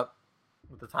this up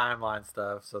with the timeline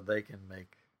stuff so they can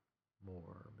make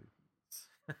more movies.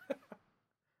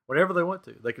 Whenever they want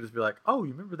to. They could just be like, oh,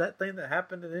 you remember that thing that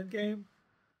happened in Endgame?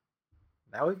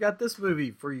 Now we've got this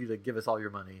movie for you to give us all your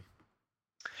money.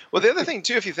 Well, the other thing,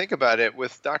 too, if you think about it,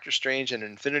 with Doctor Strange and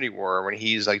Infinity War, when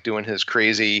he's doing his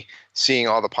crazy seeing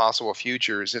all the possible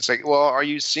futures, it's like, well, are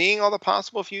you seeing all the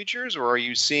possible futures, or are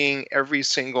you seeing every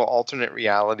single alternate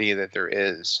reality that there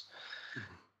is?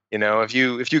 If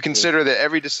you consider that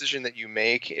every decision that you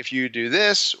make, if you do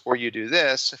this or you do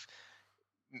this,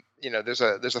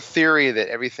 there's a theory that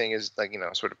everything is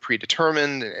sort of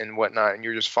predetermined and whatnot, and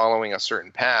you're just following a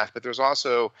certain path. But there's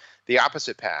also the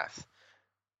opposite path,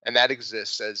 and that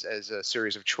exists as a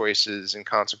series of choices and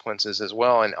consequences as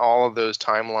well. And all of those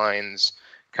timelines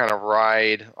kind of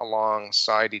ride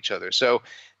alongside each other. So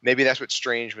maybe that's what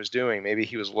Strange was doing. Maybe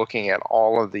he was looking at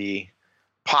all of the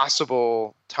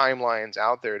possible timelines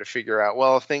out there to figure out,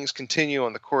 well, if things continue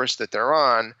on the course that they're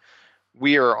on,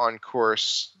 we are on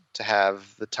course to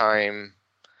have the time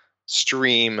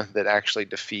stream that actually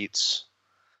defeats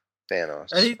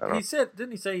Thanos. And he said,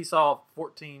 didn't he say he saw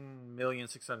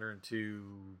 14,602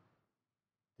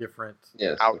 different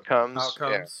outcomes?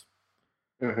 Yeah.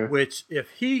 Mm-hmm. Which,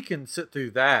 if he can sit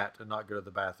through that and not go to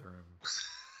the bathroom,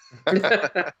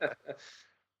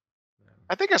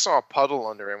 I think I saw a puddle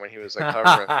under him when he was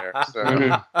hovering there. So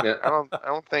Yeah. I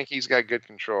don't think he's got good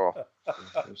control.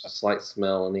 There's a slight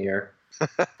smell in the air.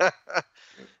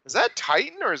 Is that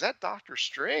Titan or is that Doctor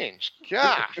Strange?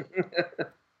 God.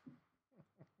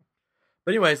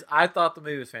 But anyways, I thought the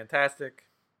movie was fantastic.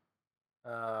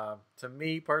 To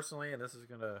me personally, and this is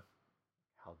gonna,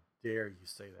 how dare you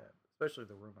say that? Especially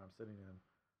the room I'm sitting in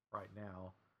right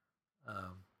now,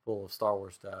 full of Star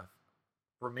Wars stuff.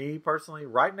 for me personally,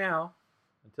 right now,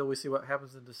 until we see what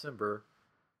happens in December,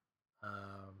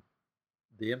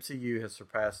 the MCU has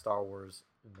surpassed Star Wars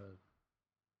in the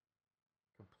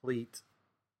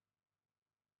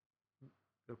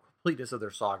completeness of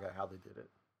their saga, how they did it.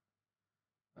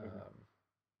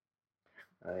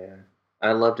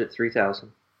 I loved it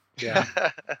 3,000. Yeah.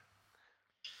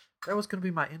 That was going to be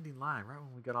my ending line right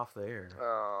when we got off the air.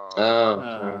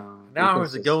 Now I'm going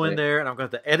to go in there and I'm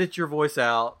going to edit your voice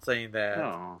out saying that.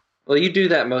 Oh. Well, you do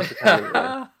that most of the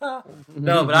time.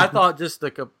 No, but I thought just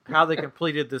how they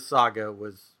completed this saga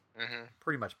was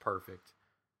pretty much perfect.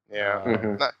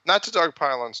 Yeah. Not to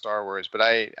dogpile on Star Wars, but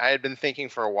I had been thinking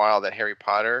for a while that Harry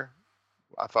Potter,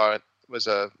 I thought, was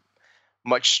a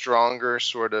much stronger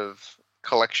sort of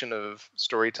collection of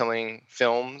storytelling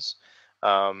films.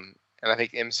 And I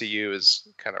think MCU is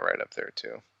kind of right up there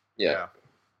too. Yeah.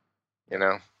 You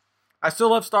know? I still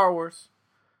love Star Wars.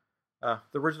 The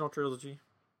original trilogy.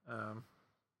 I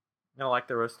don't like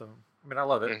the rest of them. I mean, I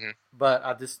love it. But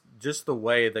I just the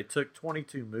way they took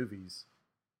 22 movies.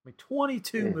 I mean,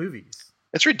 22 movies.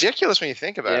 It's ridiculous when you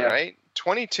think about it, right?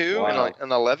 22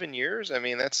 in 11 years? I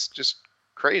mean, that's just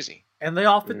crazy. And they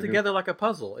all fit together like a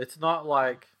puzzle. It's not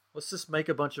like, let's just make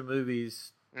a bunch of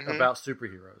movies about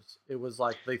superheroes. It was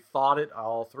like they thought it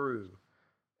all through.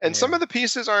 And some of the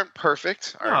pieces aren't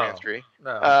perfect, Iron Man 3.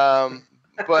 No.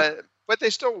 But they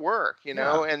still work, you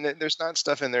know, and there's not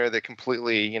stuff in there that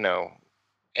completely, you know,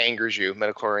 angers you,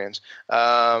 midichlorians.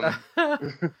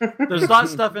 There's not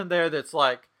stuff in there that's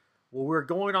like, well, we're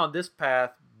going on this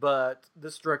path, but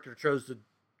this director chose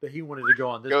that he wanted to go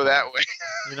on this path. That way.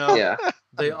 You know?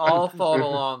 They all followed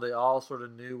along. They all sort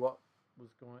of knew what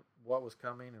was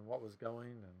coming and what was going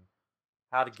and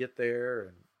how to get there,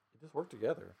 and it just worked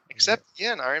together. Except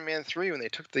in Iron Man 3 when they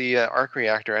took the arc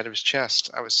reactor out of his chest.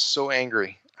 I was so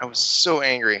angry. It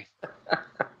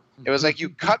was like you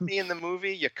cut me in the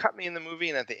movie,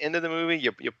 and at the end of the movie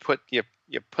you put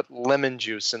lemon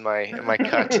juice in my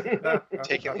cut,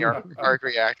 taking the arc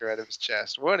reactor out of his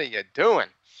chest. What are you doing?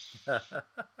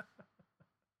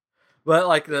 But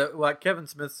like what Kevin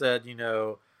Smith said, you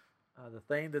know, the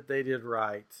thing that they did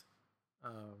right,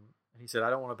 he said, I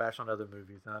don't want to bash on other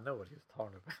movies, and I know what he was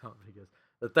talking about. He goes,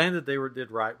 the thing that they did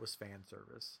right was fan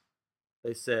service.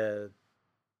 They said,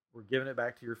 we're giving it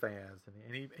back to your fans.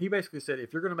 And he basically said,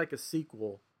 if you're going to make a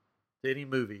sequel to any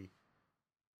movie,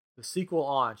 the sequel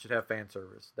on should have fan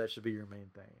service. That should be your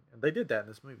main thing. And they did that in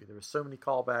this movie. There were so many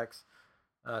callbacks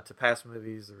to past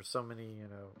movies. There were so many, you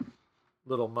know,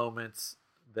 little moments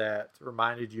that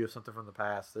reminded you of something from the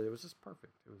past. It was just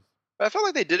perfect. I felt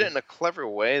like they did it in a clever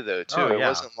way, though, too. It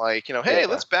wasn't like, you know, hey,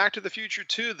 let's Back to the Future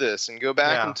to this and go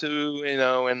back into, you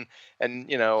know, and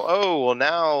you know, oh, well,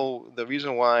 now the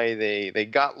reason why they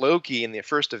got Loki in the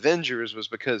first Avengers was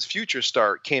because Future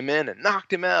Stark came in and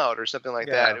knocked him out or something like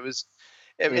that. It was,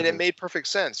 I mean, it made perfect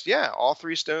sense. Yeah, all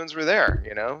three stones were there,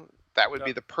 you know. That would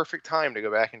be the perfect time to go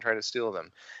back and try to steal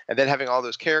them. And then having all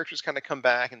those characters kind of come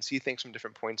back and see things from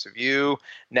different points of view.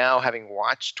 Now having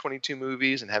watched 22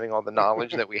 movies and having all the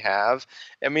knowledge that we have.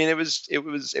 I mean, it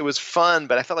was fun,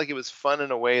 but I felt like it was fun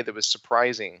in a way that was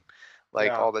surprising,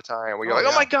 like all the time. Where you're like,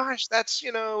 oh my gosh, that's,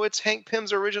 you know, it's Hank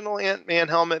Pym's original Ant-Man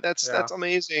helmet. That's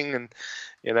amazing. And,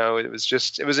 you know, it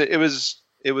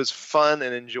was fun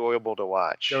and enjoyable to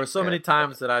watch. There were so many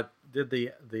times that I did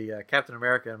the Captain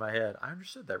America in my head. I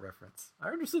understood that reference. Yeah,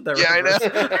 I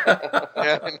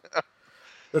know.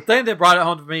 The thing that brought it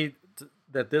home to me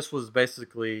that this was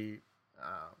basically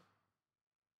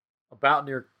about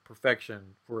near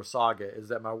perfection for a saga is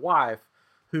that my wife,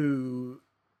 who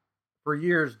for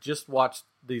years just watched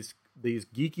these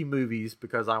geeky movies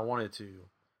because I wanted to,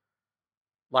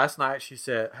 last night she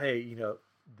said, hey, you know,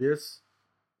 this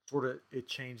sort of, it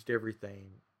changed everything,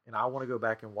 and I want to go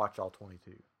back and watch all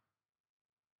 22.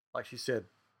 Like she said,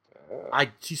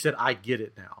 I get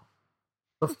it now.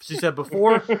 She said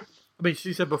before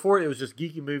it was just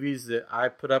geeky movies that I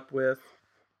put up with,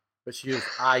 but she goes,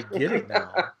 I get it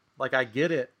now. Like I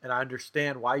get it, and I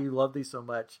understand why you love these so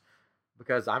much,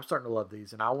 because I'm starting to love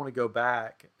these, and I want to go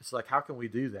back. It's like, how can we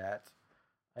do that?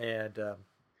 And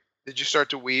did you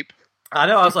start to weep? I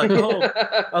know. I was like, oh.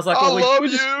 I was like, I love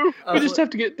you. We just have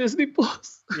to get Disney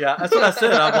Plus. Yeah, that's what I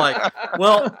said. I'm like,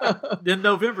 well, in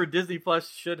November, Disney Plus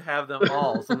should have them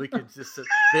all, so we can just.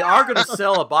 They are going to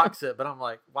sell a box set, but I'm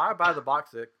like, why buy the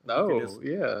box set?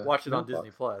 Watch it on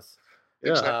Disney Plus.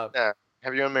 Yeah,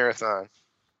 have your own marathon.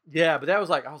 Yeah, but that was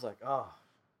like, I was like, oh,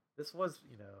 this was,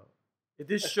 you know, it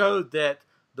just showed that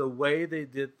the way they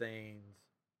did things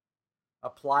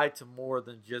applied to more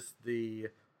than just the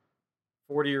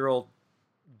 40-year-old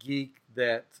geek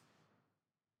that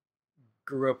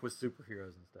grew up with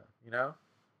superheroes and stuff, you know?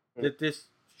 that this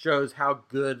shows how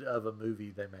good of a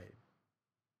movie they made.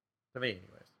 To me, anyways.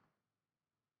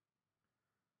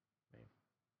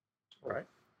 Right?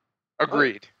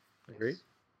 Agreed. Agreed?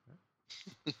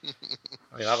 I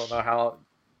mean, I don't know how,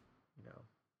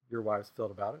 your wife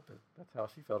felt about it, but that's how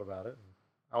she felt about it. And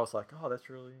I was like, oh, that's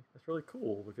really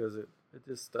cool, because it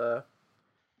just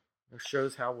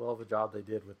shows how well of a job they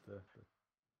did with the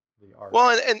art.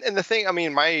 Well, and the thing, I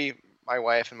mean, my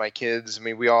wife and my kids, I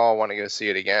mean, we all want to go see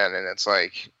it again, and it's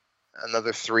like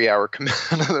another 3-hour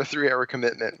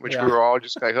commitment, which we were all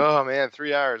just like, oh man,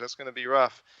 3 hours, that's going to be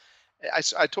rough.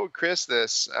 I told Chris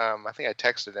this. I think I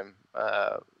texted him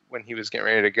when he was getting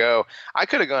ready to go. I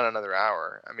could have gone another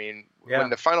hour. I mean, when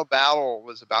the final battle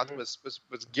was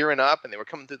was gearing up and they were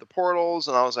coming through the portals,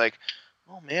 and I was like,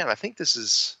 oh man, I think this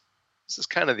is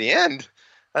kind of the end.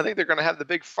 I think they're going to have the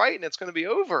big fight and it's going to be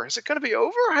over. Is it going to be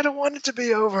over? I don't want it to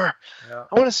be over. Yeah.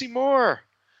 I want to see more.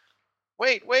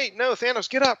 Wait, no, Thanos,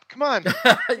 get up. Come on.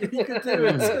 You can do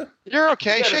it. You're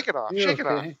okay. Shake it off. Shake it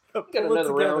off. Got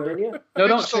another round in you. No,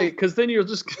 don't shake, because then you'll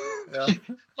just.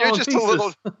 You're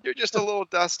just a little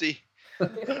dusty.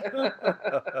 But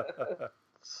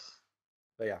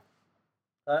yeah.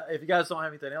 If you guys don't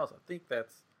have anything else, I think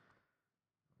that's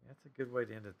a good way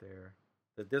to end it there.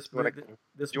 Do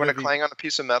you want to clang on a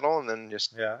piece of metal and then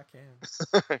just? Yeah, I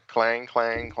can. Clang,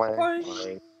 clang,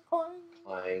 clang.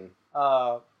 Clang.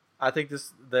 I think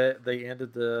they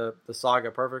ended the saga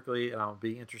perfectly, and I'll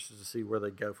be interested to see where they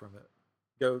go from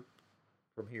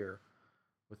here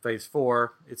with Phase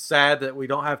 4. It's sad that we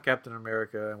don't have Captain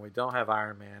America and we don't have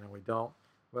Iron Man and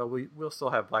we'll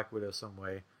still have Black Widow some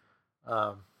way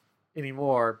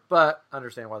anymore, but I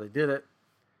understand why they did it,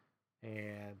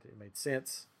 and it made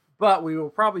sense. But we will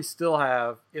probably still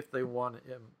have, if he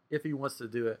wants to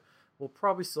do it, we'll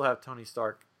probably still have Tony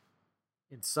Stark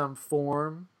in some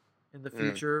form in the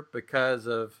future because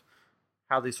of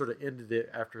how they sort of ended it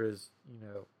after his,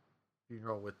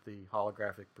 funeral with the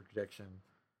holographic projection.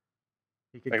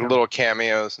 He could like little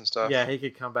cameos and stuff. Yeah, he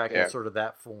could come back in sort of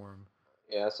that form.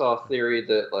 Yeah, I saw a theory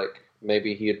that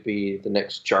maybe he'd be the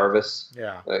next Jarvis.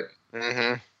 Yeah.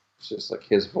 It's just like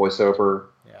his voiceover.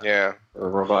 Yeah. Or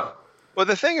robot. Well,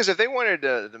 the thing is, if they wanted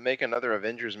to make another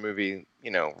Avengers movie,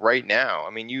 right now, I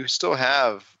mean, you still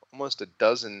have almost a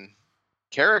dozen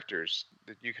characters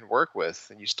that you can work with,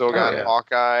 and you still got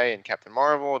Hawkeye and Captain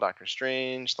Marvel, Doctor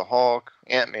Strange, the Hulk,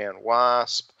 Ant-Man,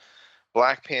 Wasp,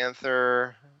 Black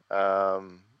Panther. Who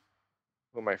am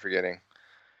I forgetting?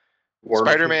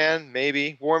 Spider-Man,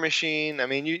 maybe War Machine. I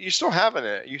mean, you still have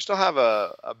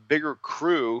a bigger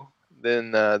crew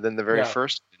than the very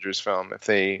first Avengers film. If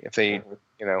they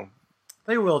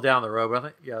They will down the road,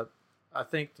 but I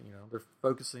think they're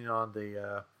focusing on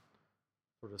the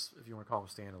sort of, if you want to call them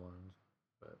standalones,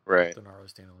 but right, they're not really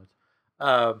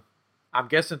standalones. I'm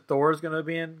guessing Thor is going to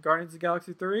be in Guardians of the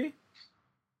Galaxy 3.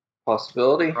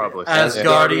 Possibility, probably as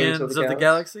Guardians of the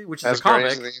Galaxy, which is a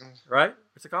comic, right?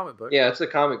 It's a comic book. Yeah, it's a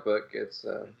comic book. It's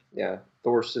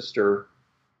Thor's sister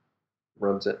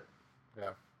runs it. Yeah,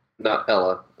 not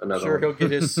Ella. Another. Sure, he'll get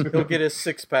his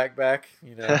 6-pack back.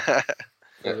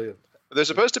 They're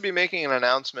supposed to be making an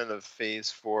announcement of Phase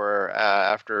 4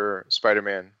 after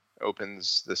Spider-Man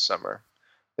opens this summer.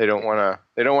 They don't want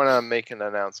to make an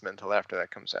announcement until after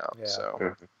that comes out. Yeah.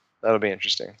 So that'll be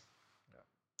interesting. Yeah.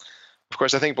 Of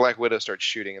course, I think Black Widow starts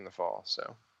shooting in the fall.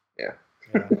 So yeah.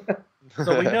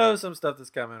 So we know some stuff that's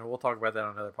coming. We'll talk about that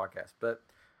on another podcast. But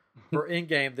for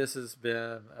Endgame, this has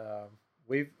been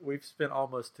we've spent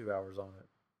almost 2 hours on it,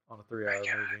 on a 3-hour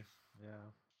movie. Yeah.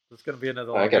 It's going to be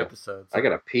another long episode. So I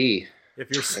gotta pee. If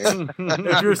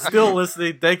you're still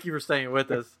listening, thank you for staying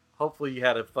with us. Hopefully you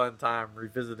had a fun time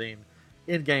revisiting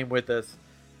Endgame with us.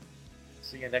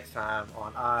 See you next time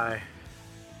on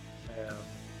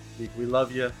We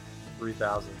love you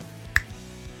 3000.